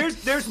way.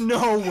 There's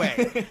no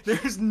way.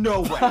 There's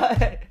no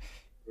way.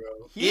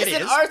 He's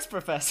an arts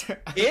professor.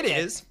 It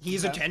is.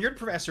 He's a tenured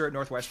professor at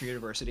Northwestern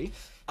University.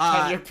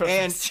 Tenured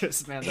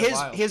professors, man,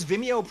 his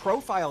Vimeo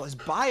profile, his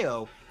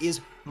bio is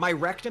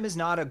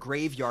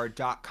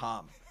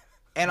myrectumisnotagraveyard.com.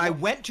 And I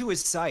went to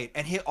his site,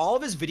 and all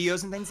of his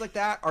videos and things like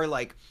that are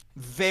like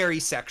very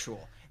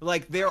sexual.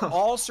 Like they're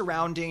all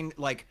surrounding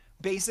like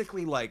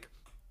basically like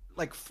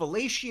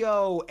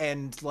fellatio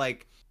and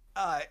like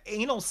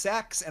anal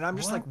sex, and I'm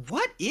just like,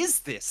 what is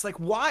this? Like,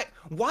 why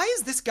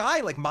is this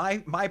guy like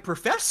my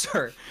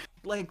professor?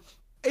 Like,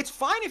 it's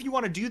fine if you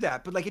want to do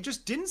that, but like it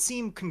just didn't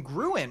seem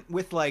congruent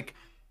with like,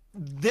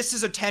 this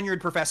is a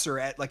tenured professor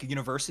at like a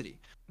university.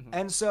 Mm-hmm.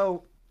 And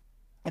so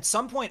at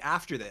some point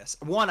after this,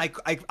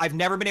 I've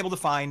never been able to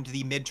find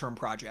the midterm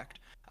project,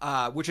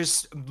 which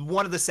is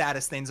one of the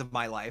saddest things of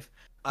my life.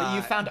 But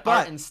you found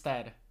art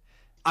instead.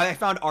 I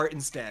found art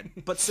instead.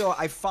 But so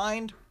I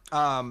find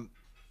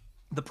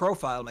the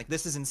profile. I'm like,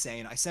 this is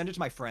insane. I send it to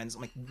my friends.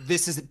 I'm like,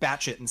 this is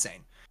batshit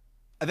insane.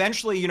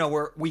 Eventually, you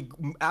know, we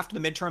after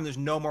the midterm, there's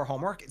no more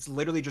homework. It's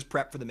literally just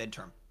prep for the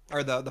midterm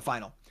or the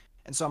final.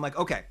 And so I'm like,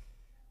 okay,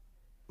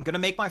 I'm gonna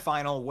make my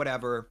final,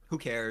 whatever, who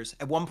cares?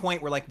 At one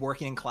point, we're like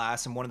working in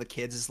class, and one of the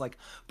kids is like,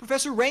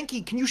 Professor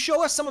Ranke, can you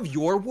show us some of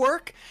your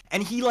work?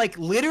 And he like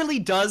literally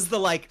does the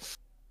like,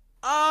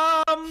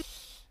 I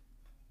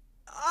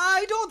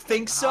don't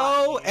think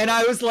so. And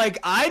I was like,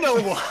 I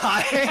know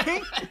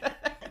why.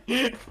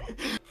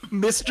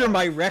 Mr.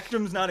 My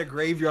Rectum's Not a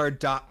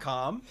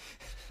Graveyard.com.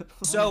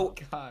 So,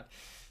 God.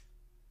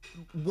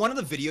 one of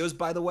the videos,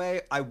 by the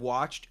way, I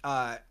watched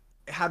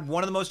had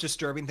one of the most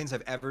disturbing things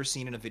I've ever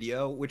seen in a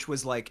video, which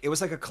was like, it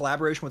was like a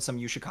collaboration with some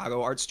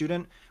UChicago art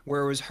student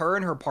where it was her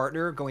and her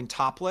partner going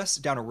topless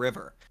down a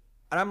river.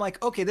 And I'm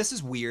like, okay, this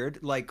is weird.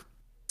 Like,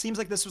 seems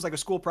like this was like a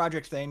school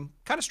project thing.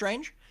 Kind of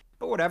strange,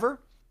 but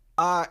whatever.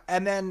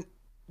 And then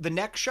the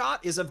next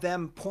shot is of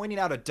them pointing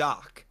out a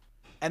dock.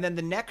 And then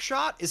the next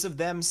shot is of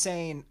them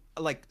saying,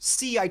 like,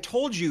 see, I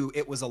told you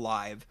it was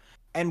alive.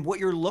 And what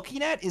you're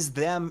looking at is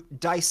them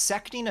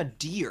dissecting a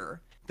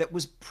deer that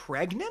was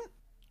pregnant.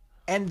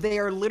 And they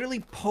are literally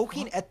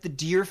poking at the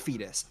deer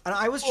fetus. And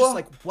I was just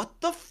like, what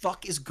the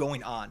fuck is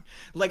going on?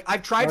 Like,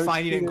 I've tried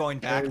finding it and going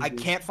back. I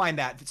can't find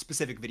that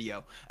specific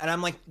video. And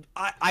I'm like,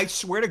 I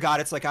swear to God,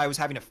 it's like I was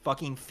having a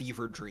fucking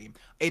fever dream.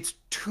 It's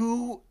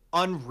too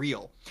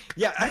unreal.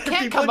 Yeah,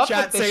 people in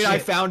chat saying I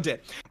found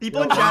it.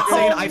 People in chat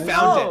saying I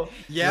found it.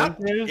 Yeah,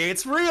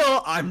 it's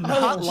real. I'm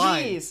not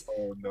lying.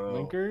 Oh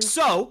no.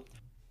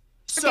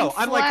 So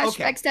I'm like,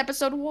 okay. Next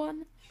episode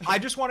 1. I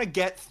just want to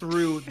get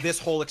through this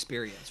whole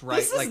experience, right?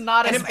 This is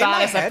not as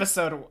bad as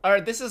episode,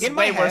 or this is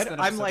way worse than episode 1.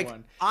 I'm like,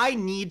 I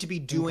need to be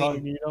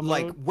doing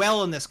like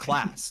well in this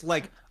class.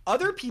 Like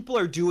other people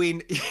are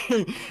doing,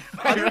 like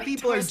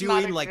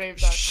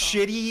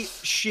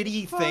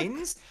shitty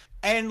things,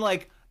 and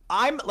like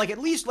I'm like at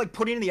least like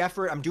putting in the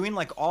effort. I'm doing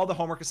like all the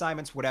homework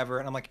assignments, whatever,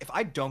 and I'm like, if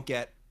I don't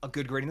get a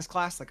good grade in this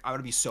class, like I'm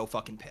gonna be so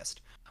fucking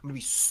pissed. I'm gonna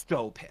be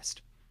so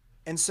pissed.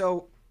 And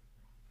so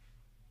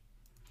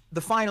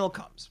the final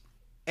comes.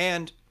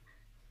 And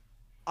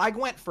I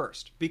went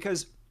first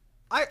because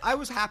I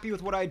was happy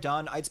with what I'd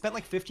done. I'd spent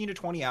like 15 to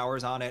 20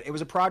 hours on it. It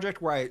was a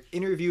project where I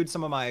interviewed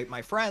some of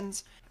my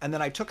friends, and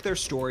then I took their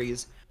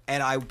stories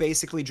and I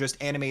basically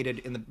just animated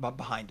in the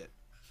behind it.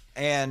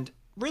 And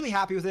really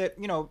happy with it.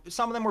 You know,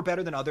 some of them were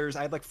better than others.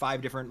 I had like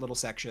 5 different little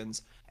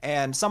sections,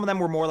 and some of them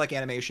were more like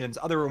animations,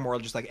 other were more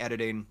just like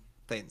editing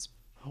things.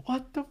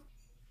 What the?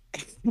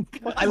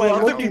 I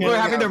love that people are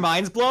having their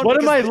minds blown.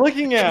 What am I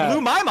looking at? It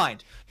blew my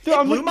mind. Dude,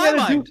 it blew my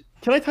mind.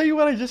 Can I tell you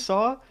what I just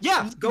saw?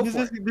 Yeah, go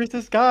for it. There's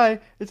this guy.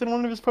 It's in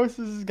one of his posts.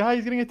 This guy.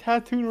 He's getting a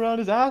tattoo around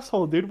his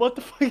asshole, dude. What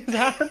the fuck is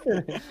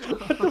happening?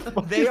 What the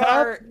fuck they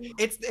are.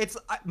 It's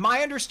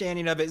my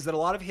understanding of it is that a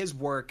lot of his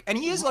work, and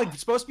he is like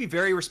supposed to be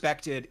very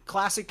respected.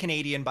 Classic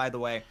Canadian, by the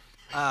way.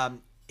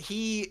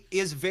 He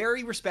is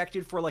very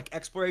respected for like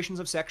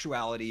explorations of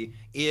sexuality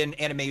in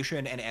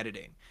animation and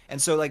editing,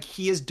 and so like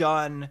he has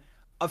done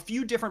a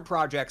few different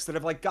projects that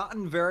have like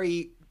gotten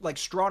very like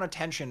strong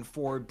attention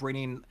for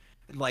bringing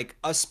like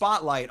a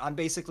spotlight on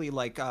basically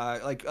like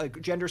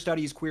gender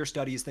studies, queer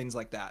studies, things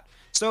like that.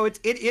 So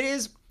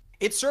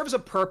it serves a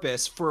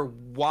purpose for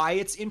why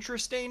it's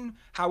interesting.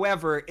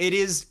 However, it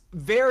is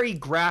very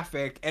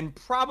graphic and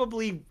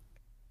probably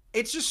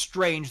it's just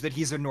strange that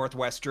he's a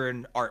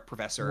Northwestern art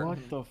professor.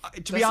 What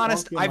the to be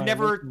honest, I've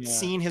never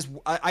seen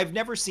I've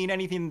never seen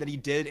anything that he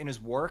did in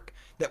his work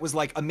that was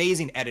like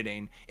amazing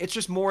editing. It's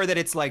just more that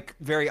it's like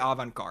very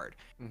avant-garde.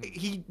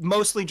 He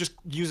mostly just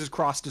uses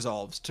cross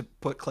dissolves to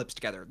put clips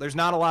together. There's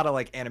not a lot of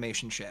like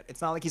animation shit.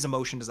 It's not like he's a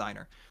motion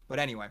designer. But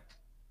anyway,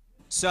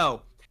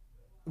 so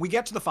we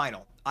get to the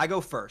final. I go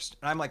first,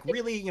 and I'm like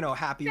really,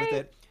 happy with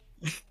it.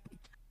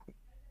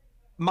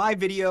 My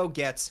video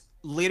gets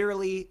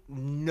literally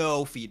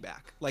no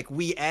feedback. Like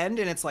we end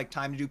and it's like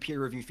time to do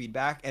peer review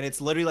feedback, and it's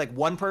literally like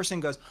one person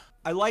goes,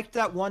 I liked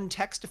that one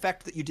text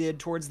effect that you did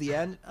towards the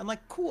end. I'm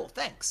like, cool,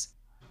 thanks.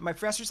 And my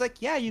professor's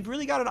like, yeah, you've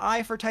really got an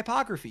eye for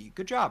typography,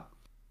 good job.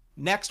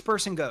 Next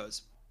person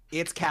goes,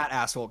 it's cat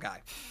asshole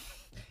guy.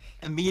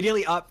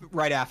 Immediately up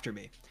right after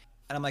me.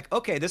 And I'm like,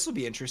 okay, this will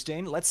be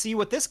interesting, let's see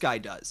what this guy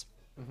does.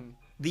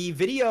 The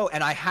video,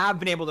 and I have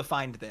been able to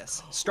find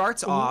this,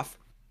 starts off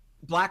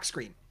black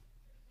screen.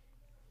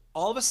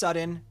 All of a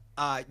sudden,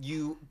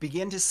 you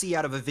begin to see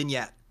out of a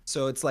vignette.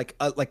 So it's like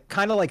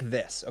kind of like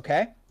this,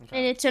 okay?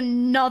 And it's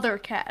another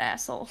cat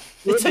asshole.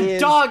 It's a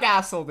dog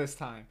asshole this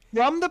time.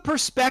 From the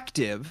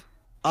perspective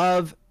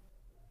of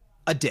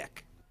a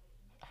dick.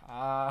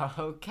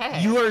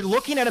 Okay. You are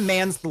looking at a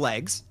man's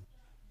legs,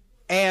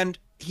 and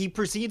he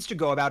proceeds to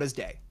go about his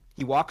day.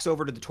 He walks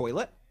over to the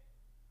toilet,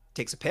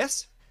 takes a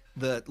piss.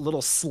 The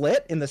little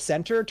slit in the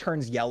center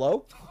turns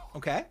yellow,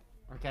 okay?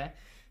 Okay.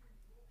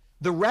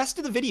 The rest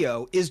of the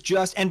video is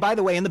just, and by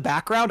the way, in the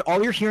background,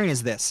 all you're hearing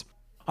is this.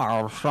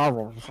 Like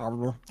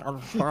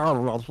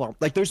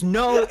there's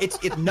no,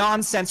 it's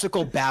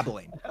nonsensical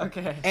babbling.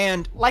 Okay.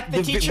 And like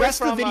the teacher rest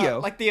from, of the video,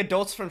 like the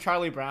adults from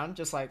Charlie Brown,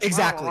 just like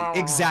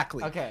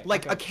exactly. Okay.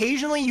 Like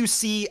occasionally you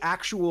see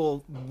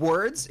actual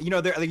words,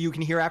 there you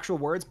can hear actual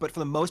words, but for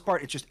the most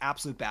part, it's just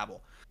absolute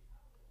babble.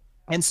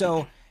 And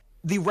so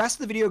the rest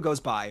of the video goes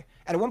by,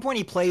 and at one point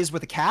he plays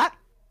with a cat.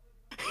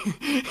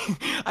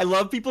 I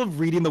love people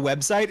reading the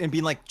website and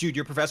being like, dude,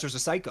 your professor's a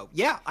psycho.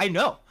 Yeah, I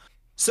know.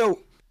 So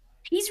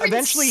He's written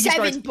eventually he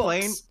starts 7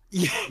 playing. books.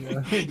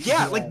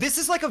 Yeah, like this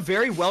is like a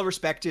very well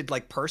respected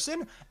like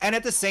person, and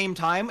at the same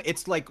time,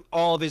 it's like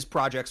all of his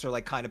projects are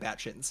like kind of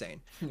batshit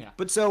insane. Yeah.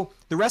 But so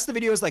the rest of the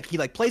video is like he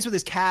like plays with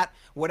his cat,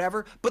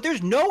 whatever. But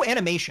there's no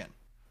animation.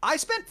 I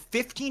spent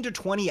 15 to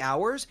 20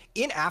 hours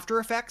in After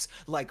Effects,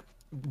 like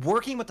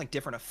working with like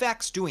different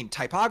effects, doing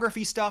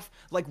typography stuff,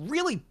 like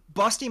really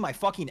busting my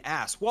fucking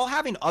ass while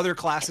having other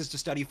classes to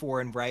study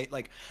for and write.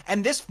 Like,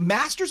 and this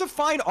Masters of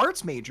Fine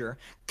Arts major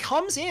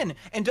comes in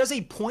and does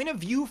a point of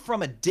view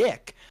from a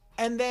dick,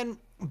 and then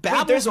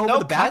babbles over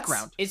the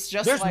background. It's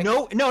just there's like...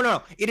 no.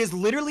 It is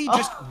literally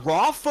just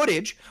raw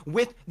footage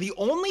with the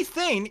only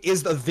thing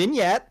is the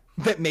vignette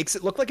that makes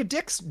it look like a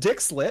dick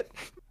slit,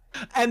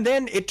 and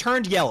then it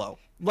turned yellow.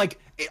 Like,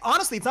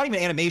 honestly, it's not even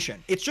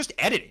animation. It's just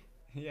editing.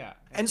 Yeah.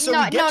 And so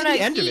we get to the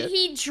end of it.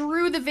 He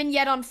drew the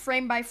vignette on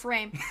frame by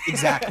frame.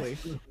 Exactly.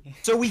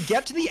 So we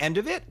get to the end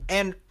of it,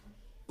 and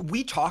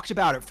we talked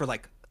about it for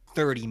like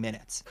 30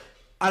 minutes.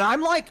 And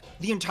I'm like,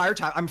 the entire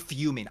time, I'm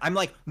fuming. I'm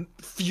like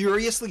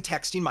furiously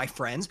texting my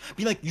friends,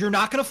 being like, you're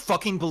not gonna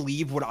fucking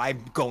believe what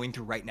I'm going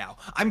through right now.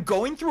 I'm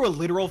going through a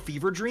literal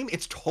fever dream.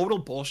 It's total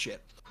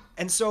bullshit.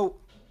 And so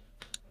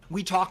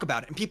we talk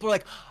about it, and people are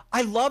like,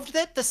 I loved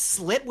that the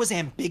slit was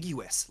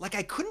ambiguous. Like,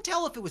 I couldn't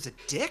tell if it was a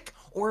dick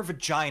or a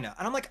vagina.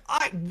 And I'm like,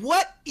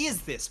 what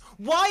is this?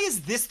 Why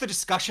is this the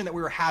discussion that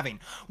we were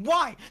having?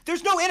 Why?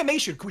 There's no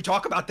animation. Can we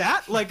talk about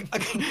that? Like,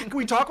 can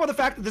we talk about the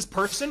fact that this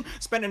person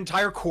spent an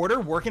entire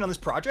quarter working on this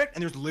project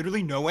and there's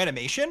literally no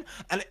animation?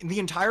 And the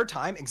entire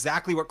time,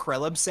 exactly what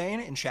Kreleb's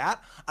saying in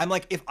chat, I'm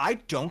like, if I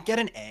don't get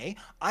an A,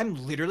 I'm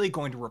literally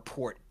going to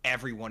report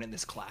everyone in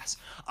this class.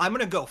 I'm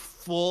gonna go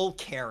full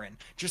Karen.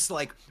 Just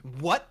like,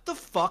 what the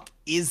fuck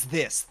is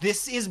this?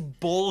 This is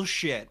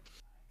bullshit.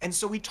 And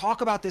so we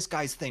talk about this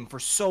guy's thing for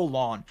so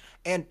long,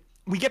 and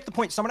we get to the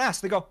point, someone asks,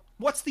 they go,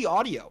 what's the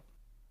audio?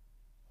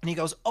 And he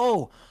goes,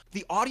 oh,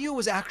 the audio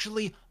was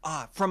actually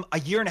from a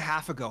year and a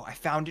half ago. I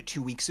found it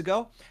 2 weeks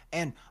ago,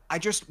 and I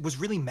just was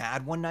really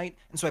mad one night,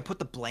 and so I put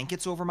the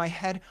blankets over my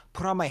head,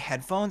 put on my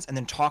headphones, and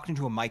then talked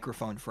into a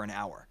microphone for an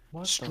hour.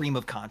 Stream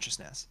of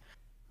consciousness.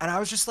 And I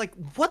was just like,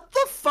 what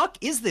the fuck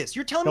is this?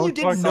 You're telling me you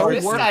did no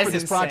work for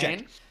this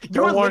project.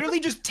 You were literally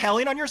just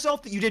telling on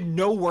yourself that you did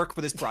no work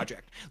for this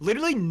project.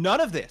 Literally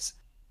none of this.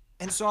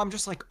 And so I'm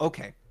just like,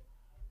 okay,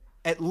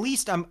 at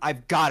least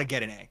I've got to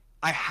get an A.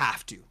 I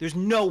have to. There's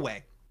no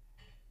way.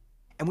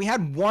 And we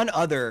had one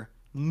other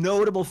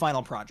notable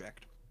final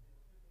project.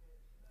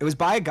 It was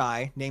by a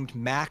guy named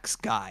Max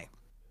Guy.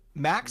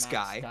 Max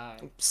Guy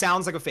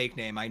sounds like a fake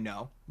name, I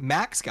know.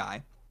 Max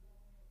Guy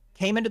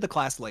came into the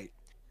class late.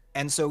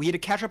 And so he had to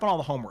catch up on all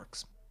the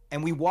homeworks.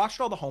 And we watched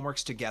all the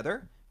homeworks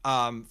together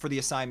for the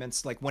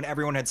assignments, like when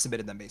everyone had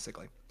submitted them,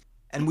 basically.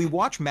 And we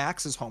watched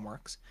Max's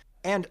homeworks.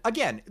 And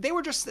again, they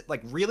were just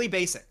like really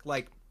basic,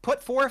 like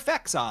put 4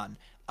 effects on,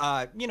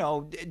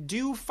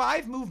 do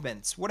 5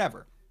 movements,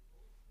 whatever.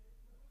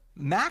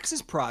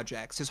 Max's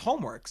projects, his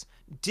homeworks,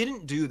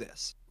 didn't do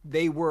this.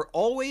 They were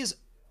always,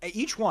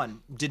 each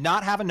one did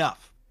not have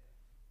enough.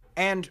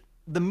 And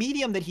the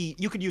medium that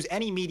you could use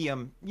any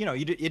medium,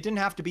 it didn't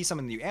have to be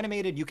something that you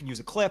animated, you could use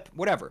a clip,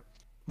 whatever.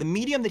 The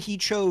medium that he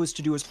chose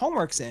to do his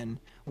homeworks in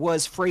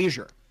was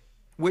Frasier,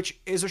 which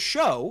is a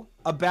show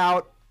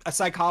about a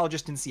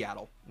psychologist in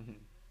Seattle. Mm-hmm.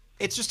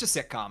 It's just a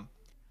sitcom.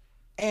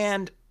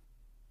 And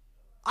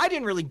I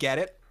didn't really get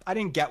it. I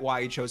didn't get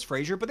why he chose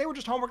Frasier, but they were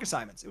just homework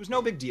assignments. It was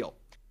no big deal.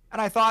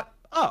 And I thought,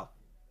 oh,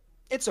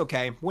 it's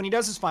okay. When he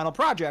does his final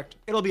project,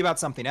 it'll be about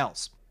something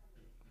else.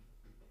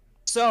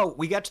 So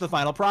we get to the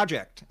final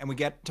project, and we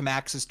get to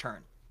Max's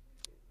turn.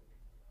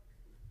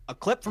 A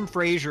clip from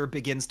Frasier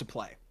begins to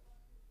play.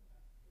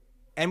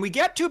 And we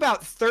get to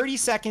about 30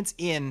 seconds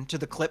into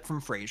the clip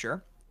from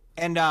Frasier.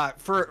 And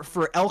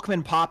for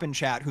Elkman Pop in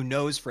chat, who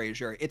knows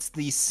Frasier, it's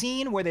the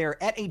scene where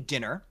they're at a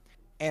dinner,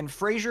 and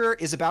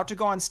Frasier is about to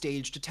go on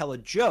stage to tell a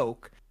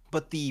joke,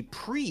 but the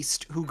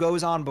priest who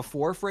goes on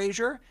before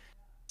Frasier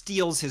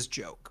steals his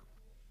joke,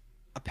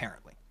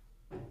 apparently.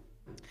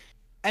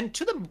 And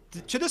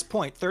to this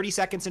point, 30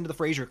 seconds into the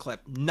Frasier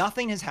clip,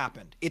 nothing has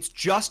happened. It's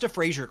just a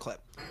Frasier clip.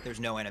 There's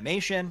no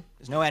animation.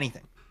 There's no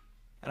anything.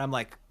 And I'm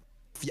like,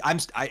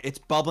 it's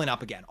bubbling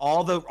up again.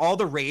 All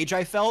the rage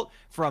I felt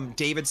from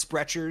David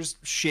Sprecher's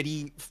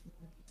shitty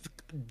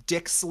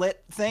dick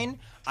slit thing,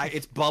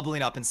 it's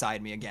bubbling up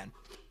inside me again.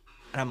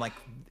 And I'm like,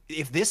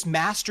 if this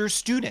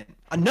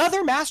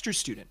another master's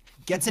student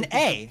gets an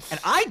A, and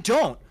I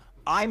don't,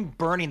 I'm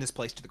burning this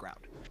place to the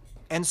ground.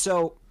 And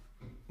so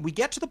we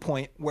get to the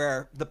point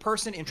where the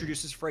person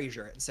introduces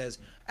Frasier and says,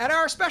 and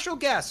our special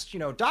guest,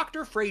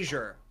 Dr.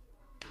 Frasier.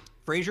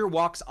 Frasier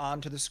walks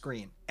onto the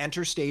screen,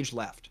 enter stage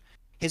left.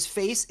 His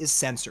face is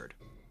censored.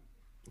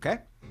 Okay?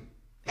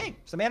 Hey,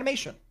 some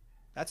animation.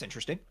 That's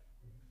interesting.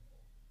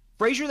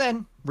 Frasier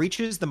then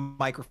reaches the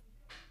microphone.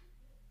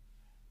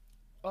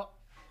 Oh,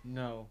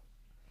 no.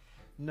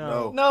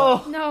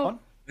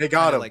 They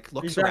got him. Like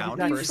looks around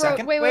for a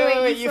second.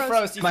 Wait, you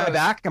froze. Am I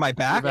back? Am I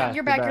back? Yeah,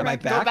 you're back. Am I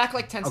back? Go back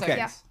like 10 seconds.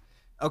 Yeah.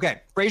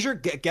 Okay.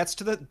 Frasier gets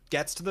to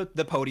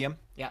the podium.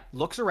 Yeah.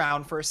 Looks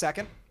around for a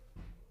second.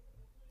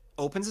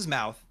 opens his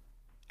mouth,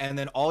 and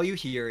then all you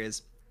hear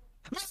is,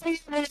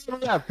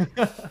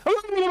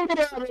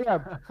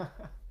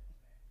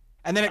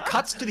 and then it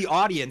cuts to the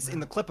audience in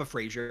the clip of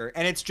Frasier,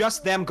 and it's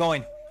just them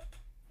going,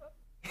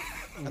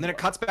 and then it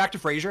cuts back to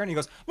Frasier, and he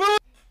goes,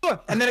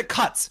 and then it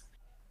cuts,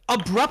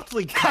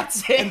 abruptly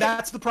cuts, and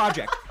that's the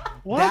project.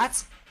 What?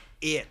 That's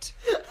it.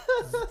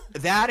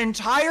 That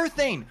entire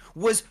thing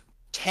was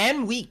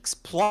 10 weeks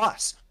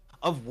plus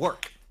of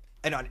work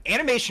in an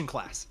animation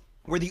class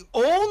where the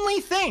only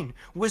thing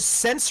was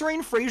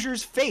censoring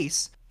Frasier's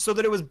face so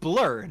that it was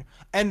blurred.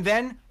 And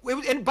then,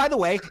 and by the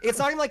way, it's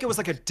not even like it was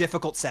like a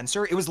difficult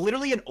censor. It was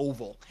literally an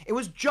oval. It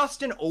was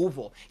just an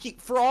oval.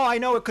 For all I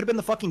know, it could have been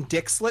the fucking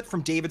dick slit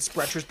from David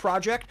Sprecher's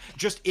project,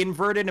 just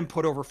inverted and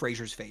put over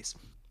Frasier's face.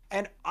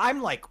 And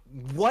I'm like,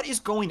 what is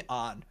going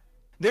on?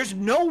 There's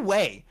no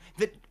way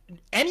that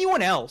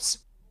anyone else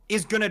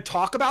is gonna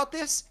talk about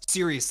this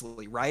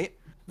seriously, right?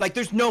 Like,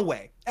 there's no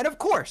way. And of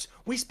course,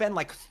 we spend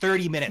like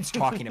 30 minutes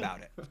talking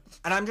about it.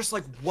 And I'm just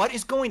like, what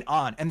is going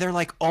on? And they're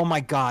like, oh my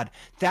God,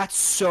 that's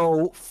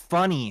so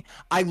funny.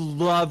 I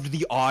loved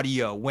the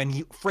audio when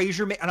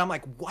Frasier made, and I'm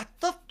like, what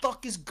the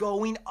fuck is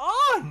going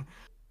on?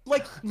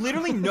 Like,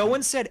 literally no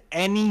one said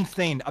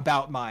anything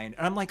about mine.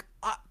 And I'm like,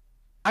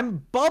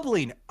 I'm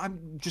bubbling.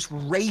 I'm just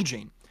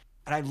raging.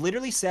 And I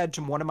literally said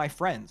to one of my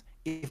friends,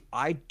 if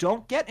I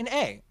don't get an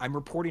A, I'm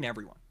reporting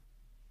everyone.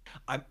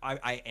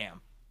 I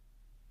am.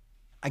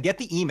 I get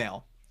the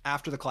email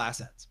after the class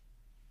ends.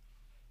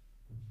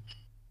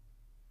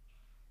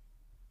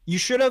 You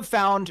should have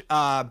found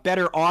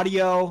better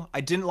audio.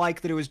 I didn't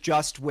like that it was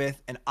just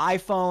with an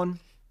iPhone.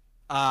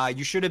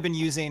 You should have been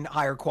using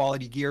higher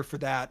quality gear for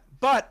that.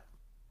 But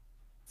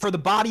for the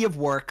body of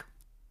work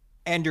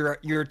and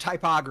your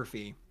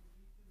typography,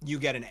 you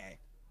get an A.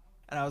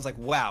 And I was like,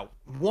 wow.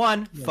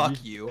 1, fuck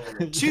you.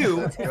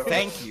 2,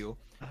 thank you.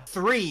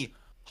 3,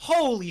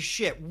 holy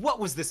shit, what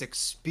was this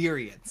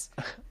experience?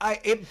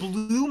 It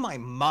blew my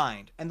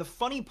mind. And the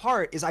funny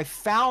part is I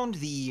found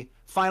the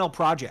final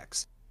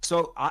projects.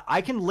 So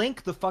I can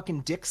link the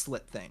fucking dick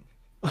slit thing.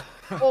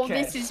 Oh,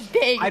 this is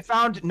big. I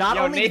found not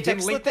only the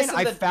dick slit thing,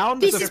 I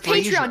found this the is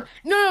Frasier. Patreon.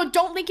 No,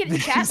 don't link it in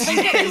chat.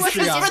 Link it in with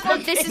Patreon.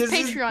 Discord. This is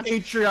Patreon.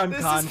 Patreon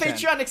This content.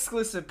 is Patreon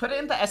exclusive. Put it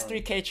in the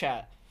S3K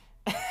chat.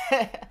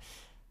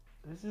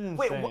 This is insane.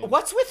 Wait,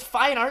 what's with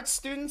fine arts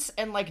students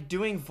and like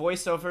doing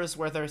voiceovers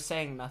where they're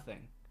saying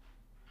nothing?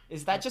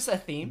 Is that just a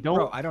theme?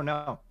 Bro, I don't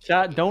know.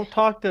 Chat, don't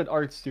talk to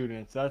art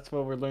students. That's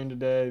what we're learning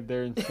today.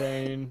 They're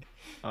insane.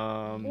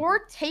 Or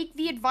take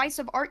the advice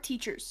of art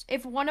teachers.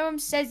 If one of them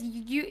says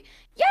you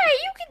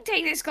can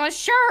take this class,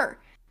 sure.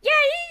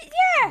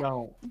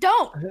 Yeah.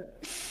 Don't.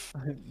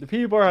 The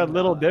people are a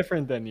little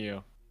different than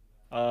you.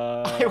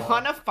 I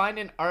want to find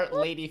an art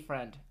lady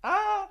friend.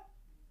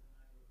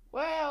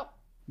 Well.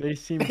 They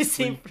seem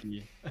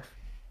freaky.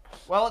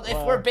 Well, if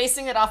we're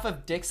basing it off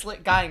of dick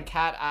slit guy and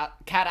cat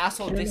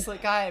asshole dick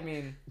slit guy, I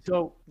mean,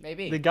 so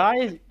maybe. The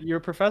guy, your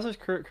professor's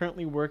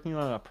currently working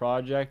on a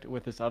project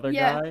with this other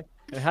guy.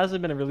 It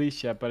hasn't been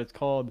released yet, but it's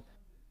called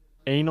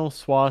Anal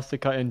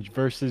Swastika and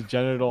versus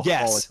Genital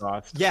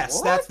Holocaust.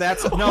 Yes, What?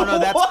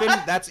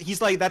 that's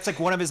he's like that's like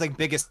one of his like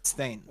biggest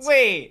things.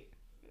 Wait.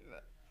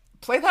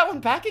 Play that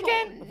one back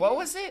again? What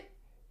was it?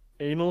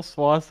 Anal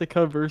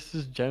Swastika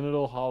versus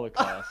Genital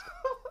Holocaust.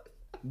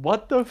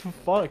 What the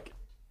fuck?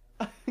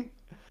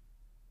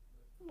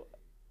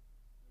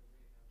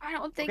 I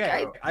don't think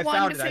Okay, I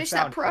wanted to finish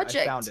that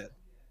project.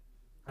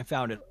 I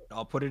found it.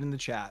 I'll put it in the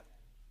chat.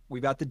 We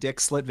got the dick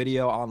slit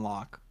video on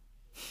lock.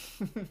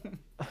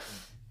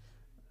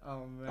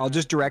 Oh man. I'll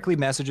just directly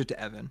message it to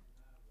Evan.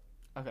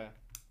 Okay.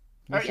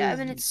 Yeah,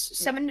 Evan,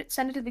 send it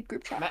to the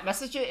group chat.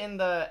 Message it in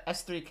the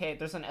S3K.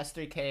 There's an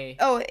S3K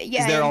Oh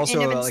yeah. Is there also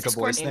in Evan's like a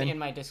Discord. voice thing? in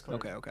my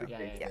Discord. Okay.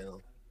 Yeah.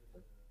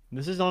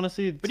 This is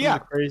honestly But some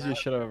of the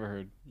craziest shit I've ever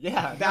heard.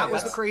 Yeah. That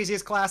was the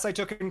craziest class I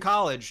took in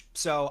college.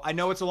 So I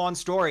know it's a long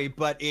story,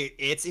 but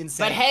it's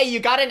insane. But hey, you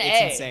got an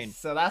A. insane.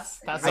 So that's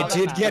I all that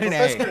did get an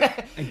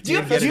matters. A. Do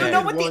you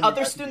know what the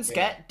other students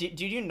get?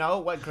 Do you know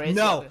what grades?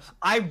 No,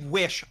 I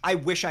wish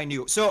I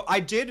knew. So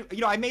I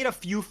did, I made a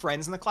few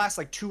friends in the class,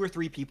 like 2 or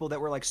 3 people that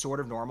were like sort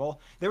of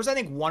normal. There was, I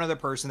think, one other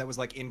person that was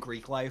like in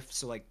Greek life.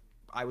 So like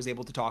I was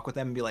able to talk with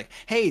them and be like,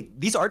 hey,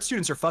 these art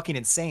students are fucking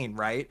insane,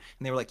 right?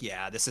 And they were like,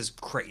 yeah, this is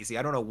crazy.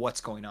 I don't know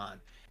what's going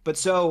on. But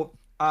so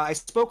I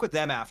spoke with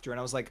them after and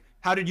I was like,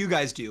 how did you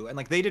guys do? And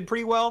like they did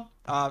pretty well.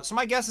 So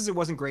my guess is it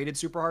wasn't graded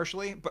super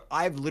harshly, but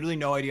I have literally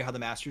no idea how the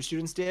master's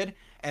students did.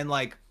 And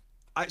like,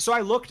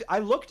 I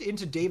looked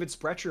into David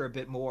Sprecher a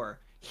bit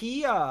more.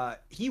 He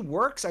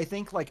works, I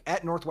think, like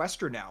at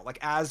Northwestern now, like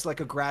as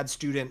like a grad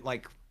student,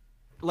 like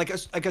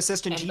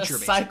assistant and teacher.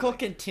 The cycle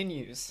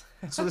continues.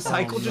 So the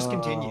cycle just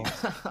continues.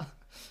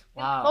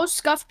 Wow. The most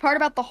scuffed part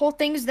about the whole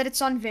thing is that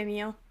it's on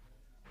Vimeo.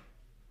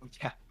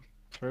 Yeah.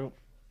 True.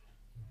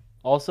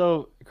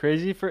 Also,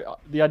 crazy for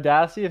the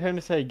audacity of him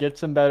to say get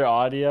some better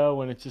audio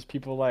when it's just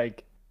people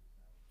like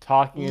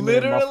talking in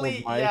their muffled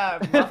Literally, mic. yeah,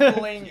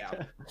 muffling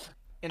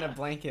in a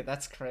blanket.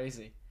 That's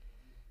crazy.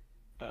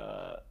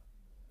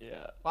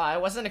 Yeah. Wow, I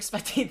wasn't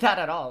expecting that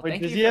at all. Wait,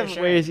 Thank does you he for have?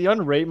 sharing. Wait, is he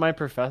on Rate My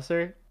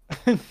Professor?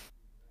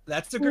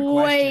 That's a good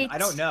question. I Wait.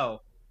 don't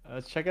know.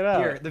 Let's check it out.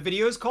 Here, the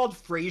video is called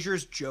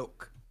Frasier's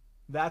Joke.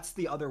 That's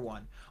the other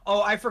one.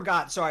 Oh, I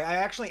forgot. Sorry, I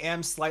actually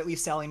am slightly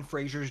selling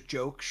Frasier's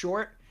Joke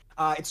short.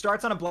 It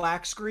starts on a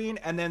black screen,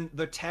 and then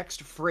the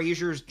text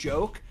Frasier's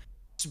Joke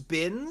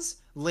spins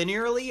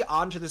linearly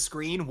onto the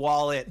screen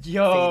while it fades in.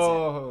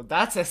 Yo,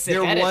 that's a sick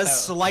There edit, was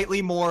though.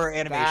 slightly more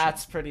animation.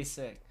 That's pretty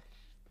sick.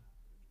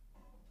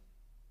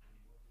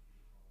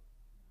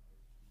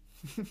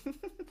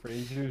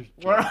 Frasier's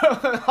We're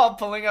Joke. all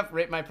pulling up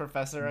Rate My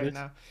Professor right This-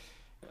 now.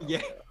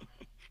 Yeah.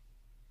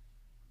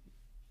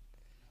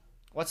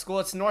 What school?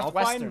 It's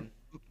Northwestern.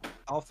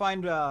 I'll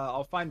find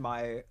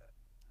my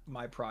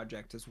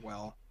project as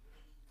well.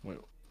 Wait,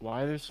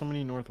 why are there so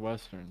many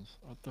Northwesterns?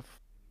 What the?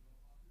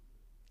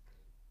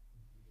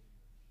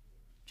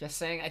 Just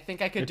saying, I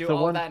think I could It's do the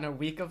all one- that in a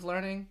week of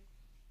learning.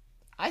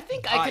 I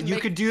think I could You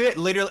make... could do it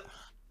literally.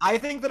 I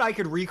think that I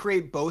could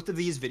recreate both of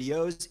these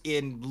videos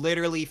in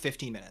literally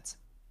 15 minutes.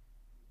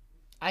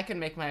 I could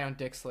make my own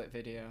dick slit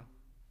video.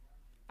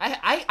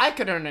 I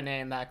could earn an A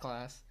in that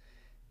class.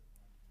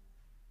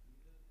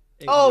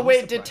 It Oh, wouldn't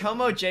wait, did surprise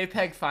Tomo me.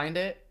 JPEG find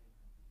it?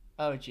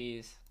 Oh,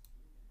 jeez.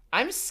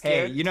 I'm Hey,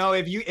 scared. you know,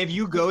 if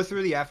you go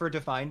through the effort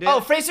to find it, Oh,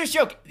 Fraser's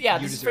joke. Yeah,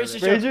 You this is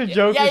deserve Fraser's it. joke. Frasier's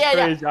Joke yeah, is yeah,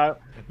 yeah.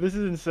 crazy. This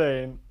is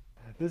insane.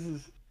 This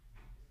is.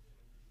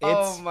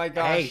 Oh my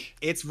gosh. Hey,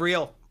 it's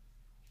real.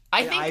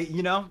 I think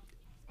you know,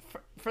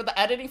 for the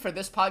editing for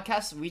this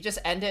podcast, we just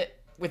end it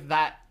with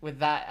that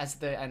as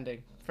the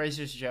ending.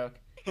 Fraser's joke.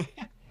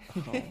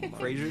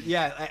 Frasier.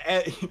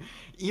 Yeah,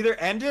 either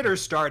end it or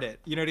start it.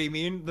 You know what I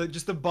mean?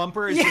 Just the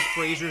bumper is just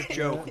Frasier's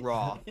joke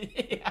raw.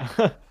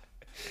 Yeah.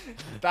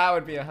 That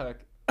would be a hook.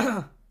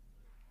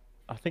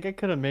 I think I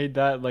could have made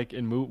that like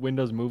in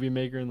Windows Movie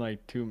Maker in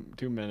like two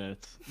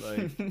minutes.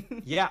 Like,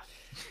 Yeah.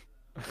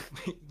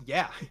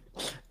 Yeah.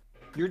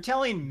 You're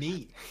telling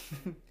me.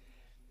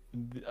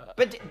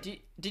 But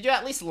did you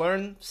at least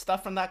learn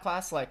stuff from that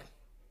class? Like,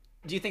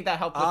 do you think that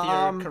helped with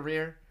your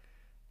career?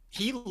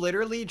 He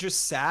literally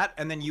just sat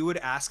and then you would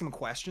ask him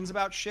questions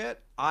about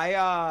shit.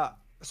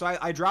 So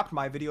I dropped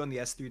my video in the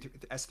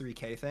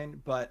S3K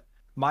thing, but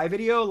my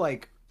video,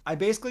 like, I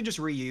basically just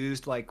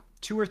reused like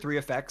 2 or 3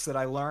 effects that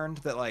I learned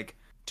that, like,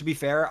 to be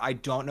fair, I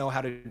don't know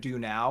how to do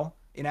now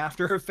in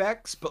After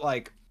Effects, but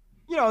like,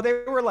 you know, they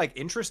were like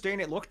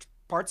interesting.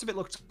 Parts of it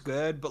looked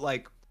good, but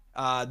like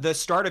the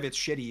start of it's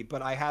shitty,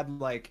 but I had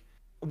like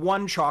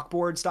one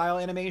chalkboard style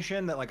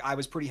animation that like I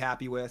was pretty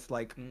happy with.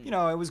 Like, you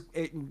know, it was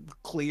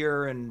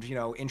clear and, you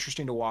know,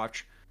 interesting to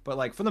watch. But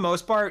like for the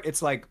most part,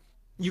 it's like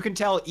you can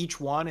tell each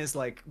one is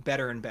like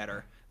better and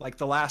better. Like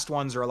the last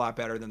ones are a lot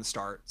better than the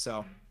start.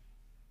 So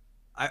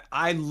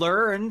I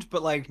learned,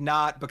 but like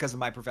not because of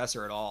my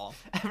professor at all.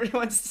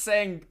 Everyone's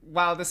saying,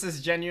 "Wow, this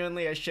is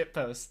genuinely a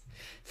shitpost."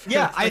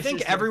 Yeah, I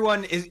think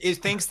everyone is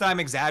thinks that I'm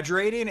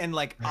exaggerating, and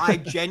like I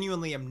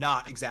genuinely am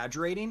not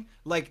exaggerating.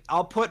 Like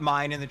I'll put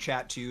mine in the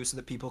chat too, so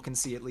that people can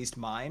see at least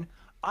mine.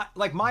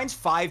 Like mine's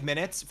 5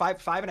 minutes, five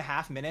and a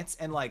half minutes,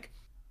 and like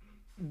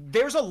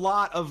there's a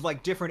lot of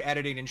like different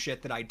editing and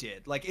shit that I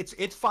did. Like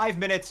it's 5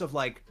 minutes of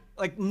like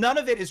none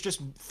of it is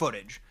just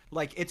footage.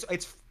 Like it's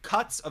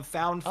cuts of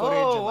found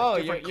footage. And, like, Oh,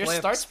 different your clips.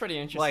 start's pretty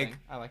interesting. Like,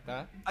 I like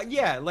that.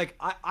 Yeah, like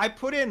I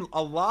put in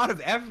a lot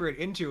of effort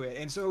into it,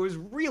 and so it was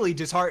really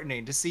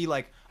disheartening to see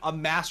like a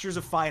Masters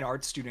of Fine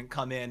Arts student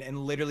come in and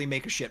literally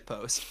make a shit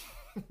post.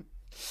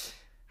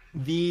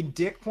 The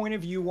dick point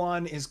of view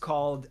one is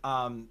called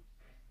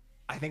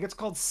I think it's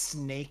called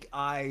Snake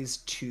Eyes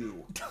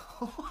 2.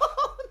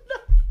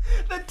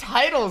 The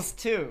titles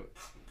too.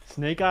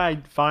 Snake Eye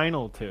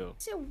Final 2.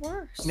 Is it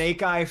worse?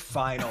 Snake Eye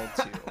Final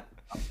 2.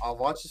 I'll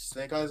watch the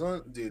Snake Eyes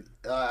one, dude.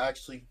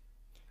 Actually,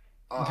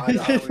 I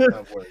don't even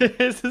have words.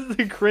 This is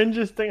the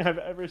cringest thing I've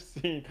ever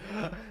seen.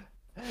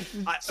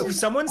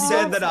 Someone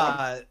said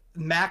that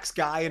Max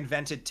Guy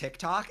invented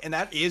TikTok, and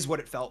that is what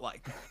it felt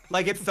like.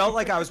 Like it felt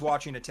like I was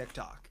watching a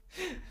TikTok.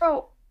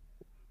 Bro,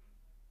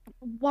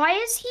 why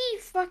is he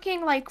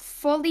fucking like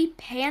fully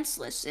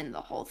pantsless in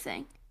the whole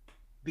thing?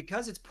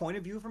 Because it's point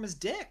of view from his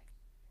dick.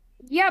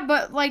 Yeah,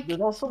 but like, There's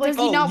also, does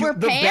like, he not wear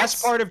The pants?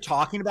 best part of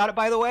talking about it,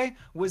 by the way,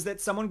 was that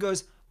someone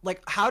goes,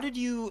 like, how did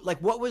you,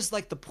 like, what was,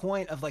 like, the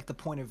point of, like, the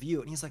point of view?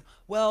 And he's like,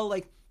 well,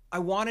 like, I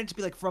wanted to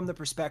be, like, from the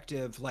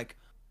perspective, like,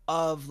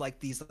 of, like,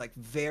 these, like,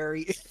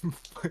 very,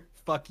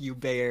 fuck you,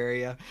 Bay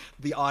Area.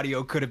 The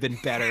audio could have been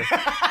better.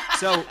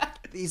 So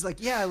he's like,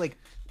 yeah, like,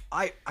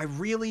 I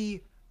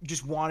really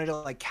just wanted to,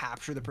 like,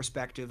 capture the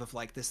perspective of,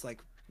 like, this,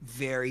 like,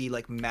 very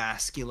like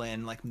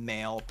masculine like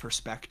male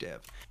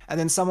perspective. And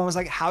then someone was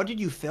like, how did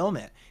you film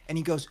it? And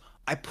he goes,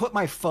 I put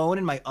my phone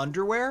in my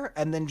underwear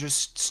and then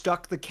just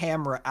stuck the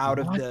camera out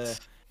of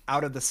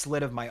the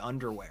slit of my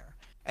underwear.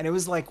 And it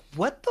was like,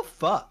 what the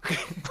fuck?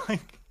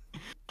 Like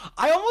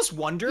I almost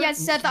wonder. Yeah,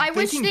 Seth, I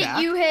wish thinking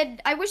that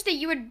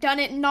you had done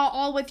it not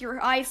all with your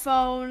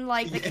iPhone,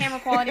 like the camera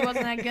quality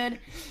wasn't that good.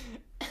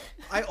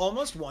 I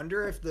almost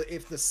wonder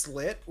if the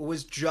slit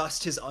was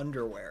just his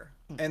underwear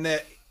and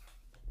that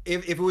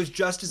if it was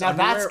just his Now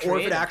that's underwear, or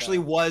if it creative, actually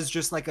though. was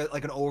just like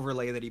an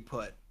overlay that he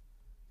put.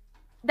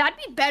 That'd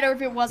be better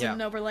if it wasn't Yeah.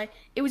 an overlay.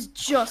 It was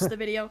just the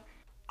video.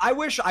 I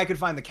wish I could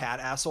find the cat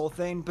asshole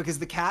thing, because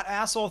the cat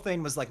asshole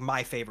thing was like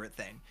my favorite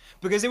thing,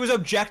 because it was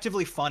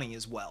objectively funny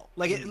as well.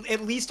 Like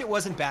at least it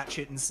wasn't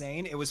batshit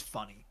insane. It was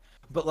funny.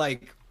 But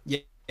like, yeah,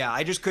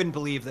 I just couldn't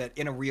believe that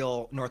in a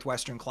real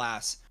Northwestern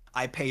class,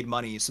 I paid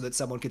money so that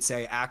someone could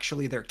say,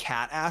 actually, they're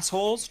cat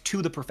assholes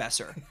to the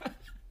professor.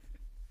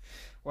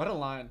 What a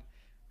line.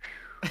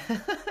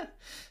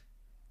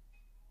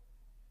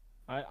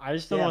 I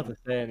just don't know what to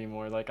say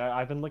anymore. Like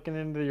I've been looking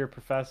into your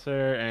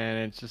professor,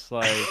 and it's just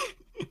like,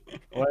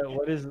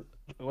 what is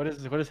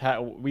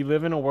we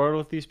live in a world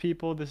with these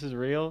people. This is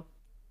real.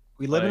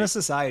 We live in a Like,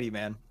 society,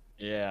 man.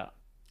 Yeah.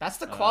 That's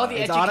the quality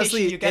It's education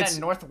honestly- you get it's-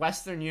 at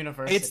Northwestern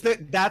University.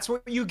 That's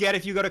what you get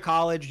if you go to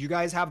college. You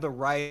guys have the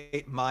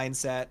right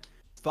mindset.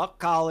 Fuck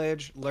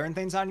college. Learn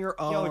things on your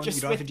own. just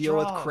You don't have to deal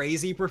with withdraw.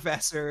 crazy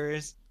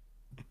professors.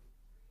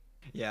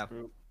 Yeah. I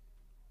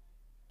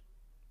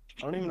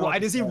don't even know. Why what to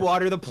does he say.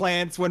 water the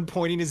plants when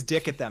pointing his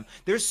dick at them?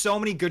 There's so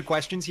many good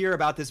questions here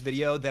about this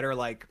video that are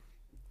like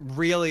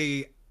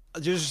really.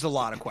 There's just a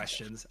lot of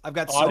questions. I've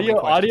got so many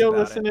questions Audio about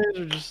it. listeners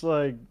are just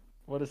like,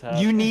 what is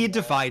happening? You need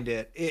to find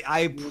it.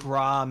 I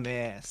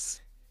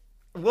promise.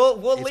 We'll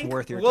It's link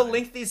worth your we'll time.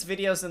 link these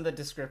videos in the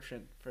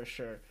description for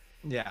sure.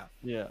 Yeah.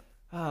 Yeah.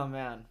 Oh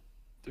man.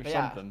 There's But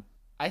yeah. something.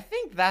 I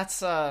think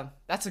that's a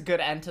good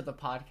end to the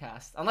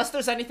podcast. Unless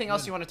there's anything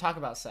else you want to talk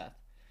about, Seth.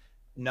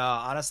 No,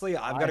 honestly,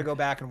 I've got to go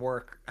back and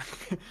work.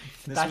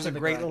 This Back was to a the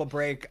great grind. little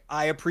break.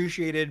 I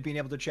appreciated being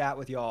able to chat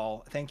with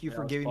y'all. Thank you Yeah,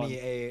 for it was giving fun.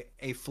 me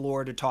a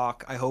floor to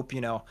talk. I hope,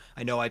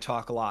 I know I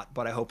talk a lot,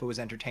 but I hope it was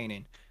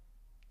entertaining.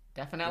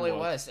 Definitely It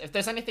was. was. If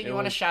there's anything It you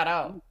want to was. shout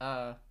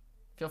out,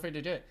 feel free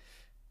to do it.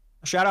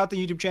 Shout out the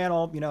YouTube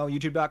channel,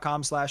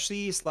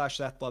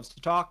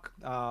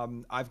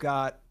 youtube.com/c/SethLovesToTalk. I've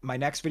got my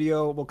next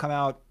video will come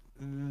out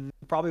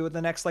probably within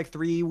the next like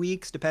 3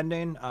 weeks,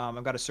 depending.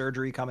 I've got a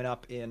surgery coming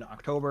up in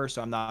October,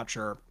 so I'm not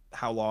sure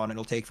how long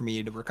it'll take for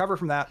me to recover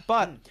from that.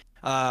 But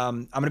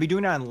I'm gonna be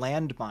doing it on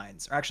land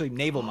mines, or actually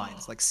naval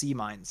mines, like sea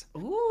mines.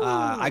 Ooh.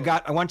 I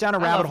went down a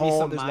I rabbit love me hole.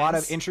 some There's a lot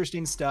of mines.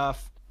 interesting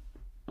stuff.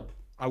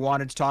 I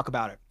wanted to talk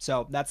about it.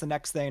 So that's the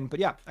next thing. But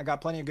yeah, I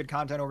got plenty of good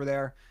content over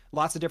there.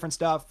 Lots of different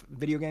stuff,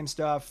 video game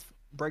stuff,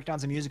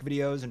 breakdowns of music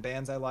videos and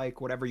bands I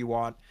like, whatever you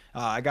want.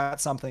 I got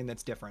something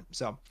that's different.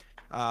 So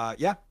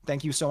yeah,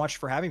 thank you so much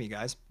for having me,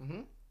 guys.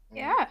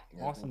 Yeah.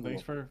 Awesome.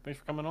 Thanks for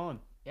coming on.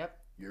 Yep.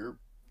 You're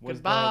Was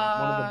Goodbye.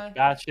 one of the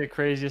batshit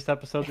craziest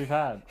episodes we've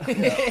had. Holy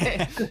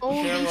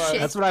Sure was.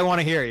 shit. That's what I want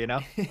to hear, All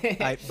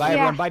right, bye Yeah.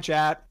 everyone. Bye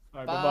chat. All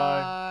right,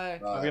 bye-bye.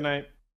 Bye. Have a good night.